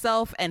 For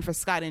myself and for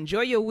Scott,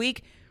 enjoy your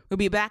week. We'll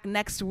be back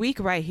next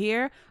week right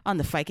here on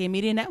the Fight Game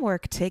Media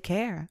Network. Take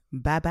care.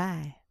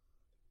 Bye-bye.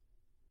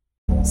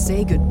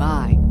 Say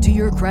goodbye to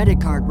your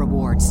credit card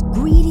rewards.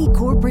 Greedy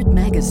corporate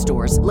mega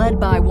stores, led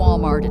by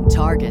Walmart and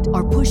Target,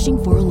 are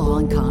pushing for a law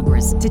in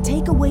Congress to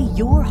take away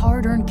your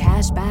hard-earned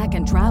cash back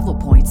and travel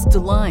points to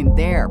line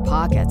their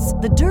pockets.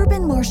 The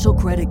Durbin-Marshall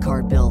credit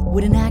card bill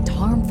would enact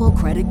harmful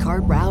credit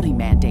card routing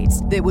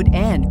mandates that would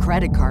end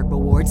credit card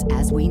rewards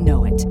as we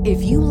know it.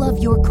 If you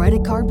love your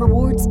credit card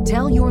rewards,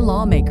 tell your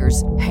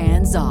lawmakers,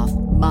 hands off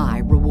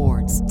my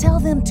rewards. Tell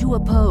them to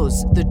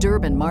oppose the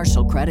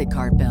Durbin-Marshall credit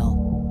card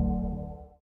bill.